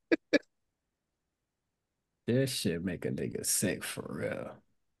 This shit make a nigga sick for real.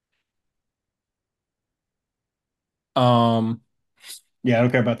 Um, yeah, I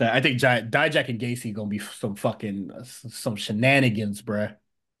don't care about that. I think Dijak and Gacy gonna be some fucking some shenanigans, bruh.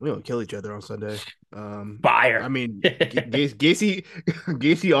 We don't kill each other on Sunday. I Fire. mean, Gacy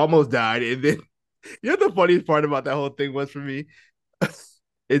Gacy almost died, and then you know the funniest part about that whole thing was for me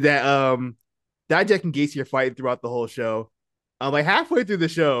is that Dijak and Gacy are fighting throughout the whole show. Like halfway through the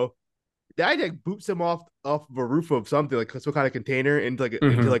show, Dijak boops him off of a roof of something like some kind of container into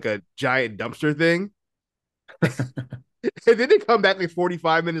hmm like a giant dumpster thing, and then they come back like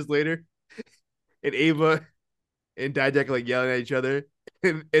 45 minutes later, and Ava and Dijak are like yelling at each other,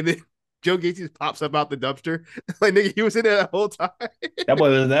 and then Joe Gacy just pops up out the dumpster like nigga he was in there the whole time. That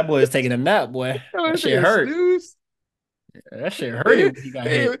boy was taking a nap, boy. I That was shit taking a hurt. snooze. That shit They hurted when he got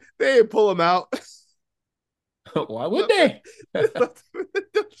they hit. they didn't pull him out. Why would Left him, they? left him in the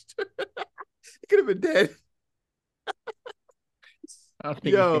dumpster. He could have been dead. I don't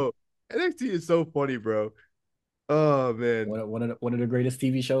think Yo, NXT is so funny, bro. Oh man. one of the greatest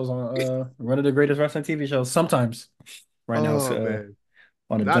TV shows on one of the greatest wrestling TV shows. Sometimes right now it's Oh man.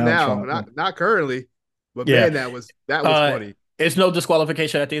 on a Not now. downtrodden. Not currently. But Yeah. man, that was funny. It's no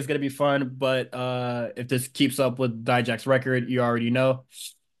disqualification. I think it's gonna be fun, but if this keeps up with Dijak's record, you already know.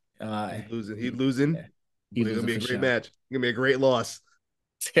 Uh He's losing. He's he, losing. yeah, he's But it's gonna losing be a for great sure. match. It's gonna be a great loss.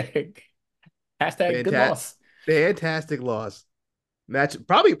 Hashtag good Fantastic, loss. fantastic loss. Match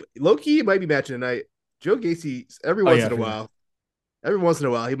probably low key it might be match of the night. Joe Gacy Oh yeah, for sure. every once in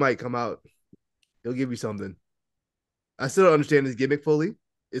a while he might come out. He'll give you something. I still don't understand his gimmick fully.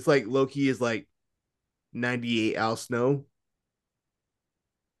 It's like low key is like 98 Al Snow.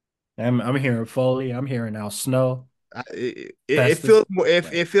 I'm hearing Foley. I'm hearing Al Snow, It Festus. feels more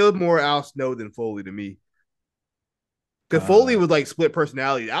Like, it feels more Al Snow than Foley to me. Because Foley uh, was like split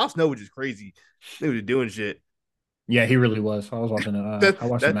personality. Al Snow was just crazy. He was doing shit. yeah, he really was. That I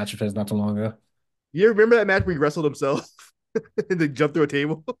watched a that match of his not too long ago. you remember that match where he wrestled himself and then jumped through a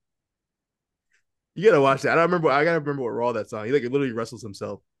table? You gotta watch that. I don't remember. I gotta remember what Raw that song. He like literally wrestles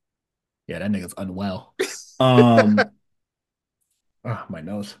himself. Yeah, that nigga's unwell. Um, my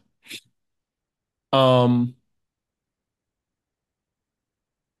nose. Um,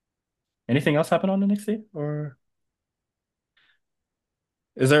 anything else happen on NXT or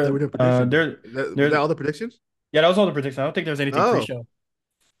is That there were no predictions. Was that there all the predictions? yeah, that was all the predictions. I don't think there's anything Oh, pre-show.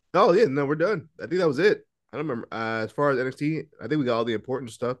 oh yeah, no, we're done. I think that was it. I don't remember. As far as NXT, I think we got all the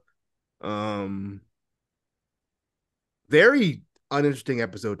important stuff. Um, very. uninteresting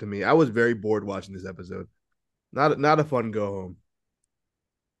episode to me. I was very bored watching this episode. Not a fun go home.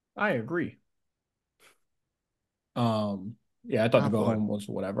 I agree. Yeah, I thought the Not go fun. home was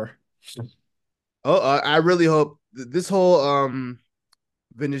whatever. Oh, I really hope this whole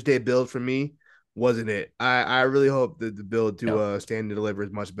Vintage Day build for me wasn't it. I really hope that the build to Yep. Stand and Deliver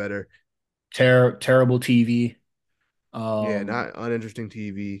is much better. Terrible TV. Yeah, Um, not uninteresting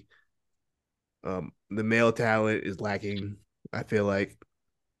TV. The male talent is lacking. I feel like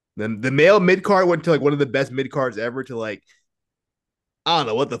the male mid card went to like one of the best mid cards ever to like I don't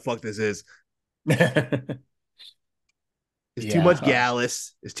know what the fuck this is. It's too yeah. much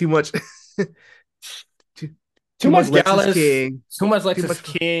Gallus. It's too much too, Too too much much Lexus Gallus, King. too much Too Lexus much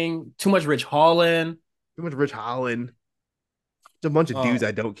King, too much Rich Holland. Rich Holland. It's a bunch of dudes I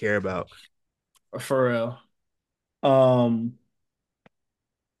Oh, don't care about. for real. Um,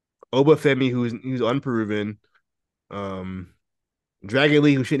 Obafemi, who's unproven. Um, Dragon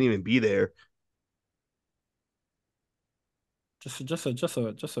Lee, who shouldn't even be there.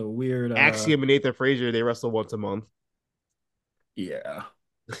 just a weird. Axiom and Nathan Frazier, they wrestle once a month. Yeah,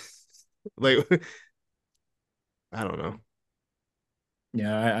 Like, I don't know.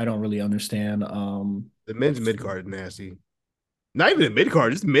 yeah. I don't really understand. The men's mid card is nasty. Not even a mid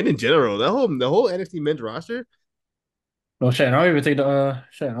card, just men in general. The whole NXT men's roster. No shit. I don't even think the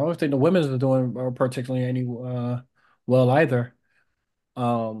shit. I don't even think the women's are doing particularly any well either.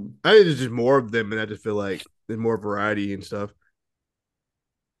 Um, I think there's just more of them, and I just feel like there's more variety and stuff.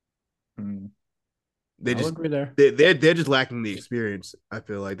 hmm, They I'll just agree there. they're just lacking the experience. I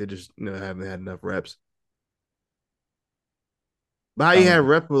feel like they just haven't had enough reps. But how you had Um,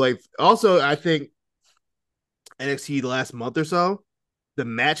 rep with like also I think NXT the last month or so, the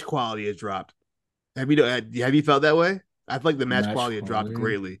match quality has dropped. Have you felt that way? I feel like the match Match quality has dropped quality,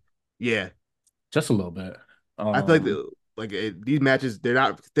 greatly. Yeah, just a little bit. I feel like Um, these matches they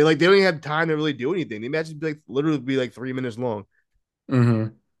don't even have time to really do anything. These matches be like literally be like 3 minutes long.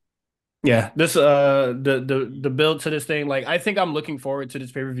 mhm. Yeah, this the build to this thing, like I think I'm looking forward to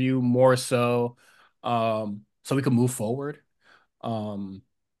this pay-per-view more so so we can move forward. Um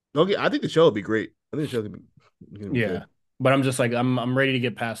Okay, I think the show will be great. I think the show gonna be yeah. good. But I'm just like I'm ready to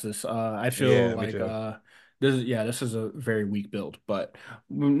get past this. I feel Yeah, me like too. this is a very weak build, but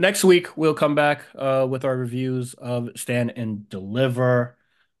next week we'll come back with our reviews of Stand and Deliver.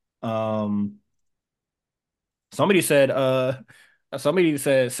 Um somebody said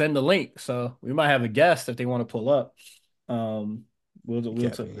send the link, so we might have a guest if they want to pull up. Um, we'll You we'll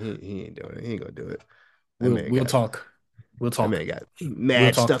can't t be. He ain't doing it. He ain't gonna do it. That we'll man we'll got talk. We'll that talk. man got We'll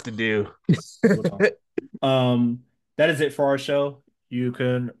mad stuff talk. to do. We'll talk. That is it for our show. You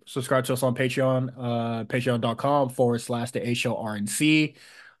can subscribe to us on Patreon, patreon.com/the A Show RNC.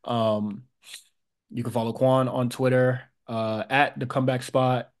 Um, you can follow Quan on Twitter, at the comeback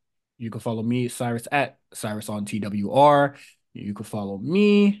spot. You can follow me, Cyrus, at Cyrus on TWR. You can follow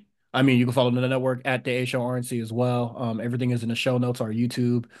me. I mean, you can follow the network at the A Show RNC as well. Everything is in the show notes, our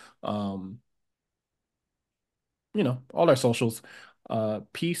YouTube, um, all our socials.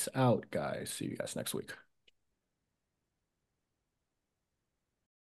 Peace out, guys. See you guys next week.